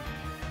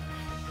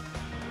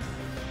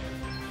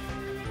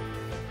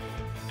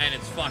 And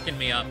it's fucking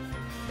me up.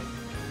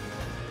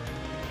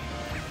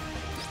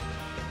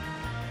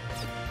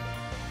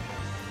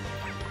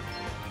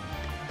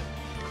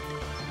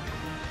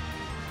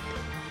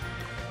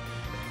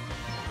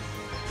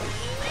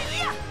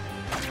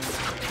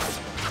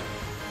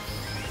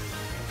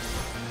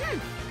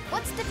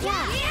 What's the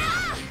plan?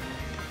 Yeah!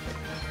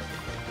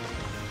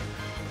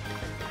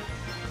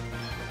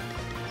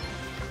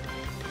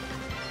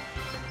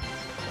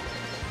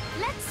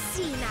 Let's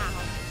see now.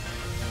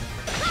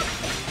 Ha!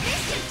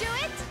 This should do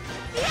it!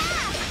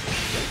 Yeah!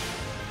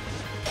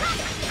 Ha!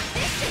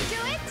 This should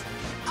do it!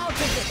 I'll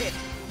take the hit.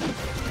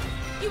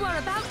 You are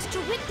about to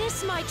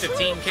witness my true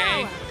 15K.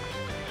 power.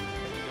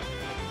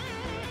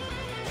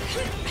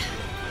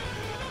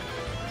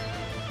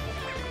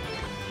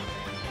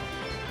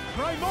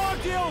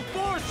 Primordial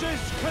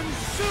forces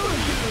consume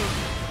you!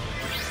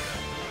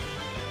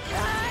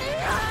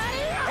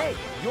 Hey,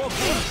 you're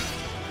good.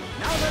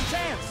 Now's our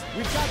chance.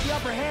 We've got the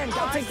upper hand, guys.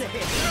 I'll take the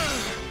hit.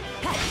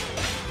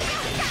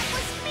 That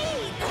was me!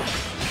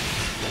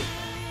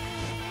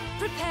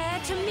 Prepare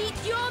to meet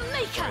your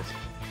maker.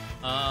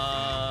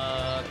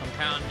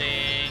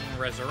 Compounding,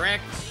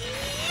 resurrect.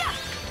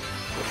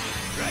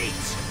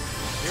 Right.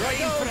 You're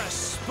ready for a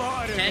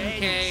spot of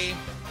 10k.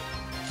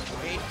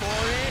 Wait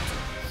for it.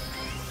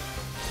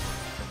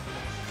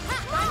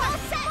 I'm all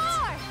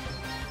set!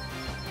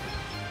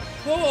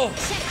 Whoa!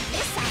 Check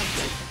this out!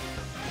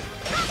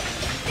 Ha!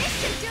 This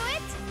should do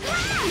it! Ha!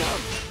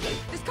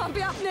 This can't be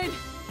happening.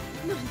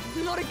 No,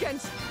 not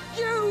against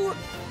you.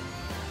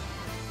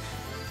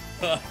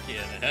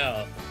 Fucking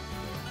hell.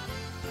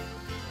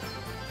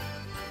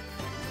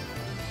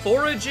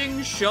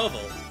 Foraging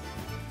shovel.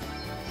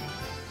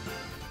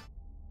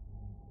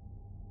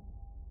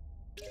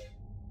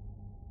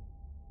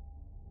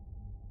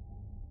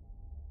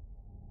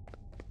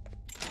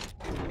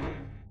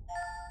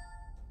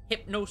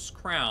 Hypnos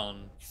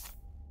crown.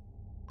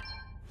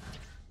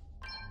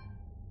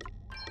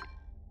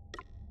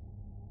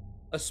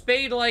 A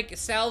spade-like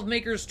salve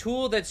maker's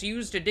tool that's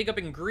used to dig up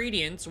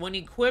ingredients when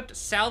equipped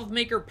salve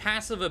maker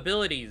passive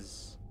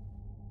abilities.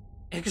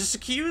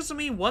 Excuse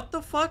me, what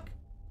the fuck?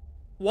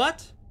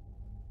 What?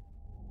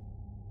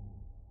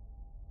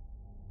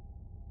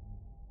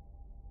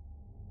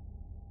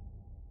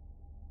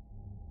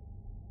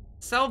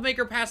 Salve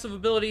maker passive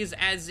abilities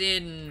as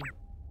in...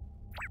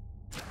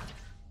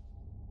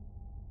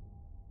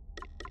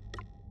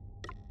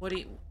 What do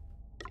you...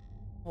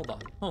 Hold on.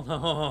 Hold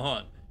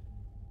on.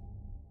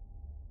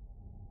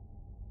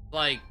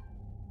 Like,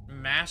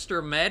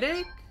 Master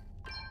Medic?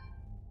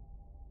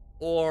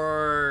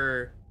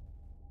 Or...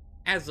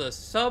 as a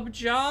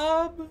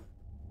sub-job?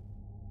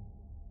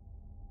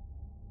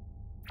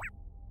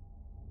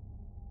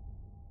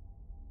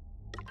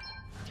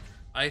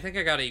 I think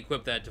I gotta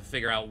equip that to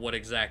figure out what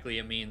exactly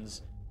it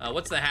means.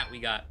 What's the hat we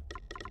got?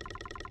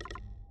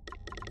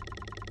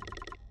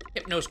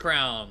 Hypnos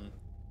crown.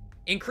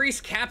 Increase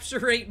capture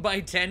rate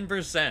by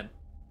 10%.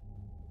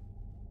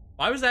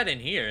 Why was that in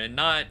here and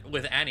not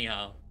with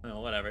anyhow? Oh,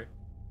 whatever.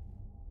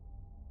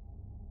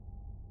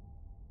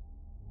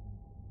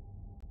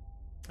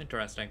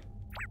 Interesting.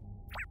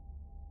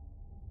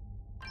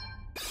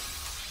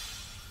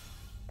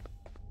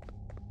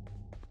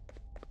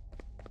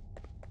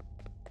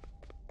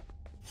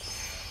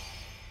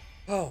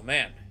 Oh,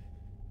 man.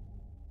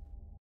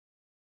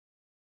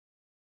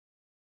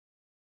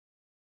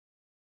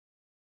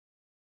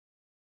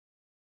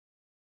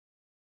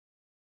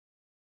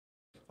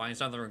 Find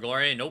something for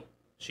Gloria? Nope.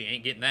 She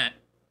ain't getting that.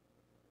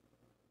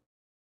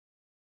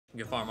 You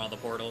can farm all the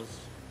portals.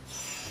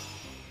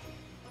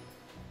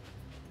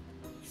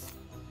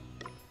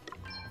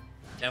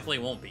 Definitely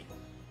won't be.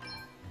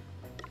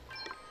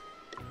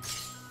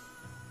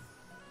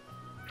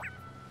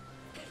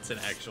 It's an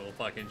actual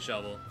fucking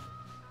shovel.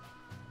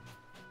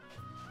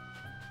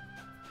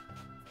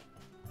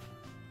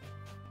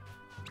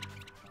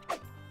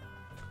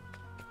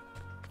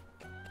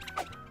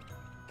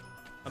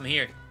 Come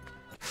here.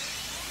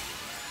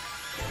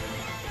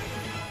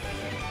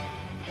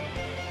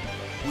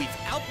 We've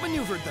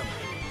outmaneuvered them.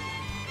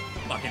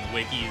 Fucking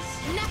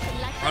wikis.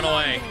 Nothing like Run the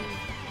away. long game.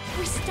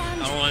 We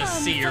stand I don't want to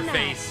firm see your for now.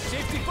 face.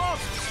 Safety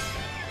first.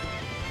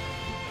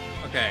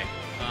 Okay.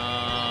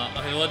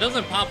 Okay, well, it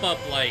doesn't pop up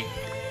like...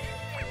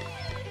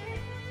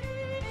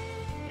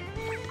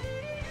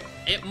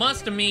 It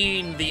must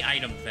mean the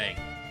item thing.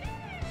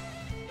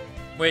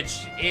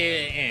 Which,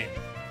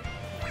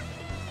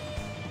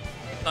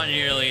 not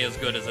nearly as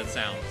good as it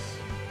sounds.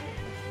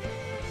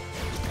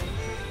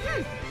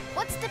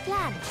 What's the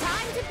plan?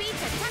 Time to beat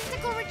a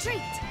tactical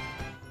retreat.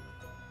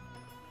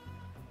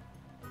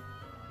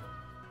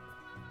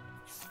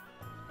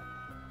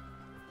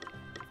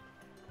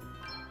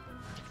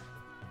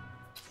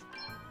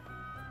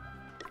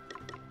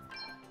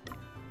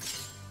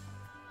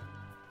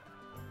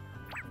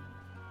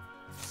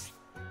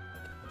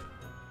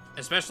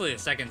 Especially the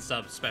second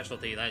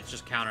sub-specialty, that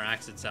just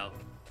counteracts itself.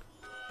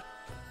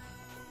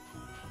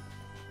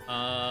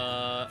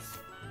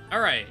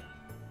 Alright.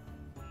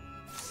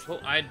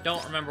 Well, I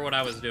don't remember what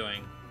I was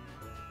doing.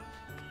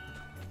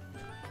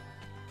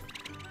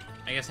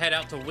 I guess head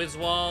out to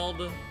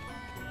Wiswald.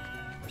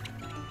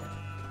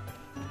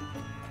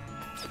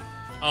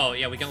 Oh,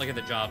 yeah, we can look at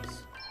the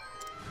jobs.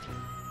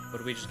 What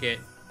did we just get?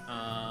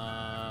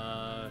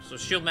 So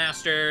Shield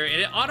Master,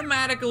 it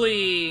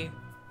automatically...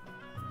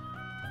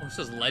 Oh, it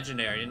says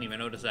legendary. I didn't even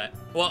notice that.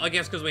 Well, I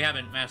guess because we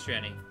haven't mastered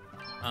any.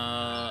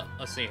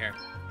 Let's see here.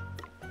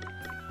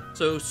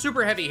 So,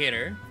 super heavy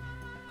hitter.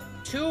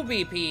 2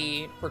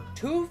 BP for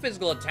 2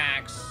 physical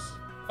attacks.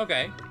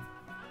 Okay.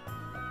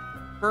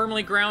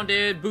 Firmly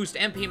grounded. Boost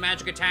MP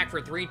magic attack for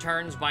 3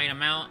 turns by an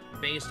amount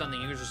based on the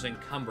user's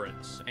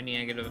encumbrance. Any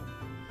negative...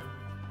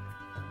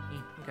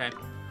 Okay.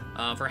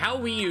 For how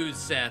we use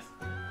Seth,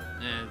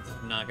 it's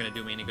not going to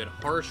do me any good.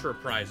 Harsh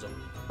Reprisal.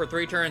 For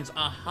 3 turns,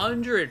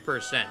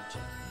 100%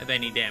 of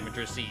any damage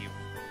received.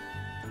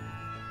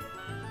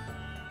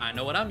 I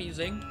know what I'm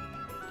using.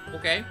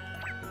 Okay.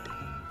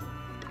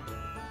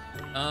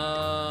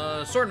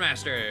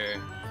 Swordmaster.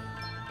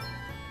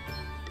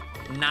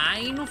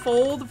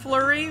 9-fold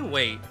flurry?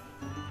 Wait.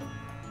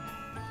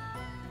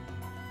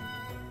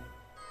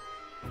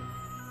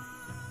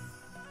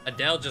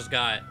 Adele just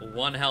got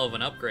one hell of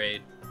an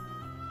upgrade.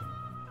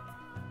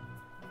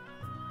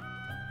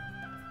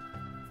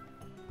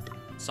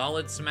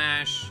 Solid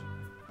Smash.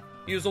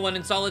 Use the one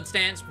in solid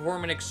stance,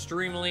 perform an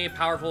extremely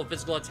powerful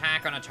physical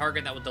attack on a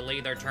target that will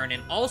delay their turn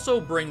and also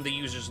bring the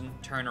user's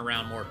turn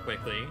around more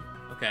quickly.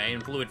 Okay,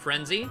 and Fluid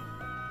Frenzy.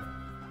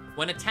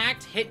 When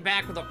attacked, hit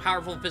back with a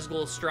powerful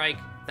physical strike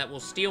that will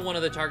steal one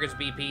of the target's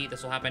BP.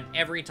 This will happen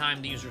every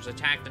time the user's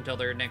attacked until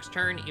their next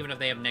turn, even if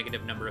they have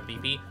negative number of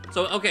BP.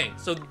 So, okay,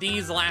 so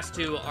these last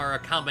two are a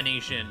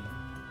combination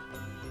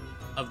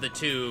of the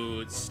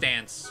 2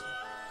 stance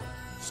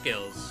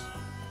skills.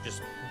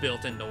 Just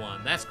built into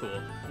one. That's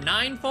cool.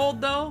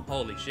 9-fold, though?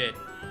 Holy shit.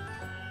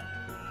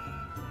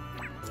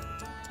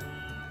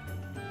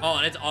 Oh,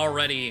 and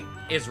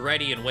it's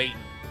ready and waiting.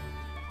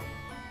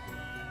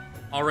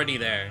 Already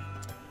there.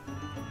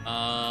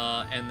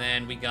 And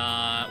then we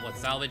got, what,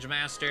 Salvage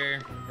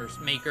Master, or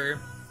Maker,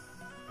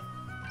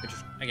 which,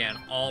 again,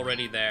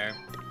 already there.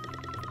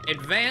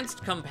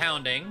 Advanced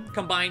Compounding,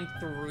 combine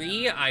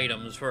 3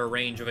 items for a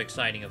range of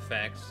exciting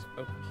effects.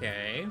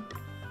 Okay.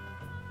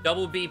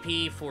 Double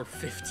BP for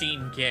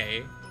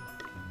 15k.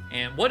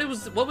 And what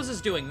was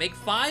this doing? Make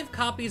 5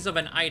 copies of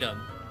an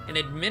item and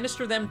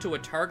administer them to a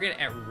target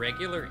at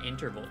regular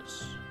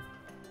intervals.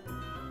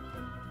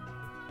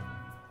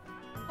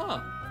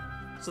 Huh.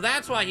 So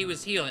that's why he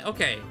was healing.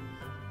 Okay.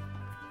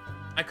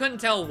 I couldn't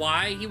tell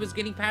why he was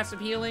getting passive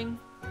healing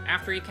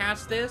after he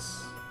cast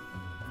this.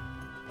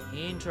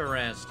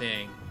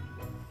 Interesting.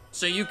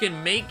 So you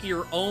can make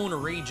your own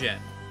regen.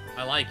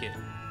 I like it.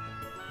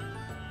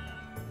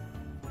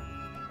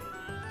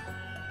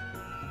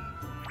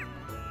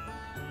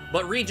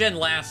 But regen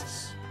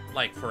lasts,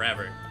 like,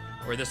 forever.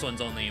 Where this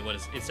one's only, what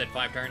is it said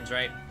 5 turns,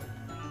 right?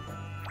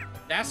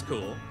 That's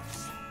cool.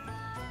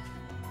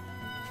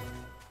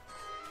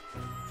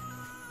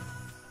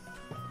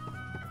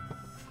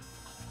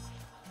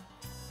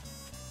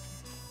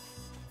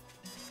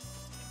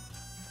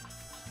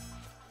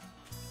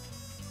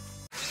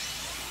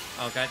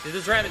 Okay, did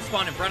this rabbit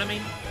spawn in front of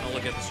me? I'll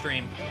look at the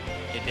stream.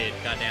 It did,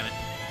 god damn it.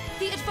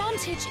 The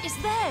advantage is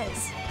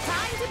theirs.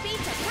 Time to beat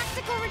a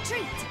tactical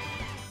retreat.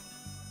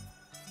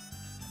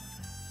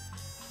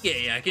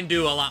 Yeah, I can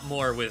do a lot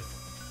more with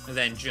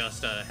than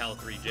just a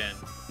health regen.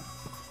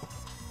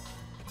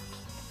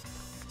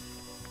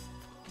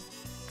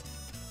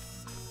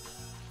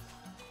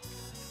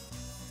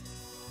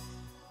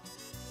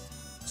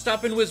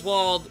 Stop in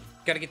Wiswald,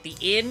 gotta get the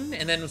inn,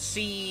 and then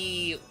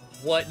see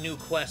what new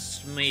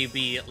quests may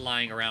be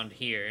lying around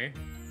here.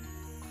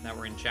 Now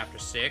we're in chapter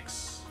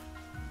 6.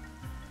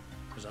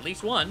 There's at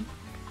least one.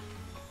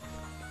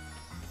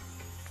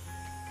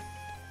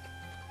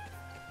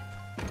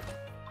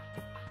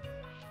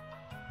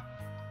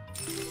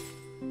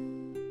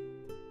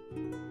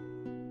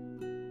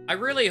 I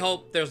really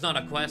hope there's not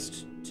a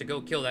quest to go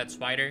kill that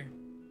spider,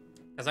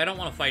 because I don't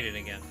want to fight it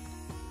again.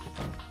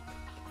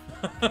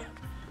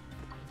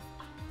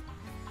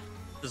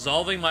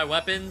 Dissolving my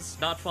weapons,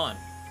 not fun.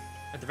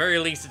 At the very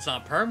least, it's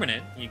not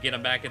permanent. You get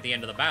them back at the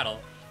end of the battle,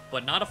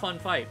 but not a fun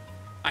fight.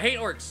 I hate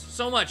orcs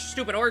so much.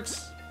 Stupid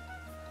orcs.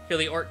 Kill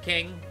the Orc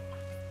King.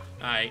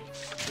 Alright,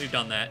 we've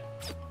done that.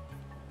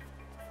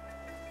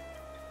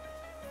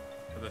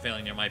 I have a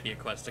feeling there might be a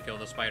quest to kill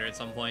the spider at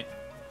some point.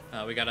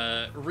 We got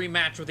a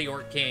rematch with the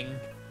Orc King.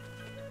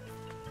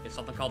 It's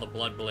something called the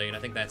Blood Blade. I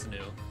think that's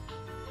new.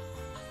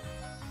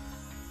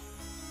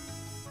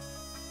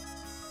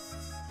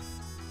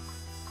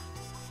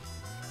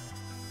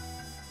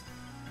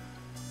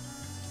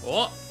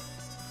 Oh!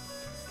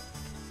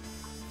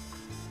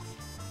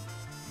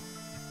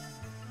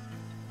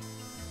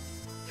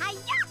 Hiya!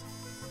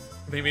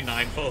 Maybe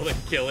ninefold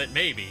and kill it,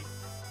 maybe.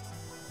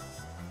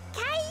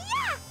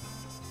 Hiya!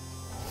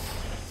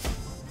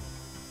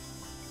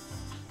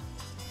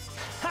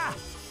 Ha!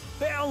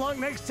 Better luck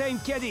next time,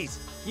 kiddies.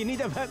 You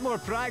need a bit more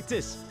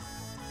practice.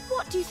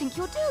 What do you think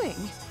you're doing?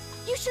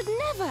 You should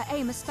never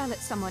aim a spell at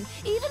someone,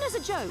 even as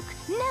a joke.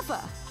 Never.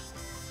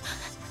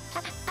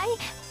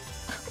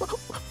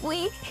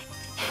 We...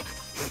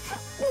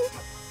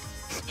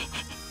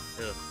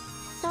 Ugh.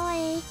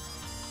 Sorry.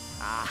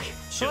 Ah,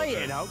 try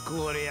it out,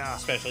 Gloria.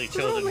 Especially We're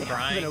children only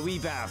crying. having a wee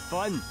bit of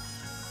fun.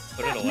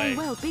 Put it That away. may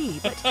well be,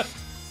 but...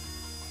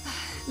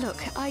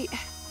 Look, I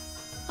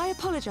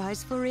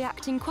apologize for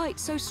reacting quite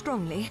so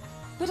strongly,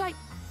 but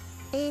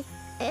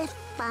It's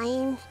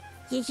fine.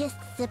 You just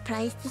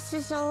surprised us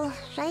is all,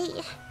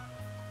 right?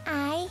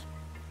 Aye.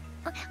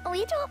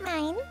 We don't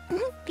mind,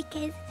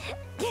 because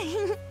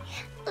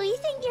we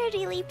think you're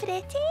really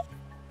pretty.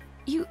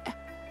 you...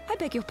 I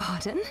beg your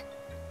pardon?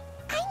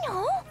 I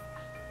know.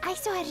 I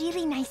saw a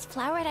really nice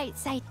flower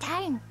outside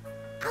town.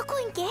 I'll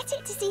go and get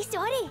it to say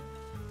sorry.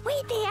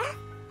 Wait there.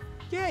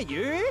 Yeah,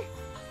 you.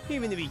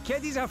 Even the wee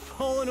kiddies are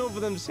falling over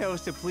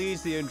themselves to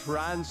please the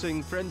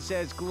entrancing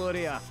Princess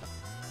Gloria.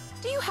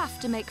 Do you have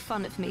to make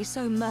fun of me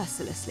so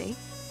mercilessly?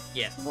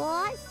 Yes.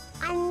 What?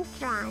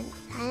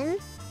 Entrancing?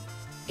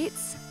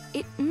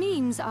 It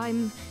means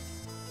I'm...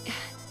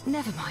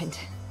 Never mind.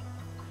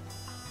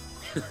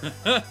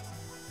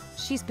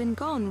 She's been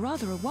gone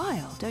rather a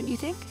while, don't you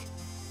think?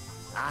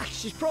 Ah,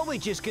 she's probably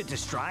just got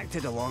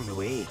distracted along the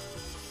way.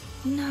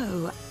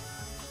 No.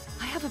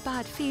 I have a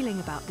bad feeling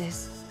about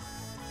this.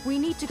 We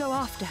need to go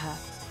after her.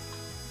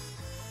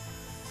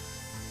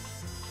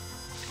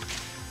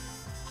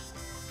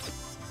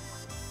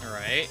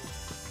 Alright.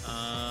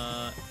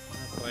 Real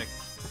quick.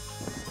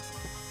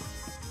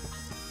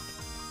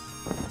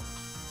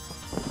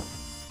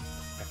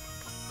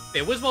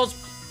 Okay, Wismall's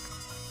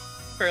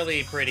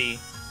fairly pretty.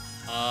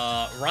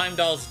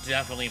 Rhymedall's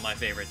definitely my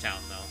favorite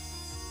town,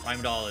 though.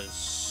 Rhymedall is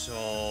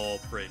so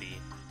pretty.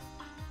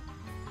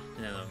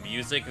 And then the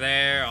music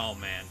there, oh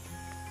man.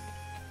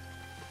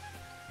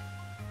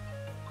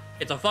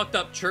 It's a fucked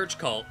up church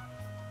cult,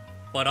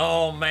 but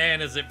oh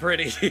man, is it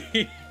pretty.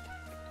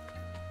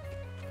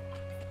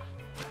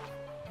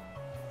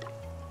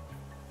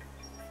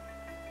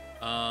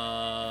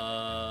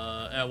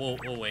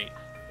 We'll wait.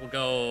 We'll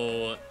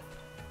go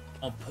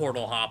on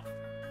portal hop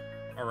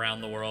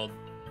around the world.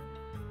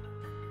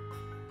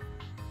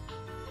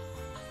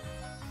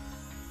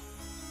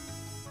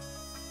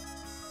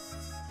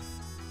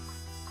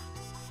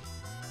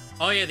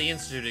 Oh yeah, the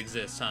Institute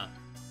exists, huh?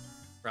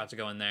 Forgot to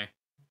go in there.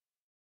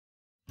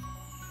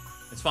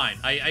 It's fine.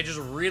 I just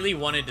really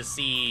wanted to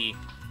see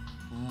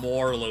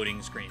more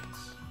loading screens.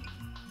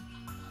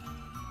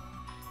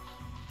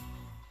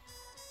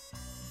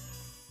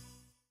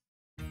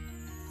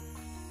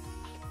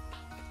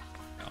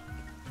 Oh.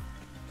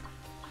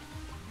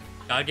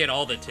 Gotta get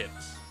all the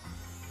tips.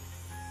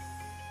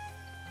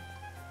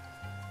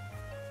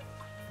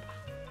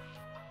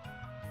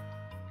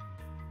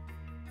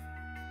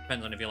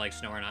 Depends on if you like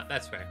snow or not.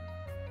 That's fair.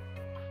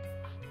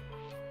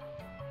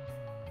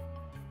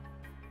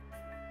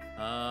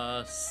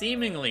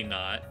 Seemingly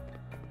not,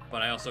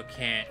 but I also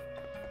can't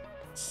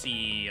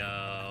see,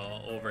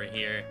 over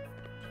here.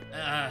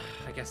 I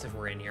guess if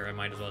we're in here, I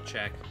might as well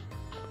check.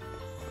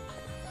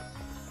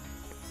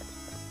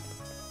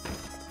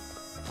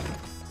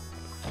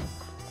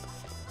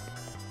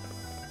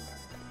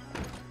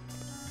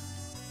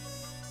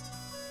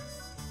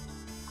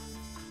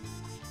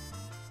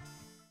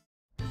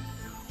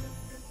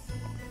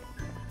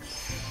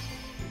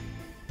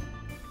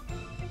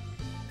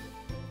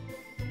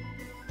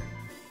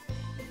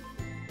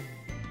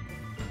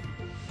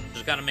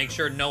 Just gotta make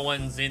sure no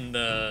one's in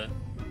the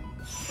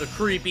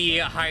creepy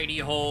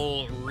hidey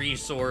hole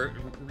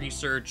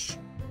research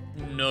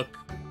nook,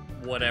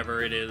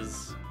 whatever it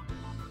is.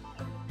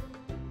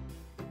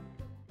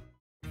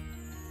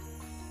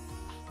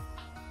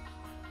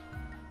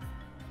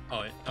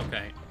 Oh,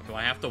 okay. Do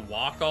I have to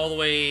walk all the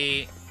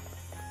way?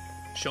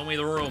 Show me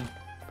the room.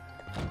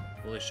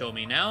 Will it show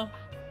me now?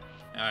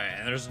 Alright,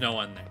 and there's no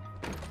one there.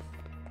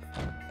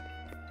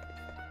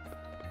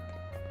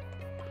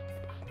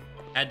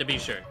 Had to be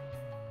sure.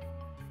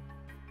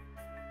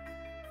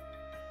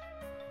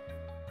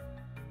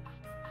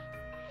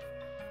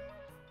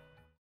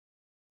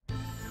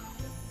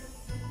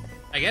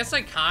 I guess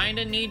I kind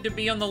of need to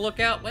be on the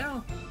lookout.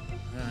 Well,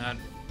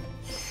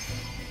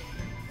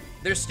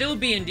 there's still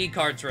B&D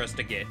cards for us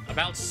to get.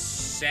 About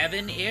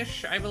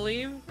 7-ish, I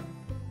believe.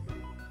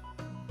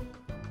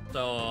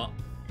 So,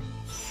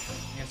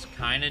 I guess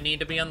kind of need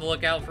to be on the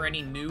lookout for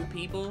any new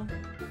people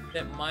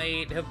that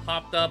might have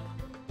popped up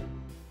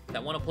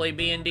that want to play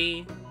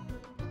B&D.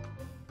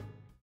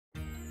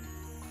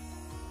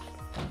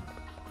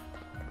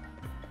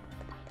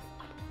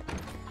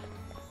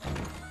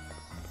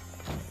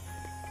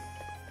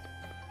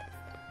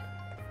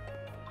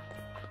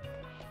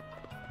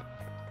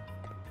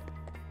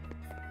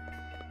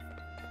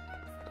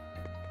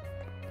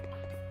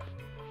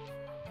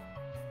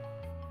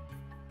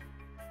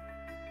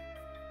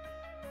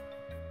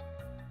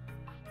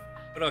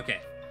 But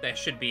okay, that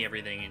should be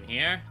everything in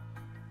here.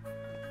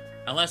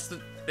 Unless the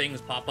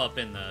things pop up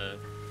in the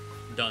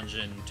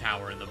dungeon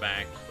tower in the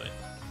back, but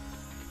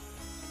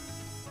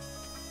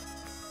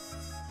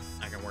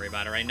not gonna worry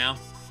about it right now.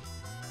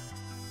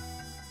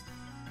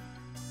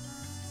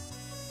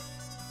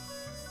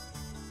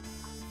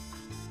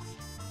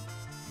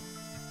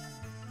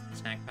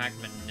 Snack pack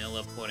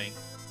vanilla pudding.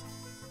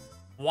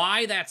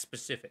 Why that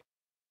specific?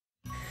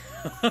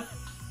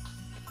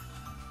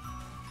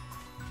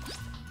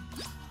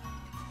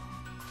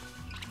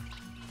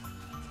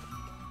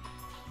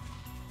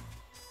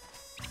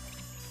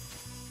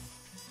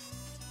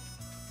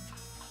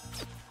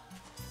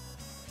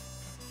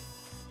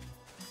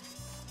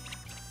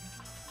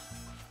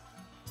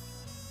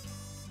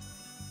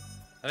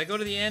 Did I go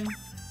to the inn?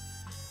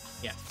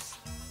 Yeah.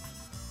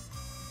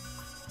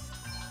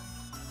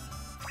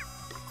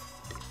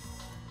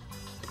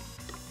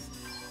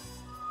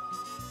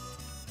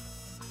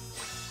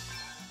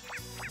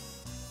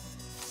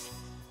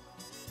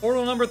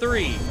 Portal number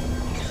 3.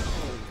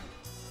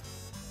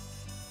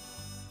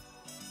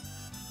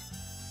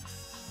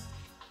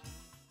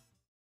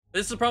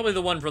 This is probably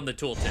the one from the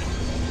tooltip.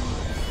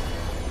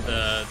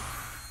 The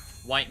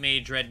white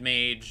mage, red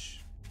mage.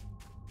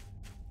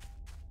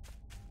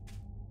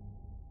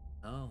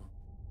 Oh.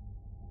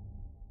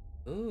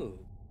 Ooh.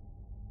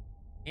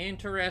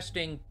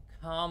 Interesting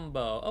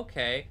combo.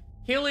 Okay.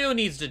 Helio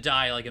needs to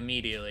die, like,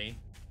 immediately.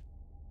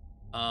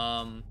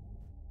 Though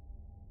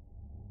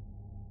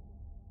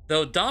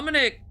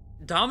Dominic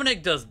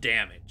does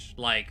damage.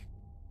 Like,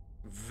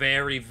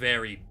 very,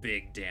 very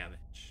big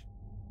damage.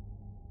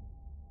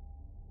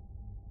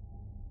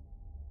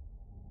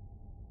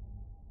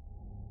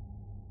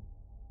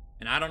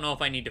 And I don't know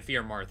if I need to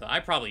fear Martha. I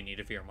probably need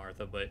to fear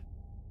Martha, but...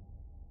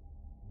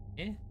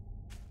 eh.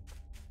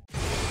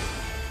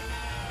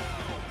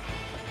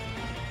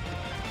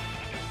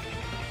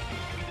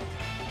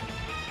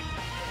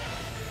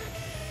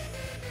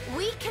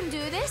 We can do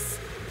this,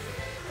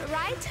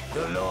 right?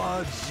 The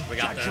Lord's We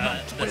got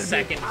judgment the will be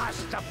second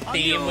passed upon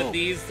theme you. with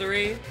these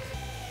three.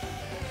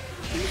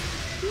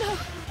 No.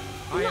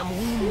 I am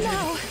wounded.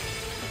 No.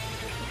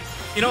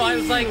 You know, I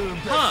was like, Before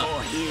huh,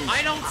 his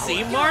I don't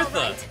see power. Martha.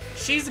 You're right.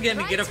 She's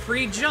gonna get a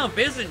free jump,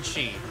 isn't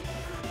she?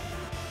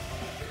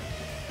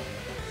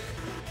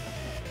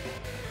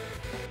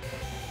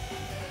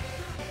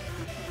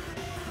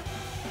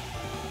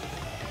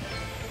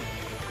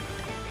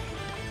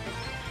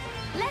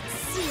 Let's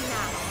see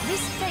now.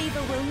 This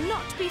favor will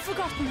not be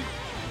forgotten.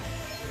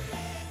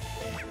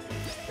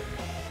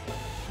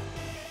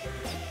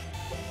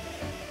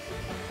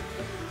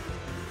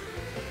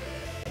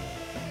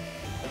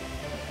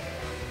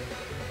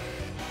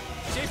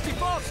 Safety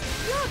first.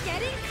 You're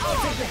getting I'll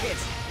caught. take the hit.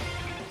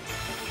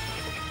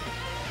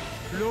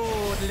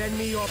 Lord, lend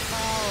me your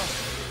power.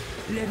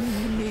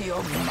 Lend me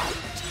your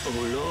might,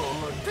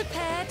 oh Lord.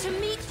 Prepare to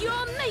meet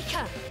your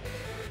maker.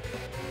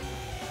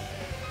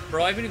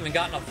 Bro, I haven't even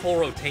gotten a full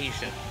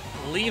rotation.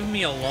 Leave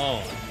me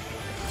alone.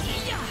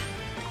 Yeah.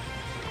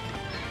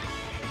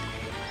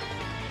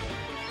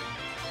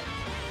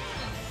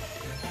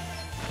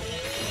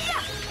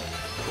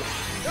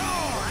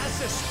 Oh, that's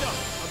the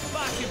stuff. I'm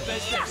back in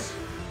business.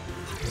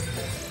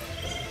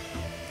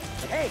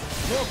 Hey,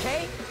 you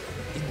okay?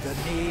 In the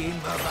name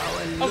of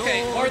our Lord. Okay,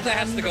 Martha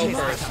has to go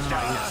first.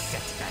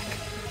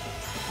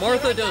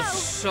 Martha does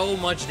so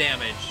much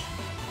damage.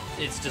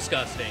 It's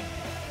disgusting.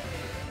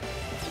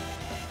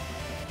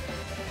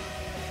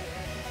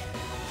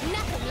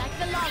 Nothing like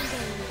the long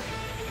game.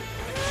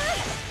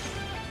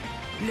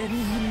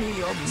 Lend me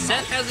your might.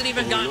 Seth hasn't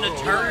even gotten a You're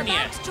turn about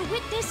yet. to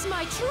witness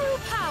my true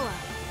power.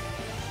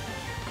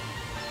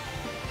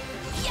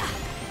 Yeah.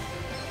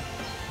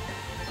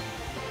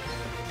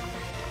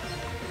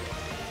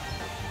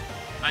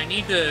 I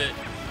need to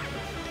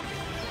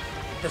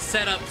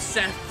set up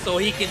Seth so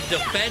he can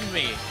defend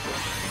me.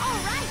 All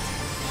right.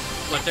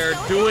 But they're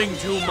doing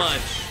too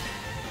much.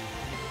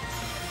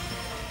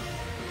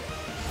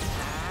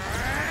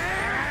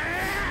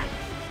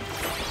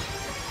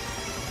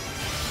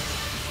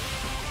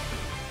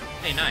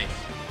 Hey, nice.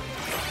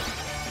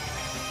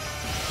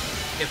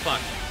 Get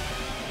fucked.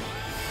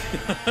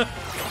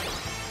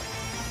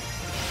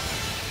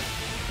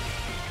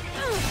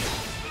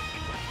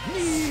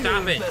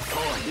 Stop it.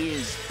 Before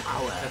his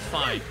power. That's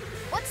fine.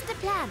 What's the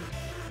plan?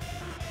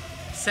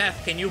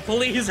 Seth, can you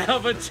please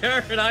have a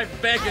turn? I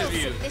beg I'll of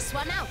you. sit this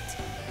one out.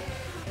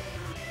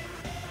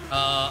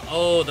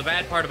 Oh, the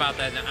bad part about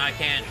that, I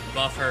can't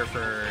buff her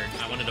for...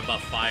 I wanted to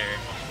buff fire.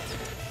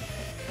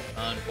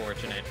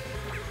 Unfortunate.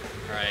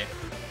 Alright.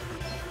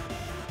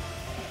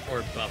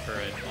 Or buff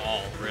her at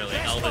all, really.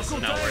 Elvis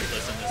is now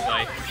worthless in this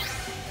fight.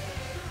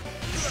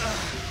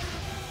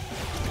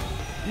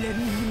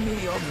 Lend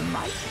me your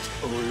might,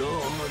 oh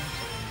Lord.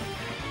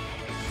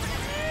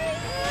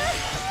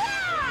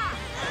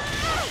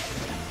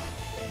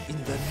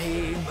 In the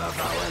name of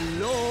our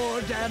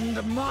Lord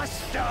and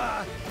Master.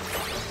 I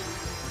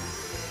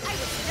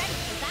was ready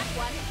for that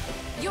one.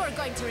 You're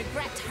going to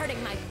regret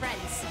hurting my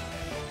friends.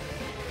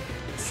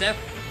 Seth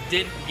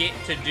didn't get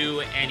to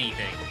do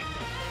anything.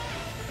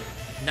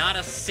 Not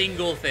a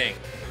single thing.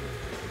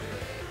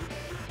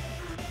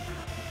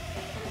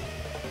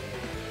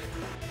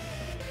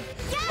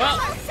 Well,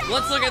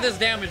 let's look at this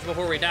damage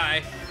before we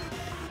die.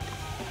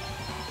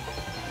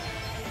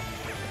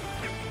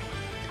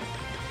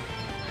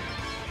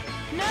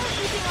 No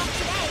eating off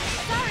today.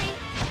 Sorry.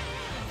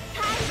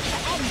 Time to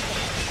end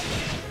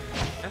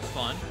this. That's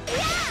fun.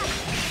 Yeah!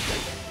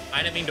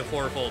 I didn't mean to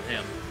fourfold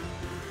him.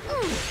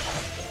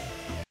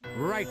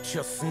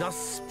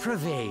 Righteousness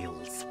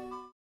prevails.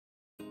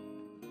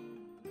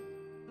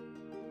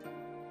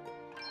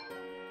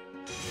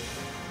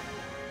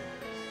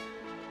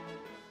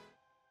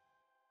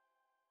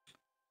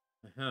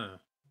 Huh.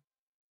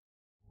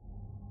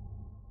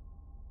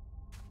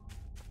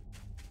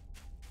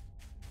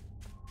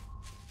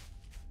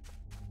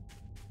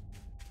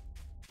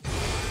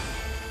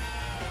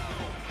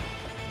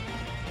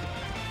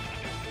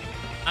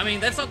 I mean,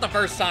 that's not the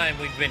first time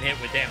we've been hit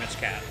with damage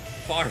cap.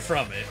 Far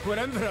from it. We're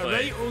in for a But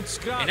right old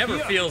scrap it never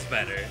here. feels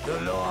better.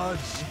 The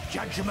Lord's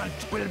judgment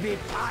will be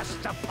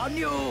passed upon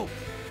you.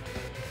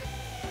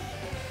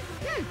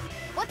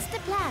 What's the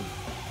plan?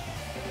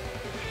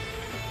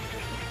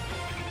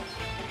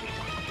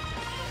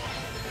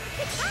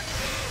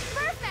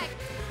 Perfect!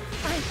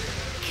 I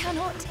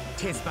cannot.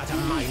 'Tis but a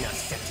minor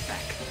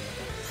setback.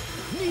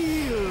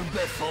 Kneel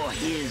before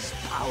his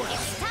power.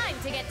 It's time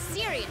to get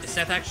serious. Is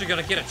Seth actually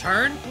gonna get a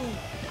turn?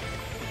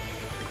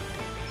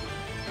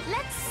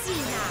 Let's see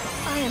now.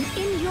 I am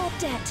in your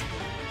debt.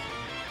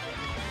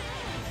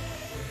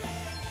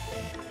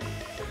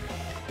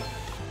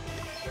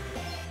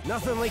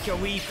 Nothing like a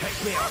wee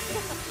pick-me-up.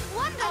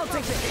 Wonderful. I'll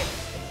take the hit.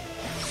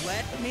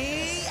 Let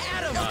me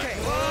at him. Okay.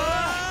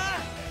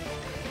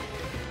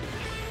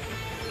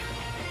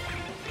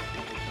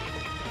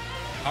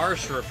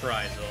 Harsh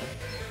reprisal.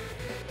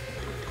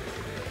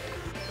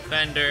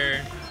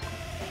 Fender.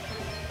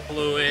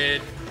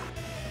 Fluid.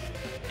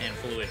 And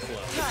fluid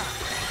flow.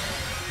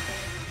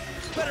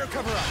 Better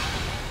cover up.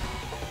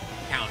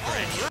 Counter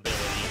any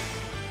ability.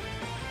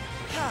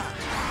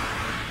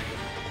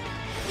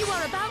 You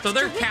are about So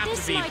they're to capped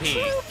witness my VP.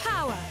 true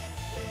power.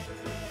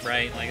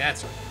 Right? Like,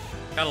 that's...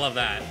 Gotta love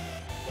that.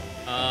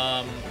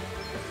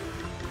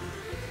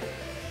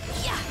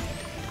 Yeah.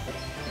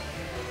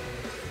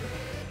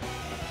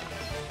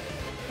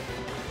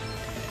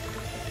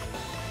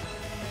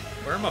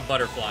 Where are my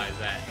butterflies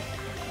at?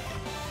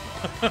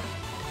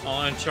 I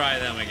want to try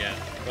them again.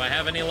 Do I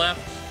have any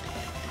left?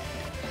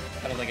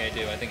 I don't think I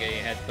do. I think I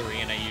had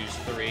 3 and I used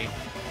 3.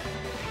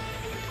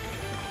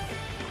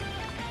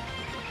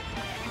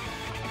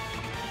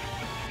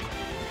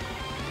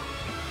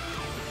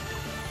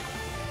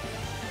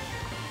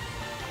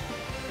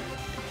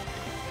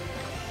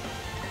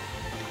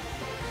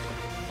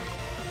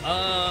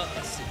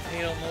 Let's see,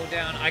 fatal mow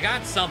down. I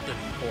got something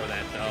for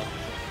that though.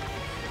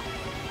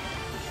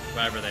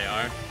 Whatever they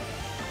are.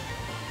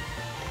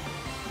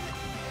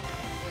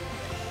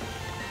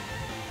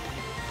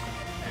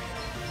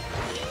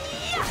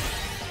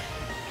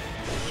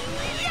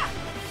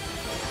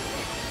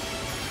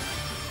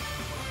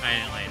 I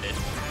didn't land it.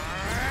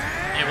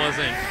 It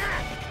wasn't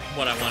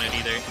what I wanted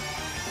either.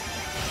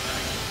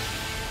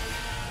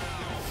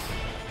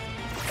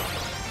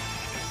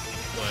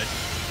 Good.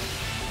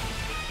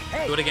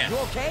 Hey, do it again. You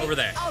okay? Over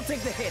there. I'll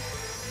take the hit.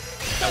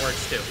 That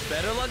works too.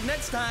 Better luck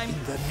next time.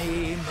 In the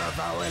name of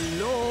our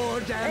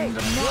Lord and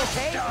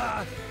Master.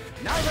 Okay?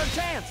 Now's our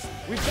chance.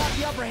 We've got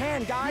the upper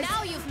hand, guys.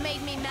 Now you've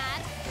made me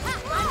mad. Ha,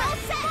 I'm all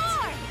set.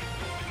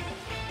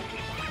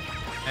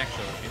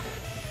 Actually.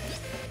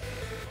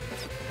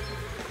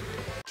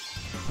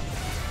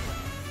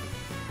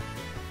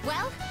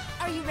 Well,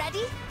 are you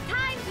ready?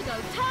 Time to go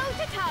toe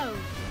to toe.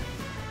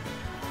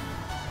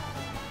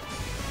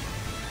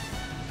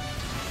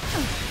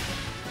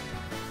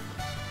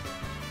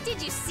 Did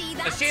you see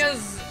that? She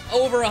has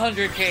over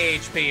 100k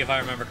HP, if I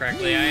remember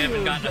correctly. I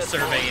haven't gotten a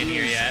survey in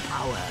here yet.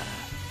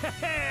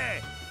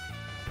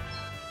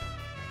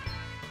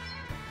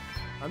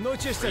 I'm not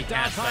just a Recast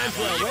daft hand that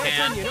for one, a you weapon,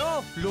 can. you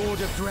know?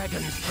 Lord of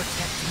Dragons,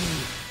 protect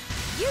me.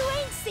 You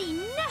ain't seen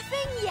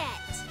nothing yet.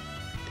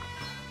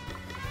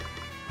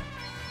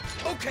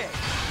 Okay.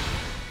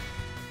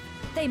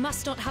 They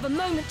must not have a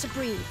moment to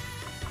breathe.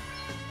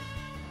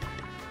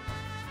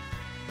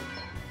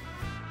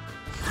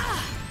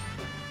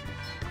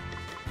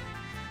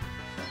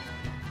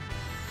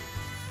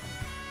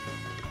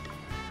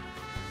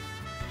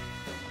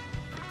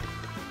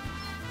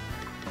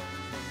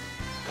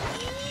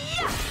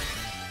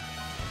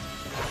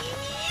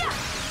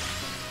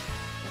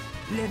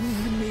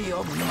 Lend me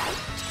your might,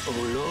 oh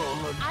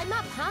Lord. I'm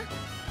up, huh?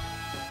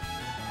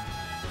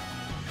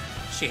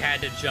 She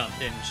had to jump,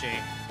 didn't she?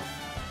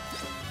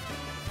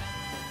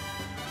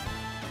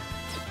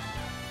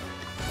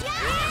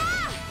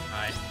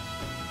 Alright.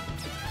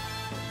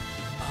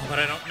 Oh, but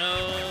I don't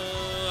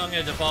know. I'm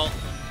gonna default.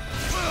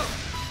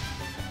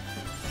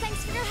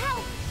 Thanks for your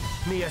help.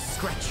 Mere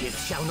scratches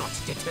shall not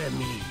deter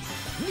me.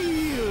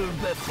 Kneel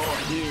before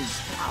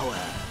his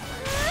power.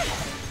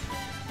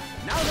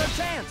 Now's our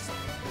chance.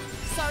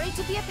 Sorry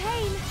to be a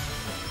pain.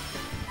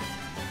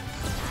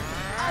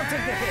 I'll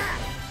take the hit.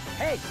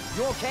 Hey,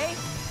 you okay?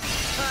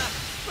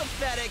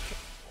 Pathetic.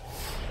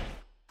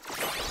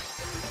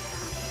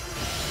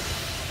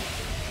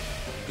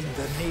 In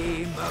the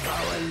name of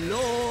our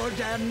Lord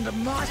and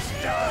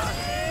Master.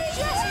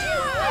 Just you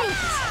wait!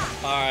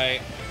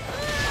 Alright.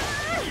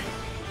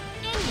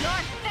 In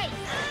your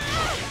face!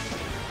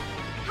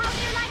 How do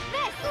you like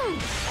this?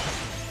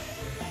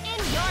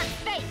 In your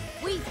face!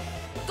 We've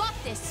got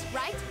this,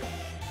 right?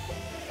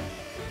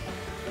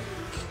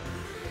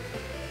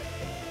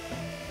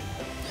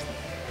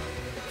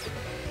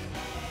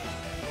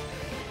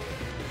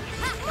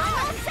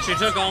 She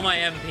took all my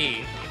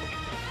MP,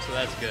 so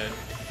that's good.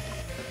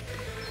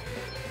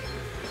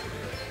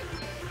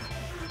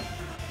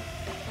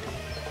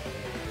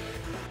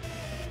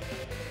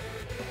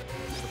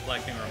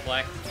 Reflecting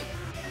reflect.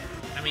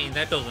 I mean,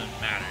 that doesn't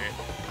matter.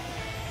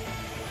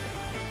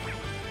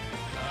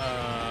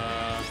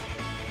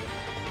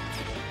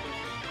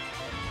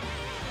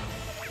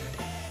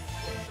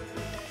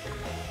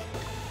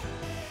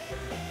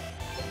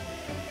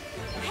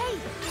 Hey,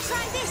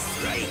 try this!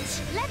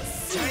 Right. Let's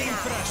see Time now.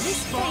 for a This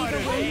spar,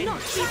 favor will eh? not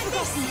be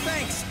forgotten.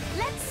 Thanks.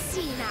 Let's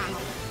see now.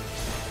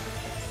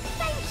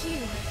 Thank you.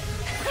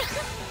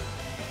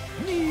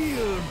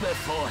 Kneel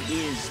before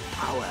his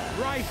power.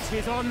 Right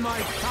is on my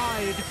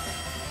side.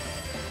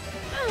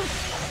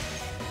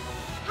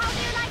 How do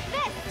you like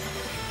this?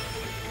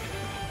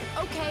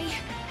 Okay.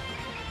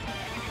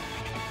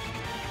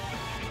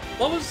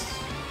 What was...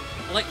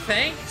 like,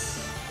 thanks?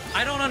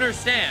 I don't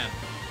understand.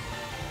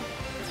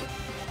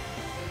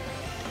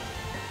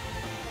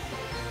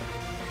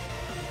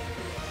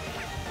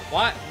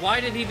 Why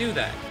did he do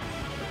that?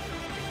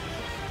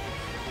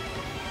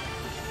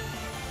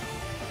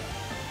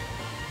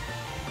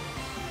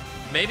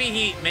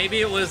 Maybe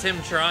it was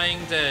him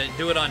trying to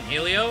do it on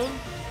Helio.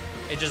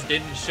 It just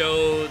didn't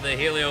show the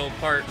Helio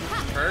part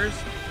first.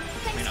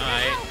 I mean,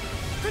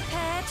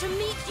 Prepare to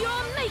meet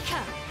your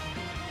maker.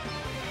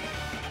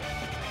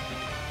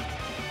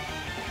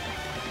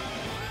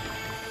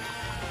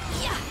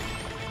 Yeah.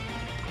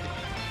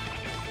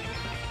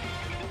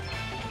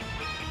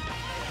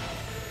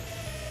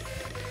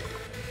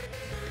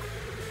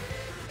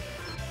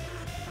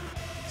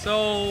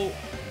 So...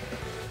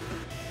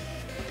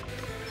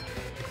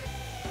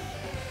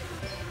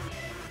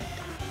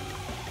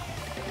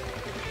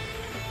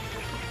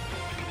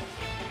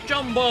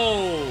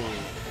 Jumbo!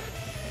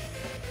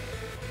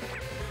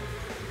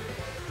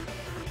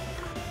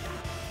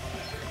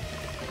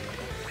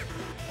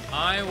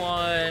 I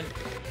want...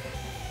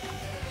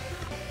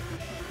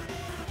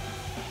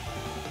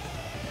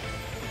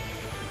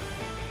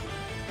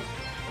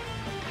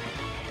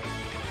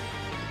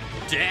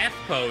 Death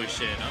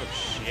Potion! Oh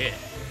shit.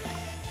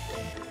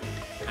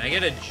 Can I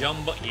get a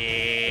jumbo?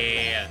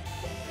 Yeah!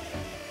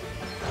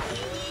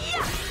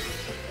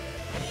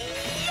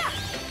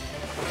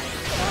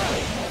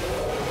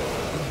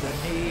 In the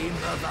name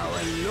of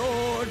our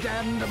Lord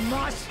and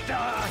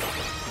Master.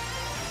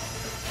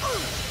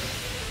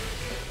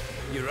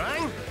 You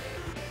rang?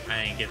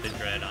 I didn't get the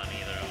dread on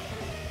either of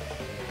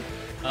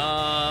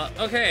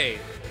them. Okay.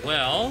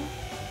 Well...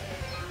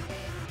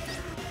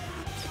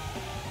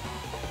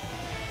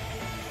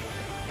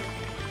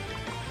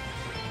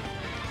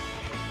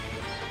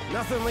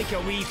 Nothing like a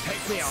wee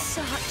pick-me-up.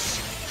 Such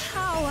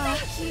power.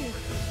 Thank you.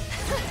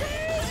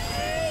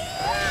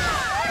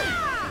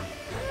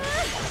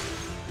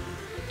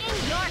 In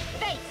your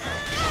face.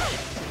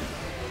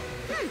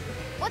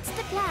 What's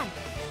the plan?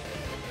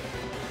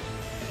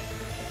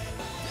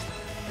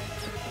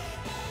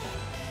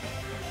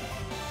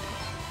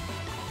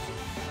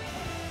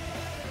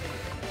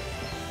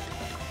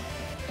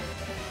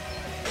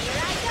 Here I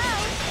go.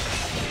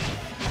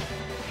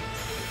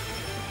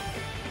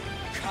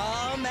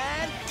 Come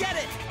and get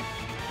it.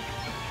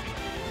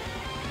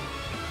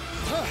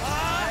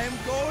 I'm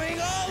going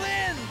all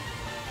in.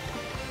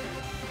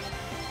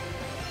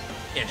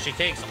 Yeah, she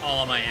takes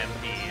all of my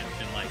MP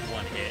in like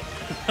one hit.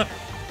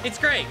 It's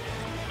great.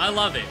 I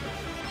love it.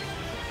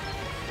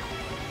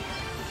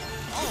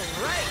 All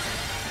right.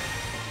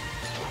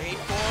 Wait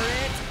for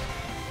it.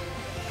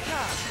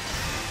 Ha.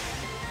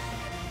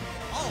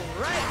 All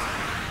right.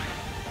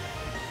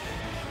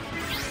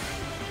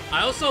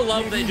 I also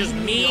love that just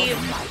me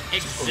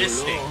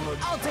existing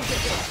I'll take the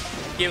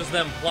hit. gives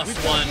them +1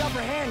 We've got the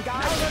upper hand,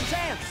 guys. Now's our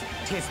chance.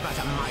 Tis but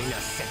a minor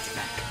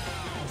setback.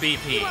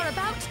 BP. You are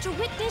about to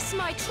witness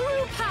my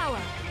true power.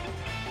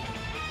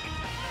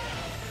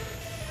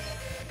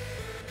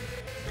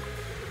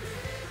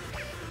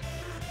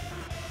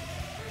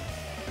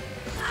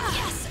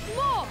 Yes,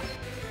 more.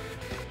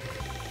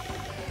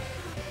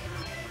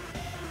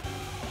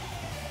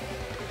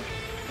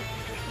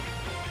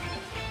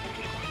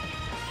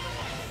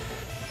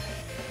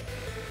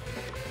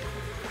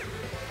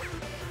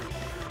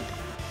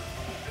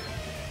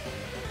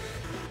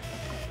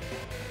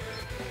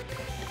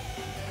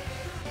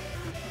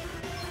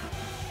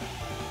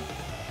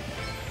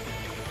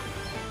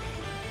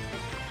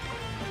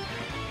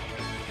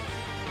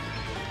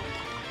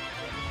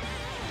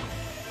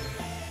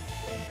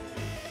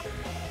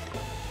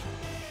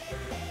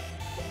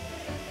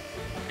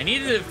 I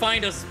needed to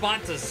find a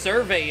spot to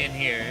survey in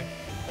here.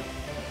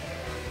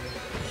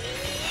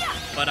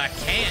 But I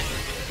can't.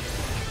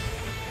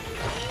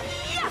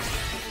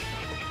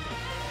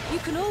 You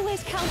can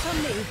always count on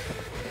me.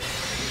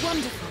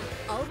 Wonderful.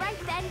 All right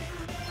then.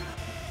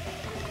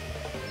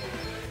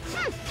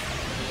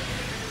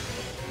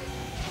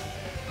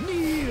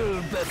 Kneel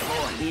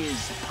before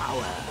his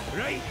power.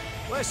 Right,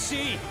 let's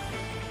see.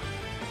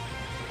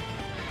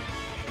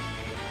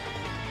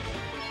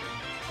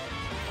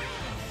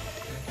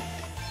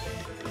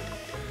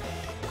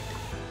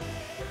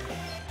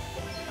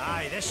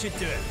 Aye, this should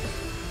do it.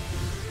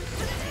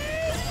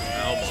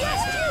 Oh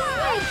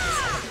boy.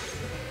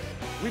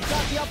 We've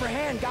got the upper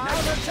hand, guys.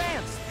 Now's our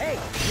chance. Hey,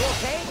 you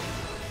okay?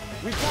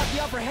 We've got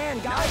the upper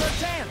hand, guys. Now's our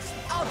chance.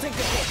 I'll take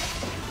the hit.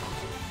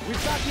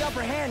 We've got the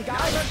upper hand, guys.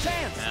 Now's our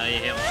chance. Now you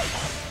hit me.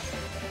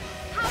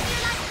 How do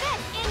you like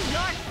this? In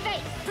your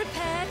face.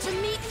 Prepare to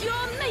meet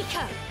your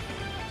maker.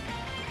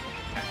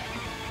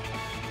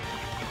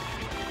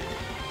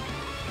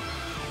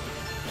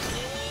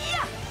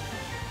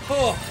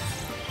 Oh.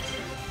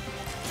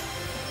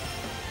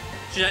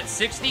 She's at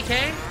 60K?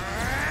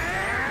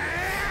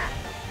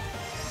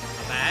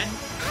 Not bad.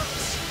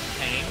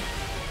 Pain.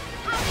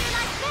 How do you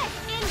like this?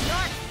 In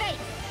your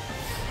face.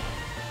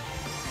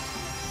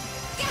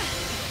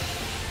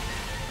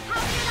 How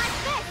do you like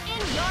this?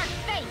 In your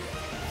face.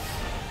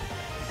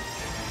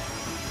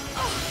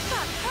 Oh,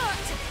 that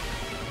hurt.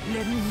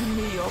 Lend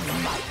me your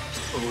might,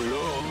 oh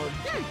Lord.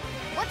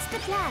 What's the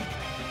plan?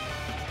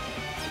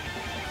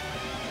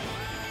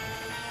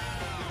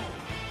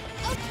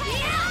 Okay.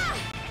 Yeah!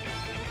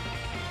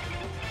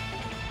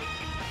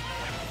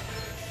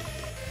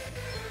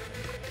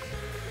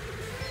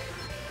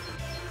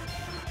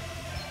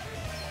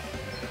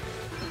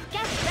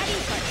 Get ready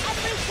for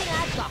everything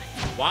I've got.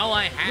 While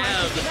I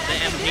have the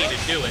MP to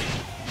do it.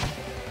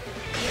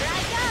 Here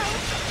I go.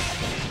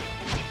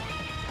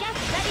 Get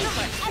ready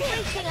for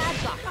everything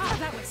I've got. Oh,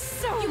 that was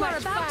so You much are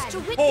about fun. to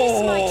witness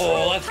my true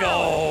Oh, let's go.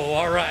 power.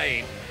 All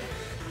right.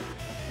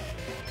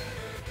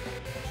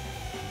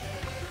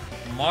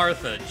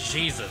 Martha,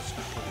 Jesus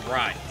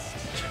Christ.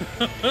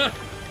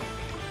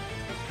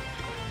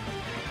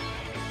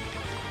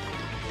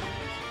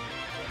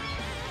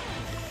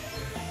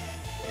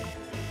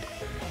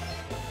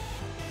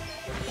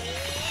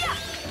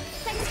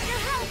 Thanks for your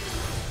help.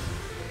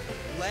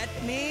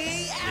 Let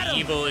me at The him.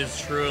 evil is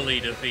truly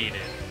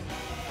defeated.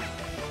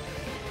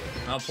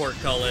 Oh,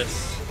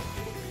 portcullis.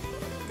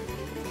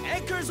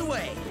 Anchors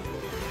away.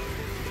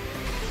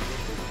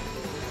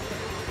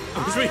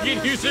 Because we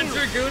can use a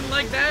Dragoon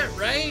like that,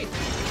 right?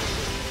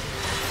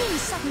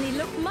 Things suddenly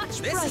look much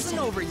This brighter. isn't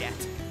over yet.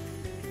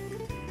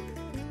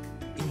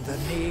 In the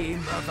name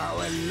of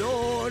our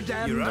Lord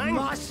and You rang?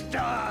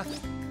 Master.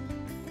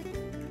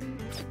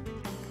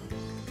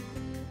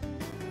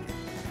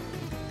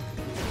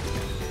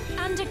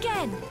 And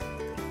again.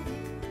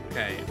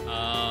 Okay,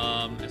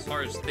 as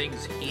far as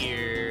things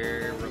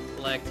here,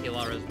 reflect,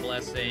 Hilara's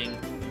blessing,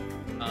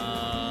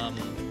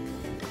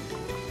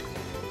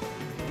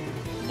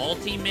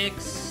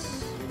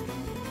 multi-mix,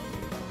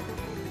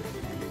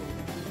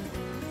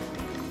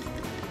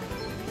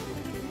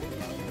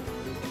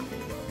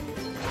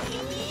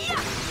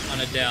 on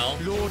Adele.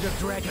 Lord of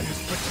Dragons,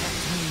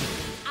 protect me.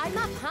 I'm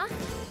up, huh?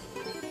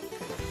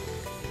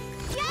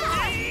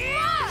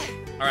 Yeah!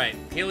 All right,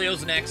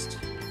 Helio's next.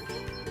 Time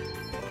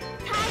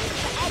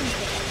to end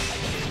this.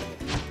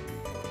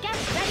 Get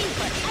ready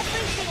for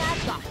everything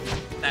I've got.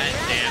 That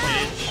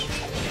damage.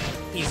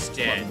 He's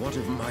dead. What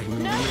of my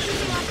No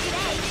shooting off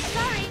today.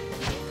 Sorry.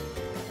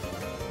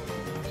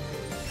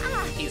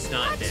 Ah, He's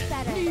not much dead.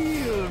 better.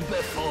 Kneel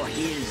before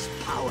his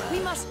power. We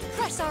must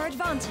press our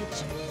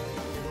advantage.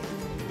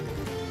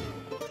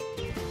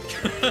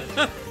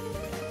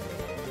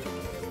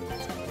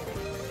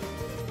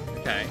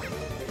 Okay.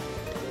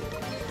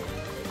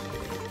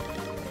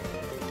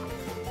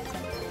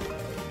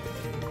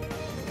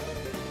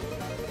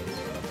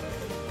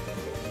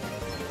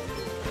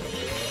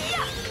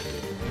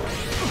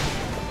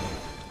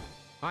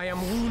 I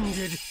am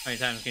wounded. How many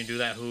times can you do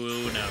that? Who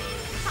knows?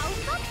 How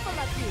thoughtful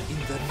of you.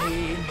 In the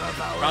name of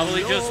our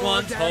Probably Lord just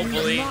once, and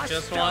hopefully Master.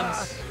 just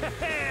once.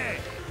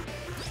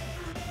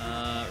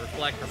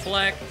 Reflect,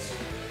 reflect.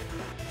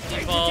 Time to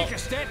Default. take a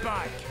step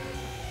back.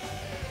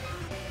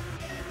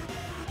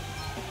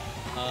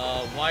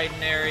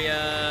 Widen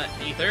area,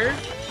 ether.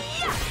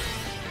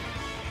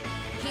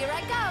 Here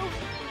I go.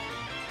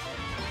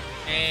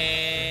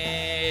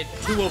 And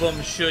two of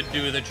them should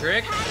do the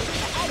trick. Time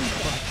to end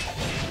this.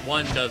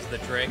 One does the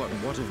trick. But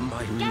what of my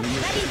Get ready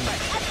for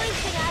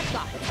everything I've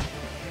got.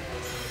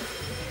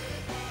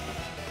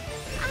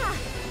 Ah,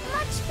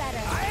 much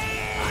better.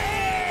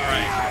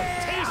 Alright.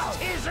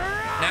 Taste his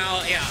wrath.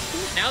 Now, yeah.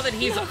 Now that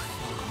he's...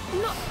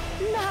 Not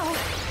now.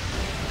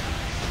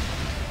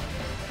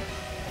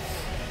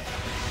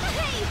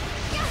 Hey,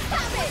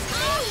 stop it.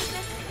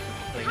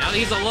 Like, now that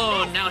he's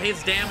alone, now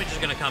his damage is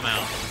gonna come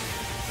out.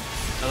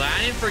 Like,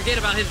 I didn't forget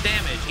about his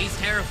damage. He's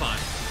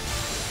terrifying.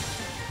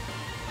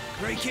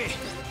 Right, kid.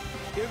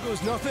 Here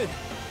goes nothing.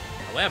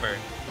 However,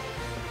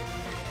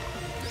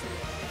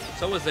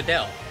 So was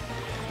Adele.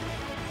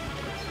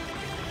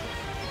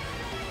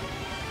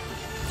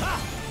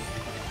 Ha!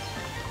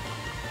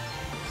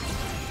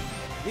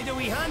 Need a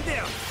wee hand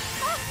there.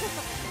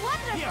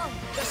 Wonderful! Here,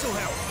 this'll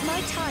help.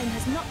 My time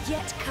has not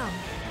yet come.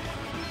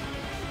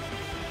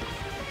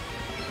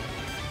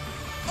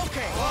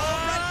 Okay, all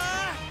right.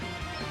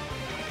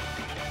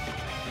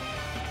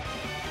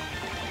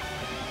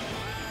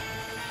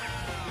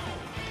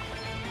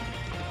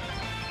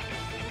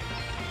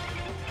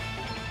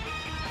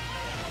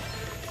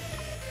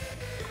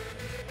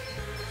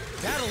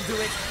 That'll do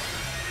it.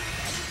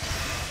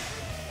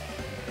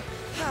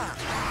 Ha.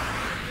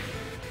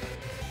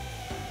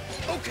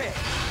 Okay.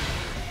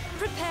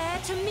 Prepare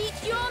to meet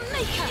your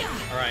maker.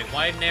 All right,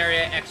 widen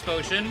area, X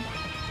potion.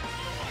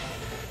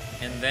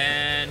 And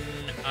then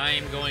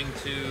I'm going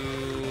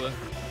to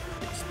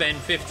spend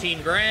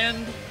 15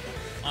 grand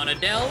on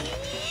Adele.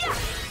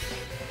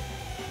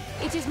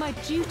 It is my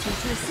duty to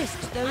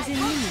assist those in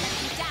need.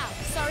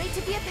 Sorry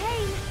to be a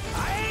pain.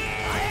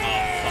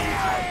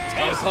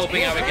 I was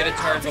hoping I would get a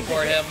turn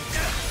before him.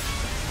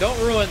 Don't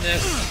ruin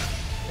this.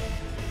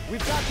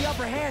 We've got the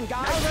upper hand,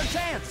 guys. Now's our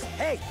chance.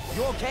 Hey,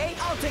 you okay?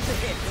 I'll take the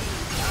hit.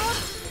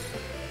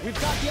 We've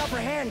got the upper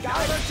hand, guys.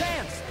 Now's our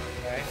chance.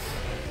 Okay.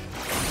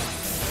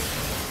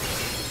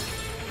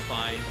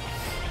 Fine.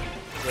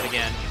 Do it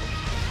again.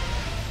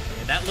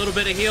 Okay, that little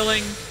bit of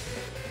healing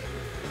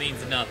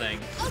means nothing.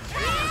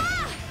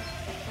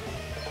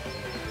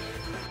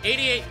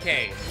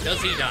 88k.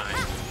 Does he die?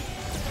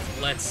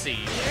 Let's see.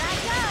 Here I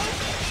go.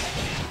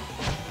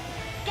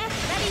 Get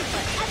ready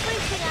for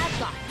everything I've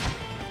got.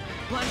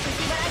 Want to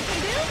see what I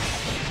can do?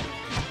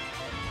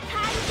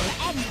 Time to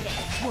end this.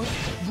 What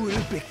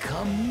will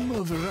become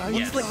of Ryan?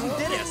 Yes.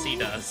 Yes, he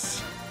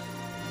does.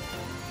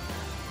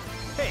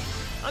 Hey,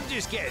 I'm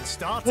just getting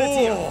started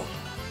here.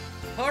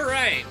 All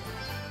right.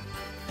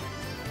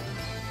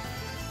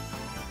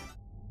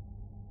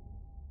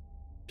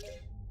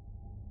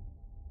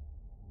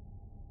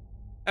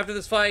 After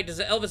this fight, does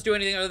Elvis do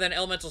anything other than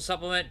elemental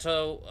supplement to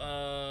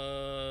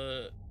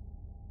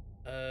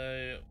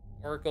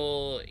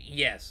Oracle?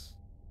 Yes.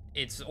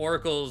 It's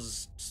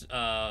Oracle's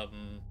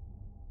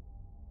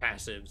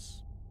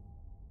passives.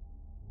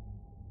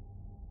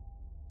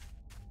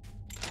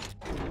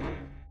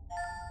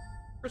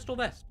 Crystal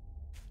Vest.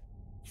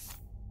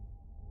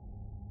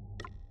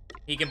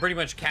 He can pretty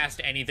much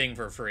cast anything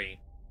for free.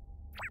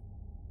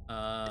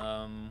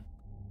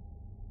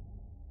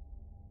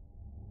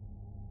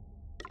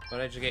 What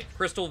did you get?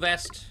 Crystal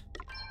Vest.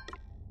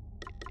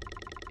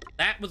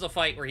 That was a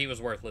fight where he was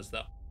worthless,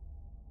 though.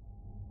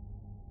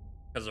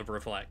 Because of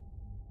Reflect.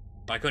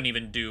 I couldn't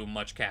even do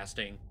much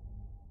casting.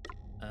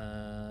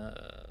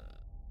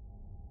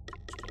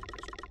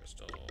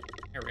 Crystal.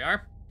 Here we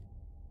are.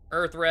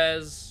 Earth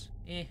Res.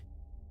 Okay.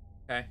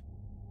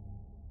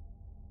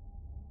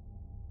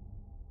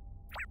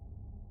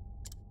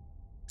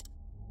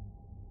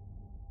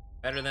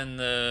 Better than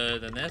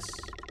this.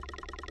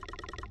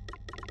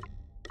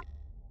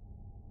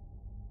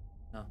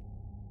 No.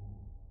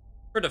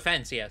 For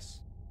defense, yes.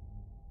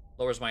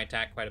 Lowers my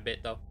attack quite a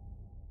bit, though.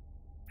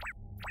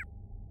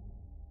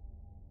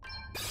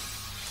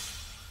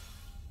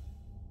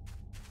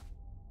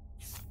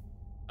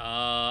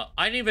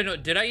 I didn't even know.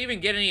 Did I even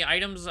get any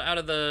items out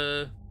of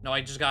the... No,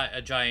 I just got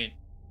a giant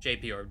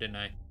JP orb, didn't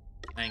I?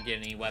 I didn't get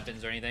any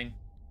weapons or anything.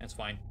 That's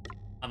fine.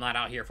 I'm not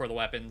out here for the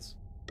weapons.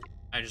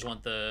 I just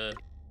want the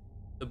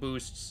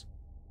boosts.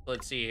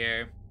 Let's see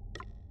here.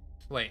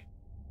 Wait.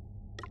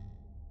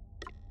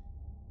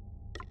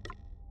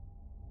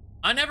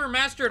 I never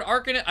mastered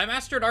Arcanist. I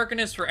mastered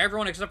Arcanist for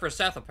everyone except for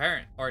Seth,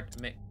 apparent. Or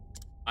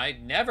I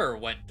never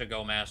went to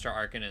go master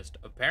Arcanist,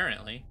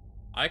 apparently.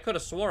 I could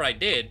have swore I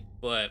did,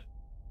 but...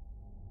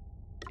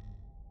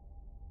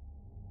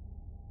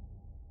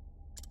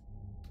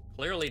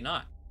 Clearly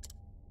not.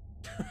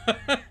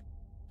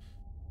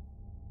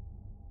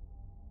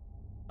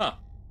 Huh.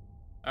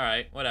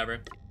 Alright,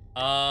 whatever.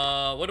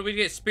 What do we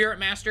get? Spirit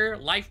Master,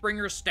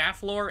 Lifebringer,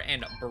 Staff Lore,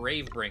 and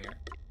Bravebringer.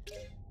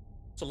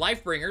 So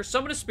Lifebringer,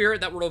 summon a spirit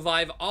that will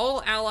revive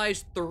all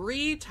allies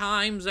 3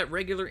 times at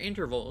regular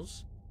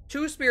intervals.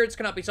 2 spirits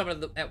cannot be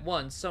summoned at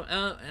once. So,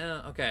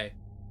 okay.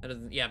 That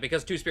doesn't, yeah,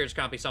 because 2 spirits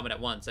cannot be summoned at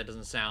once. That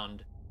doesn't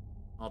sound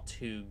all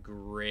too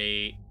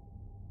great.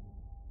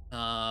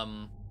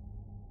 Summon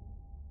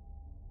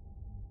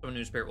a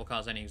new spirit will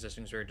cause any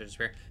existing spirit to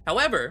disappear.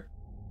 However,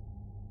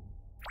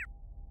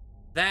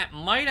 that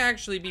might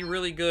actually be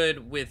really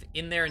good with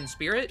In There in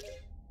Spirit.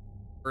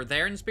 Or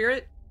There in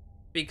Spirit.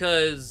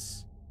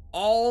 Because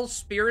all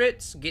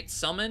spirits get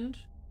summoned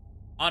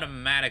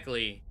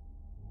automatically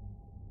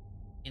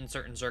in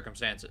certain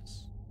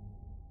circumstances.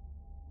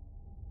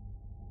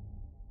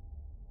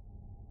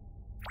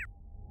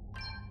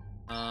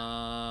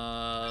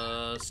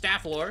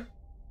 Staff Lore.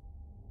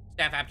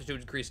 Staff Aptitude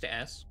increased to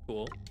S.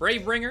 Cool.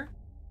 Bravebringer.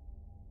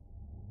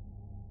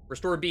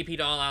 Restore BP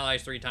to all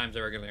allies 3 times at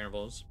regular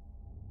intervals.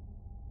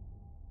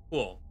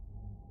 Cool.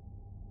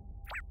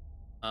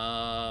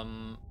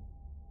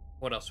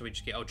 What else do we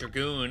just get? Oh,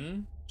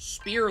 Dragoon.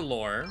 Spear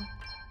Lore.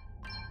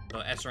 So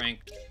S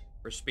rank.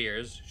 For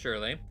spears,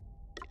 surely.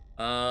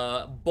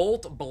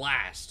 Bolt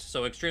Blast.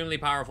 So extremely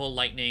powerful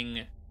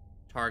lightning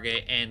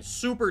target and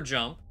super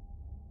jump,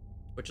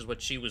 which is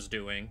what she was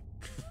doing.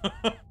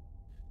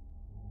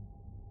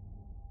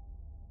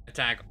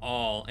 Attack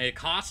all. It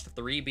costs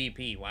 3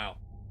 BP. Wow.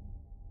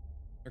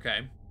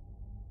 Okay.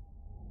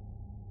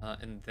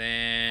 And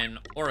then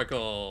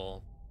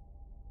Oracle.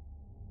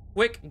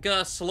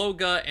 Quick-ga,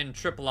 slow-ga, and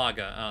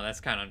triple-ga. Oh, that's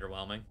kind of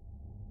underwhelming.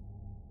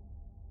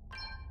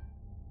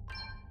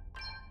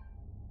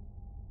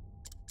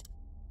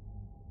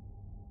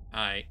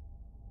 Alright.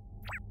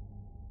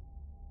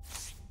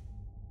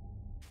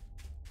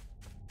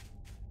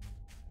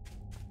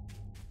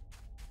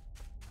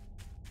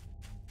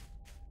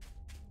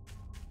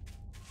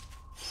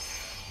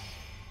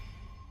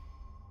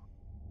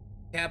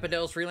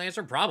 Capidel's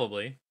freelancer?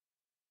 Probably.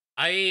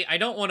 I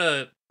don't want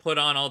to put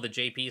on all the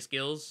JP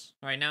skills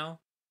right now.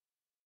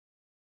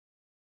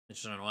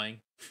 It's just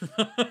annoying.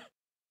 From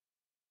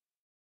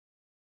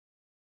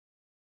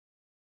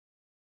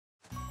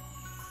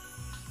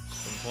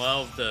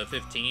 12 to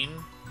 15.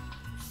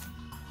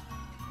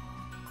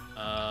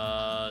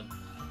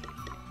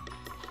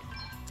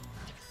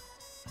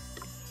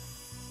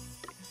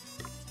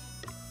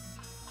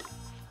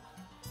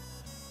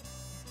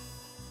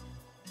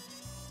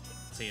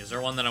 Let's see, is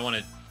there one that I want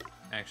to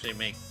actually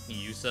make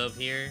use of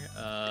here?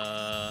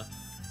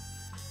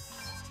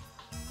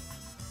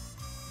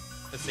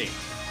 Let's see.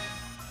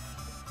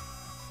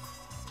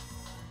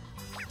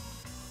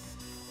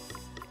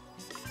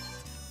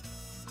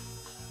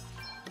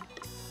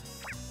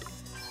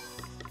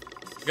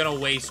 I'm gonna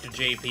waste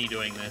JP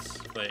doing this,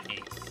 but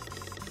hey.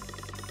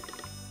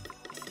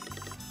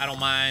 I don't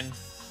mind.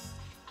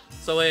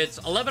 So it's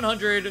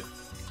 1100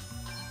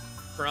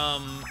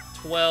 from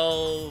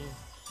 12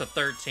 to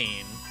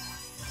 13.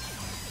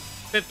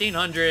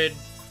 1500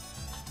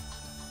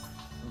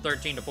 from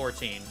 13 to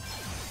 14.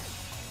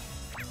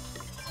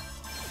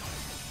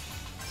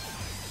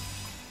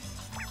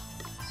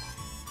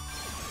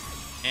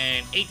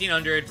 And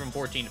 1800 from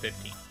 14 to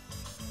 15.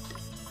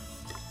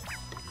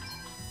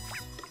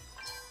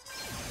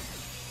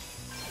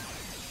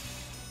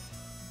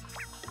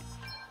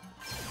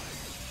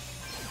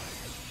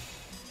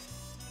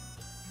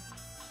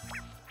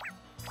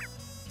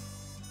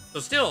 So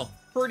still,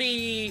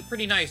 pretty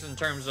nice in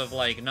terms of,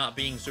 like, not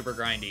being super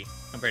grindy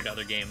compared to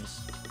other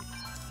games.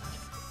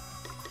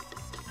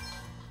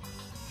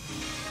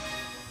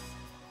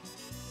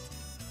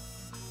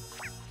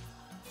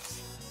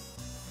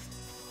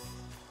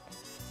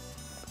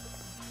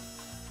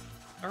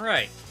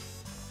 Alright.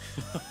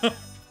 Let's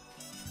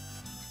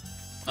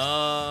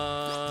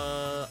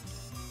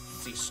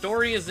see,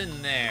 story is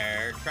in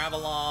there.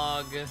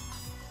 Travelogue.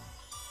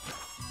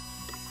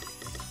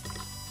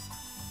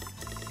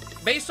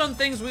 Based on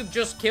things we've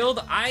just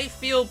killed, I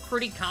feel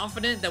pretty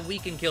confident that we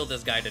can kill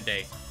this guy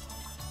today.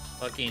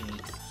 Fucking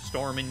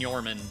Stormin'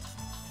 Yorman.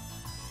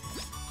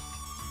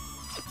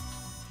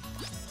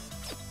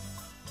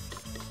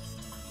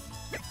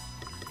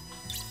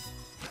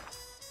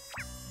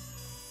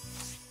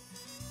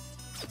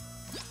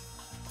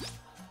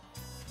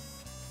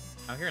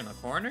 Out here in the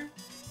corner?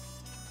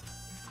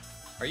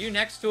 Are you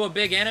next to a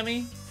big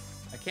enemy?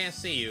 I can't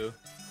see you.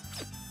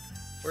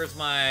 Where's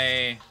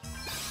my...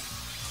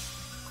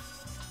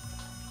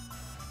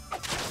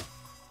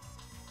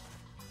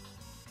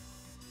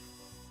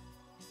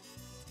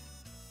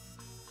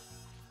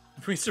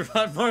 If we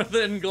survive more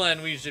than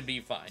Glenn, we should be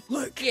fine.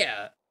 Look!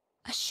 Yeah.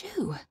 A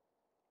shoe.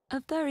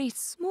 A very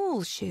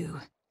small shoe.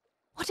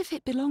 What if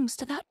it belongs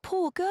to that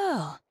poor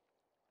girl?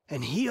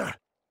 And here,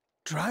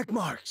 drag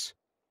marks.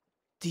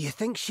 Do you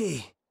think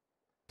she...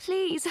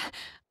 Please,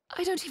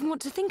 I don't even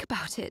want to think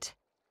about it.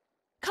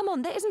 Come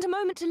on, there isn't a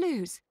moment to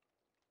lose.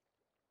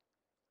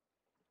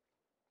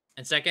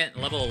 And second,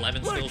 level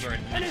 11 Look, skills are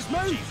in and his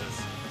mouth!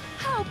 Jesus.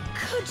 How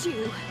could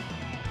you?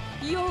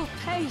 You'll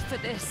pay for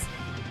this.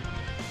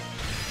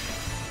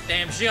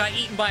 Damn, she got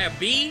eaten by a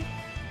bee?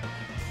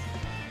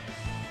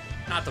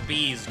 Not the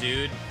bees,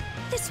 dude.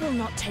 This will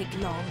not take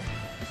long.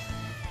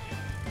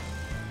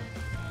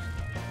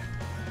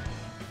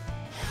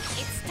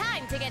 It's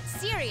time to get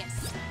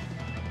serious.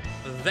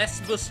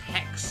 Vespus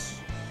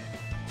Hex.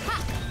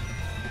 Ha!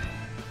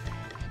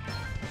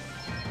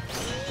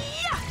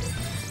 Yeah!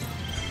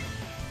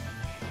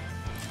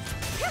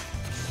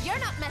 You're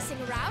not messing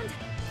around.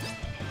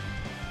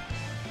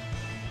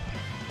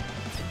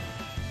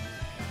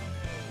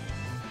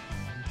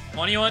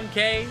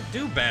 $21K?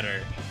 Do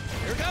better.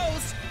 Here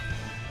goes.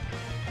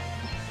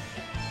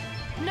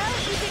 No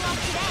easing off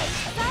today.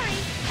 Sorry.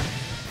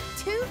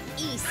 Too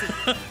easy.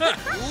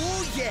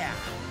 Ooh, yeah.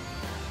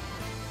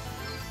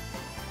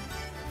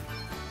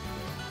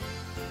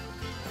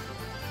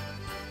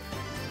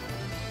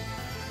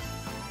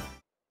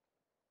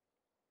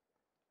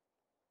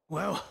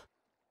 Well,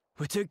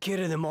 we took care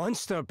of the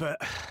monster,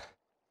 but...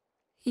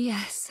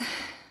 Yes.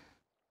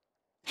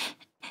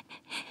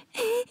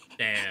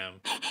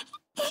 Damn.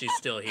 She's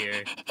still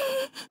here.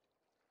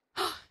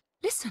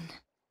 Listen.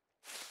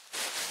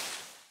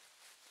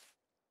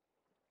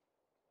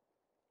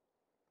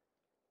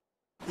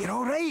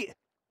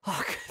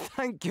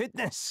 Thank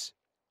goodness.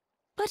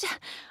 But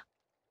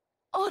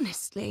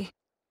honestly,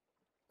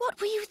 what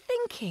were you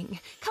thinking?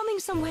 Coming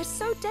somewhere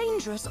so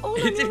dangerous all on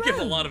your own? It did give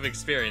a lot of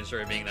experience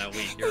for it being that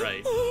weak, you're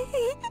right.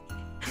 It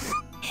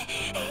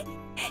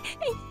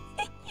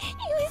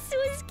was so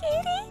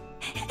scary.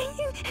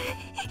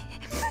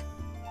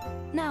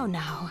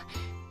 Now,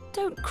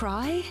 don't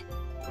cry.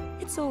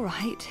 It's all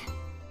right.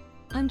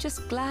 I'm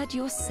just glad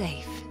you're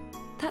safe.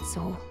 That's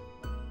all.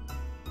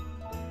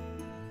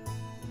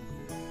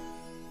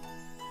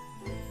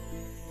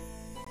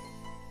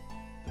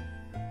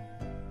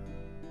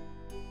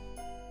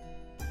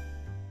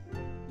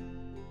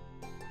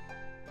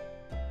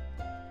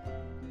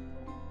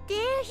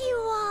 There you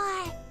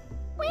are.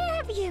 Where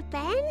have you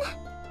been?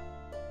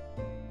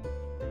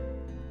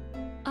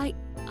 I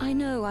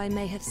know I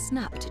may have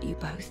snapped at you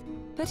both,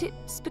 but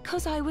it's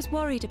because I was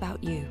worried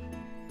about you.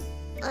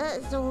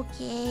 It's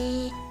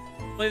okay.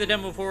 Play the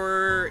demo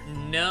before?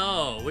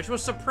 No, which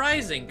was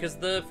surprising because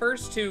the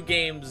first two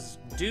games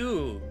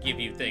do give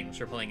you things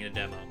for playing in a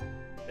demo.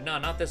 But no,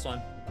 not this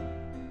one.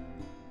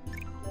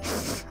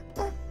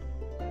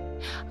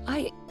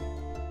 I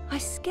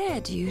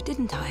scared you,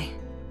 didn't I?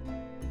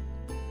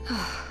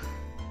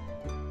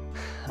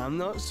 I'm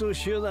not so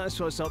sure that's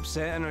what's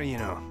upsetting her, you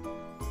know.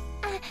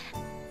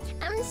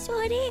 I'm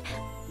sorry.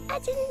 I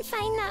didn't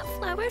find that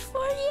flower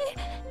for you.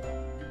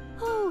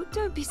 Oh,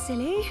 don't be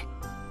silly.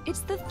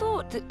 It's the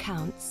thought that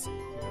counts.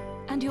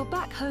 And you're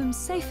back home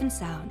safe and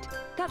sound.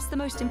 That's the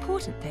most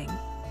important thing.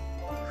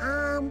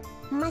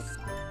 Miss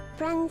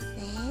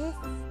Princess,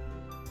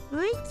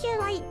 would you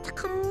like to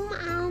come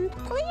and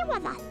play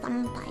with us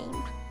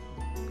sometime?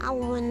 I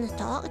want to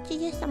talk to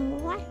you some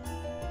more.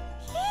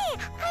 Hey,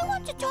 I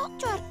want to talk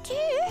to her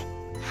too.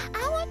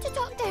 I want to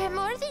talk to her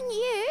more than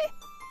you.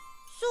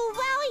 So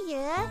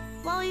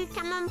will you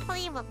come and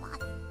play with us?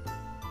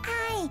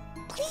 Aye,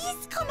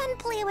 please come and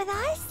play with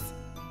us.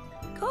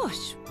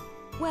 Gosh,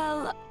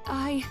 well,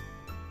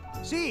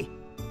 See,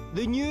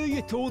 they knew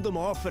you told them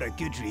off for a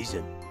good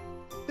reason.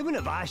 They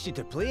wouldn't have asked you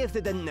to play if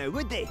they didn't now,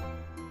 would they?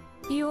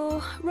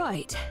 You're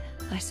right,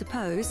 I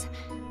suppose.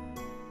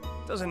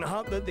 Doesn't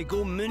hurt that they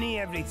go moony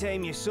every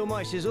time you so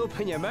much as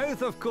open your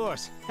mouth, of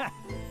course.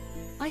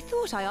 I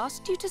thought I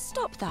asked you to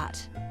stop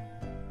that.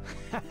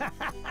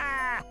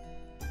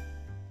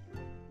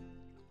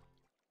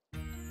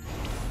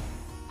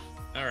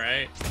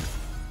 Alright.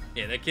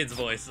 Yeah, that kid's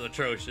voice is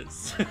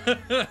atrocious.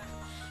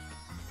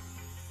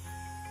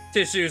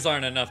 Tissues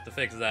aren't enough to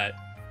fix that.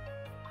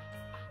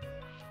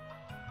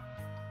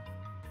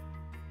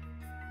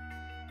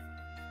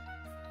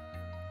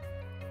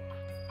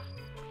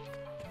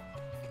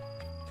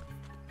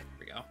 Here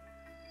we go.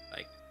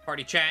 Like,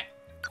 party chat.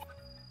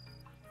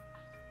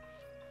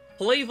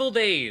 Playful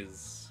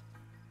days.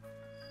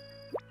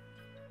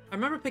 I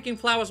remember picking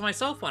flowers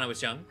myself when I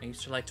was young. I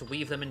used to like to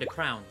weave them into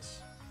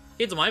crowns.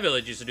 Kids in my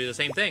village used to do the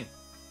same thing.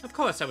 Of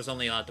course, I was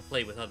only allowed to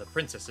play with other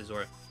princesses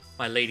or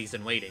my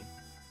ladies-in-waiting.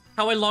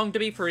 How I longed to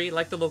be free,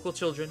 like the local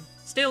children.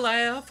 Still, I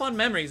have fond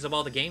memories of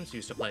all the games we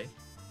used to play.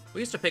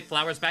 We used to pick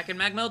flowers back in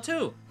Magmel,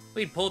 too.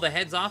 We'd pull the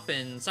heads off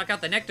and suck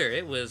out the nectar.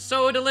 It was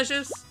so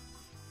delicious.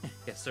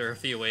 Guess there are a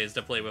few ways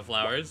to play with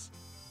flowers.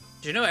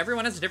 Did you know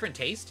everyone has a different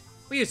taste?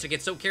 We used to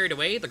get so carried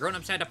away, the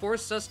grown-ups had to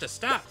force us to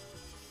stop.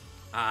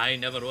 I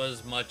never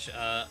was much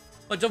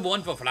of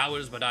one for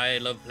flowers, but I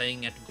loved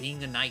playing at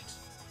being a knight.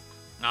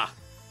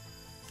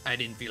 I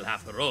didn't feel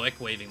half heroic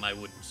waving my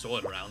wooden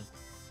sword around.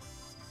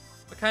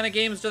 What kind of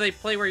games do they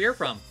play where you're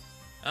from?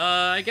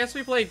 I guess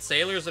we played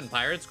Sailors and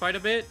Pirates quite a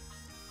bit.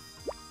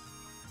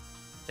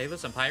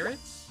 Sailors and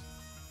Pirates?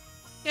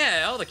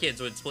 Yeah, all the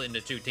kids would split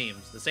into two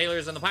teams. The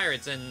Sailors and the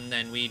Pirates, and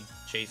then we'd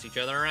chase each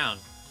other around.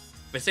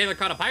 If a sailor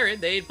caught a pirate,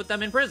 they'd put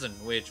them in prison,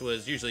 which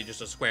was usually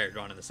just a square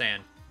drawn in the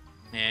sand.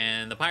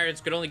 And the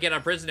pirates could only get out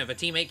of prison if a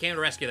teammate came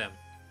to rescue them.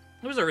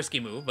 It was a risky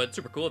move, but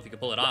super cool if you could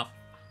pull it off.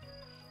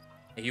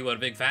 You were a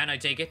big fan, I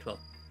take it? Well,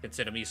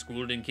 consider me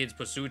schooled in kids'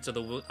 pursuits of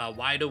the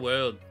wider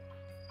world.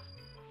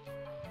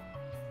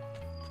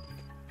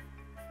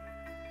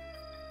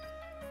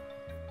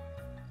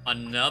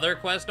 Another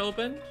quest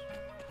opened?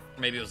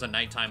 Maybe it was a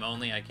nighttime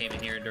only. I came in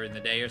here during the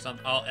day or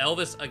something. Oh,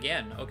 Elvis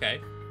again. Okay.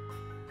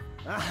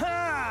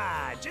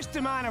 Aha! Just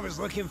the man I was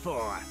looking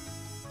for.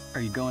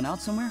 Are you going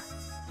out somewhere?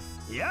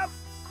 Yep.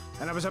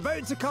 And I was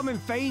about to come and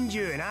find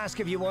you and ask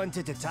if you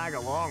wanted to tag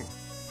along.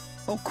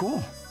 Oh,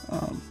 cool.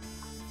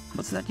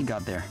 What's that you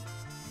got there?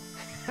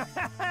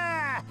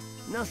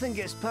 Nothing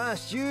gets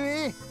past you,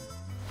 eh?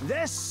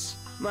 This,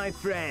 my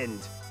friend,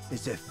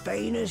 is the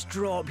finest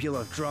drop you'll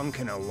have drunk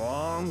in a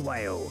long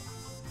while.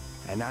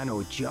 And I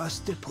know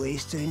just the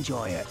place to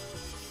enjoy it.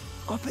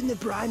 Up in the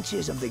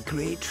branches of the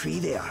great tree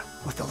there,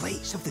 with the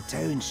lights of the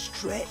town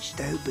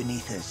stretched out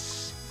beneath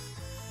us.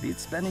 Beat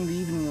spending the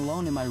evening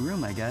alone in my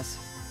room, I guess.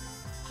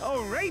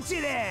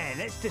 Alrighty then,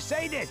 it's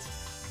decided.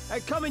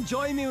 Come and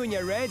join me when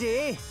you're ready,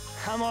 eh?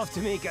 I'm off to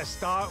make a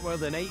start while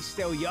the night's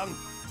still young.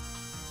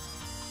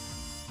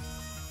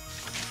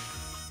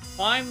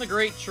 Climb the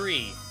great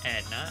tree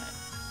at night.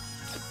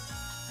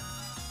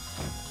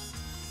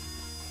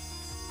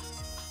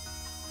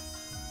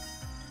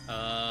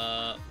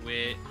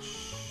 Which...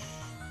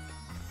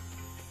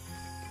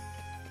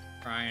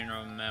 Trying to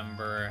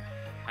remember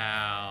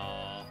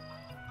how...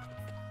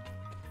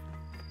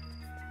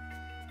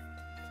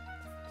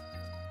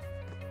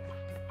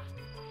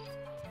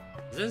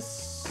 Is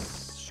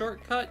this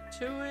shortcut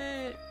to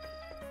it?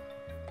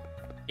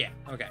 Yeah,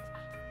 okay.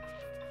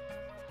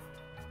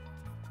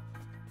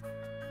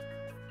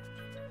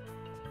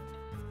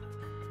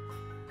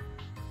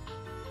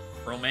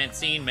 Romance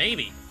scene,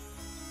 maybe.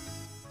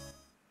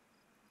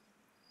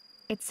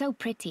 It's so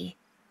pretty.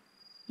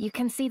 You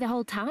can see the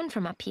whole town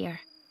from up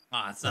here.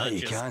 Ah, it's not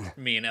just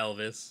me and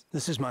Elvis.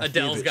 This is my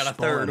Adele's got a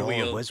third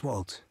wheel.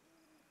 Wiswald.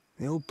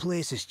 The old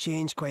place has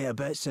changed quite a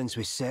bit since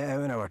we set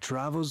out on our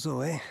travels,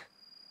 though, eh?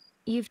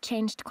 You've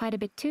changed quite a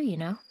bit too, you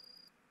know.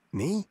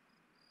 Me?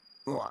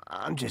 Well,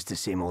 I'm just the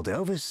same old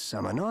Elvis,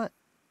 am I not?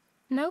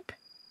 Nope.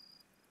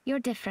 You're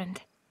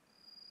different.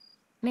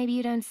 Maybe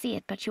you don't see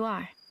it, but you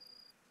are.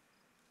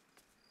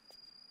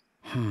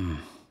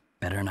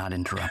 Better not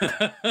interrupt.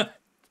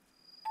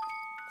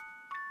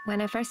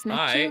 When I first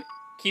met you,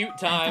 cute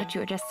time. I thought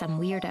you were just some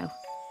weirdo.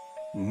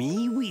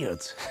 Me weird?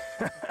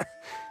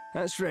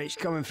 That's rich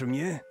coming from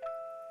you.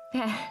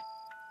 Yeah,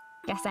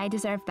 guess I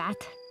deserve that.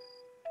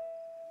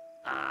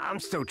 I'm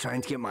still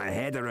trying to get my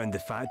head around the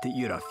fact that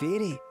you're a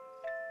fairy.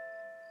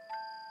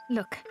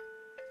 Look,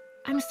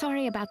 I'm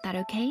sorry about that,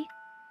 okay?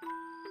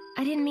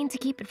 I didn't mean to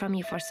keep it from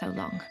you for so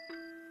long.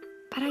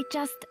 But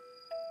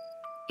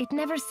it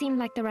never seemed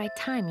like the right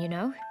time, you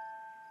know?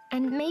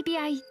 And maybe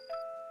I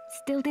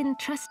still didn't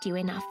trust you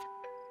enough.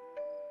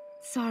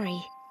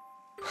 Sorry.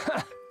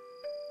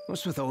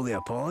 What's with all the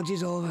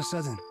apologies all of a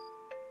sudden?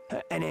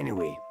 And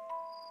anyway,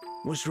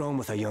 what's wrong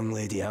with a young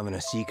lady having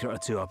a secret or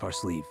two up her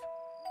sleeve?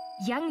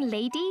 Young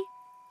lady?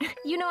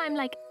 You know I'm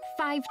like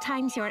 5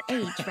 times your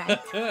age,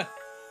 right?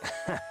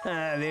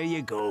 There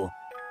you go.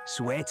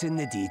 Sweating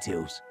the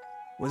details.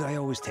 What do I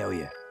always tell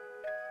you?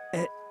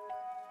 It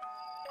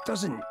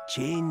doesn't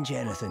change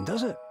anything,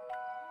 does it?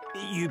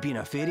 You being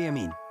a fairy, I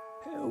mean.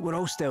 We're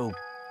all still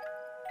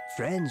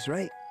friends,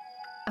 right?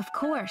 Of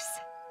course.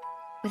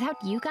 Without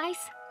you guys,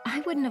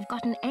 I wouldn't have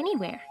gotten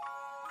anywhere.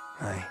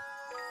 Aye.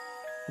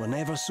 We're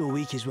never so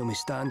weak as when we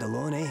stand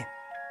alone, eh?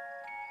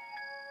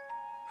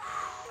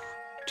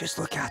 Just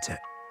look at it.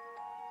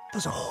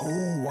 There's a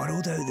whole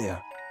world out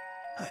there.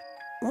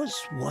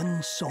 What's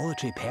one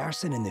solitary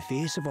person in the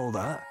face of all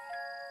that?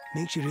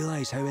 Makes you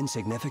realise how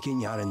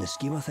insignificant you are in the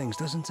scheme of things,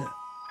 doesn't it?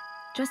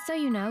 Just so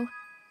you know,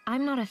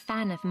 I'm not a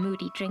fan of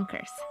moody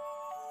drinkers.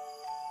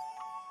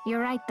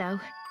 You're right, though.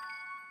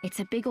 It's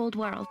a big old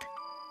world.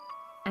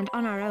 And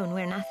on our own,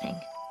 we're nothing.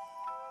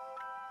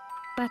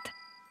 But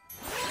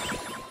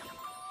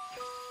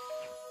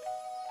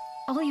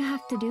all you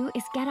have to do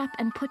is get up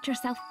and put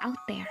yourself out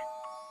there.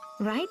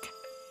 Right?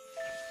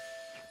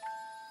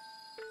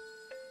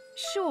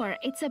 Sure,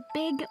 it's a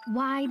big,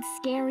 wide,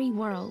 scary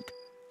world.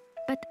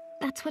 But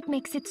that's what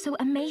makes it so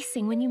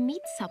amazing when you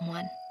meet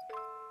someone.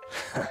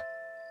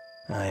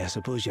 Aye, I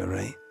suppose you're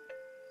right.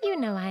 You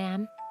know I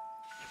am.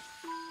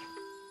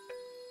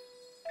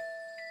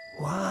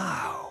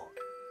 Wow.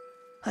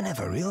 I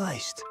never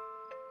realised.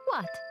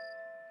 What?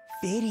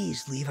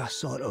 Fairies leave a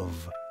sort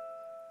of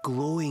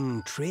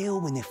glowing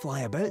trail when they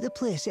fly about the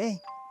place, eh?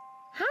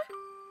 Huh?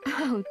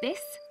 Oh,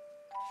 this?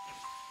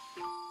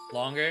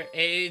 Longer?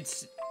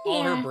 It's...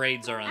 all her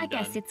braids are undone. I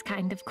guess it's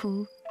kind of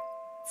cool.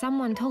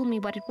 Someone told me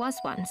what it was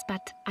once,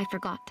 but I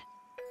forgot.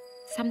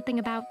 Something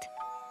about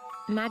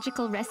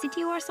magical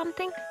residue or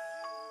something?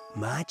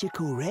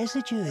 Magical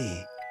residue,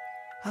 eh?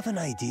 Have an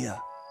idea.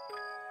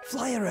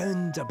 Fly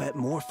around a bit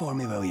more for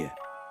me, will you?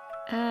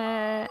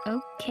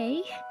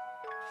 Okay.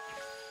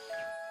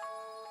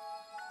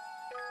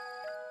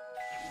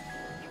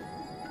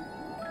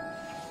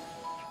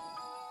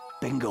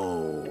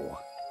 Bingo!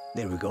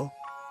 There we go.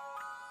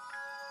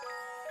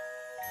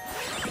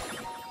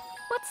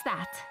 What's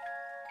that?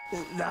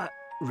 That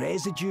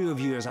residue of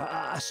yours,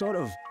 I sort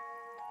of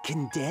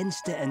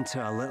condensed it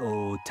into a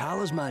little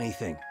talisman-y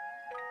thing.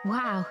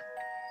 Wow,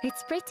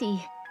 it's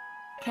pretty.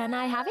 Can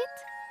I have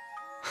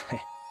it?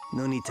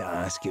 No need to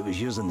ask, it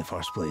was yours in the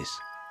first place.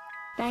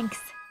 Thanks.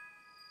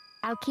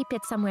 I'll keep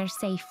it somewhere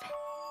safe.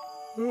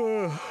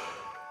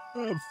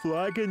 I'm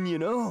flagging, you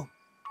know.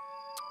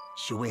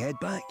 Shall we head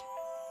back?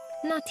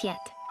 Not yet.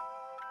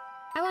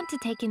 I want to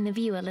take in the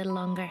view a little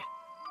longer.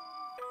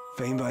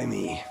 Fine by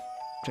me.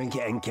 Drink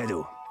it in,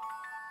 kiddo.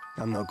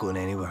 I'm not going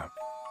anywhere.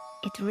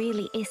 It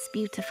really is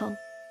beautiful.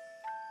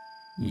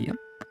 Yep.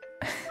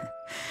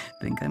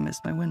 Think I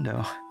missed my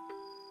window.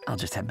 I'll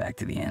just head back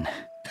to the inn.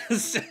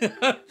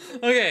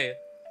 Okay,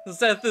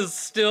 Seth is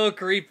still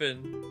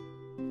creeping.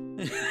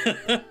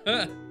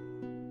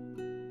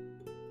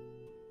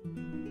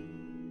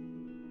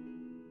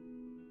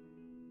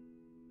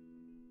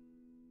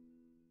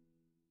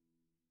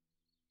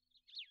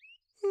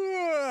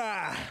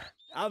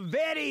 A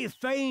very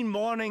fine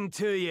morning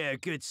to you,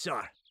 good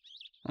sir.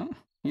 Oh,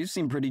 you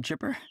seem pretty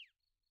chipper.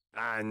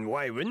 And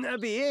why wouldn't I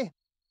be, eh?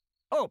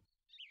 Oh,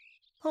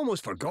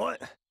 almost forgot.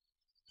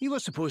 You were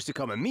supposed to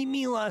come and meet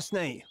me last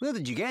night. Where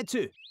did you get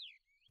to?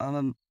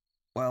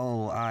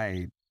 Well,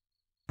 I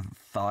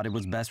thought it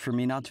was best for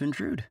me not to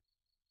intrude.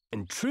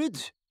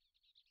 Intrude?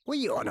 What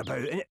are you on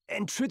about?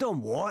 Intrude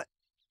on what?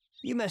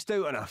 You missed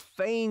out on a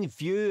fine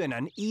view and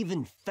an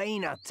even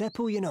finer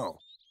tipple, you know.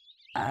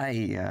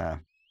 I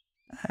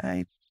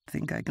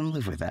think I can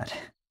live with that.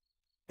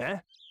 Eh?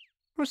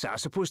 What's that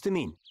supposed to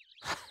mean?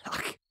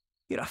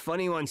 You're a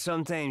funny one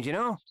sometimes, you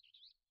know?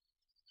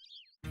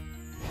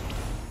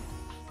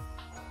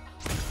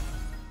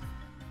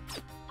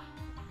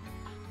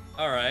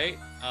 Alright,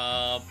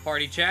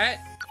 party chat.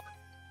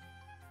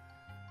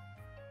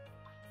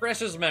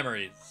 Precious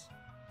memories.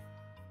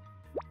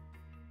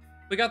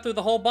 We got through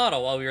the whole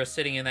bottle while we were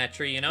sitting in that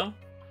tree, you know?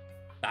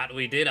 That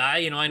we did,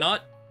 you know, I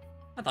not?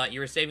 I thought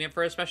you were saving it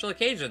for a special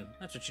occasion.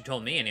 That's what you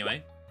told me,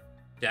 anyway.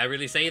 Did I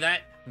really say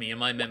that? Me and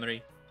my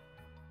memory.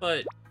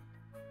 But,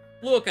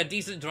 look, a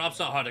decent drop's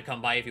not hard to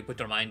come by if you put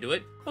your mind to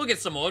it. We'll get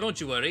some more,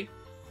 don't you worry.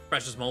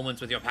 Precious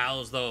moments with your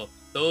pals, though.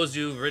 Those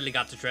you've really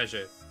got to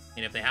treasure.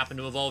 And if they happen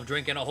to involve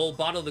drinking a whole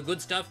bottle of the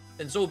good stuff,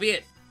 then so be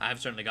it.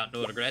 I've certainly got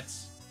no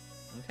regrets.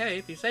 Okay,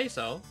 if you say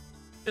so.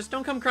 Just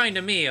don't come crying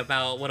to me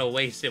about what a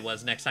waste it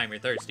was next time you're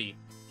thirsty.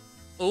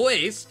 A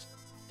waste?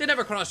 Did it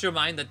ever cross your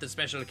mind that the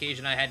special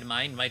occasion I had in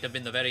mind might have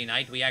been the very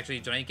night we actually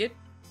drank it?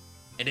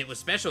 And it was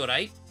special,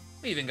 right?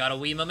 We even got a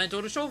wee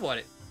memento to show for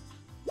it.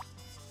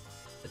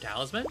 The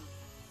talisman?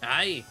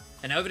 Aye,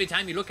 and every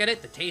time you look at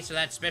it, the taste of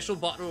that special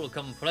bottle will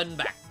come flooding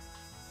back.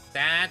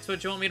 That's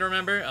what you want me to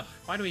remember? Ugh,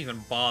 why do we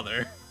even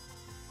bother?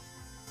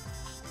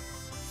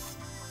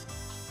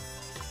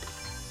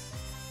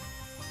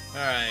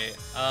 Alright,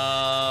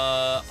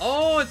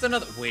 oh, it's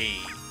another, wait.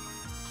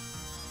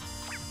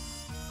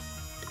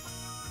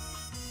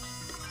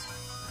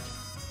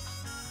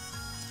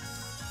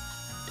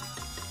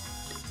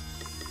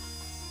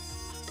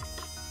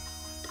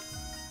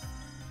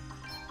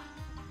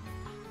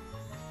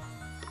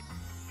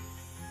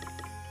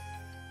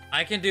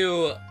 I can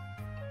do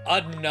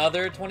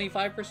another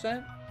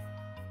 25%?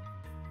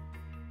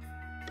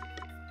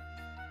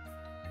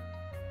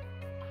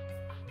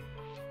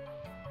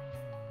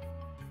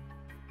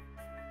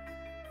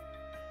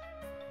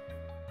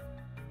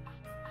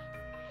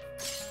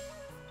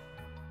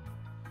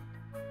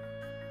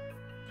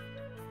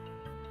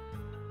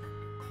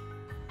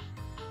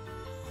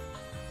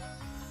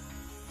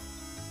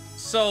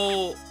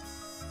 So,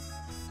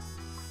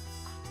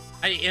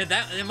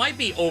 it might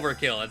be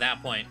overkill at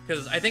that point,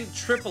 because I think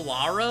Triple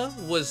Aura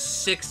was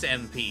 6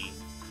 MP.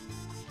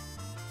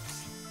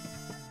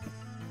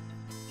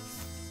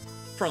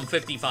 From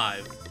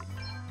 55.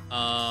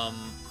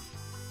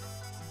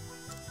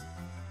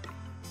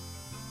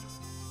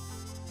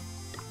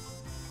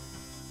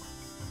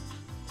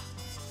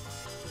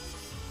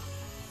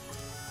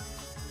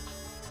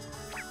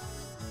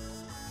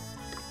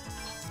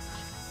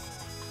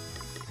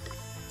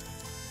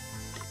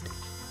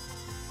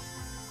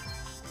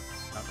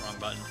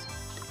 Button.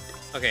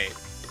 Okay.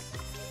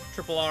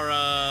 Triple Aura.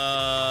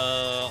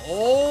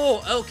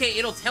 Oh, okay.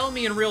 It'll tell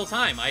me in real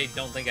time. I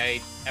don't think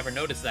I ever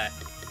noticed that.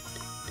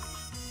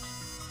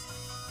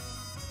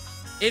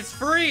 It's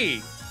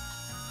free.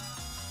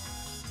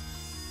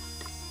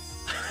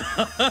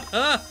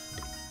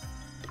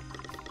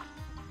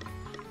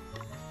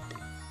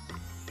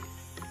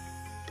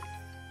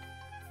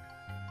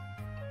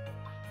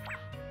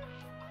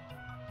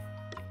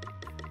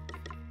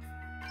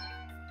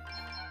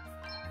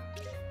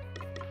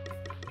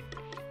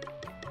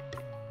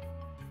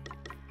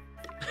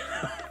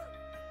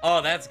 Oh,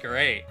 that's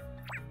great.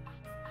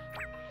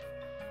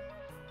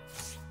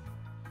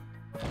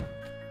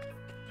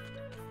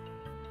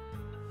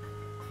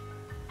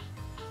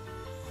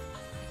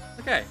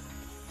 Okay.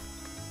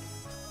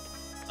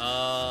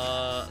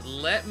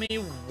 Let me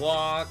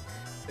walk.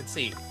 Let's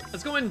see.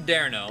 Let's go in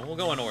Derno. We'll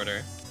go in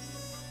order.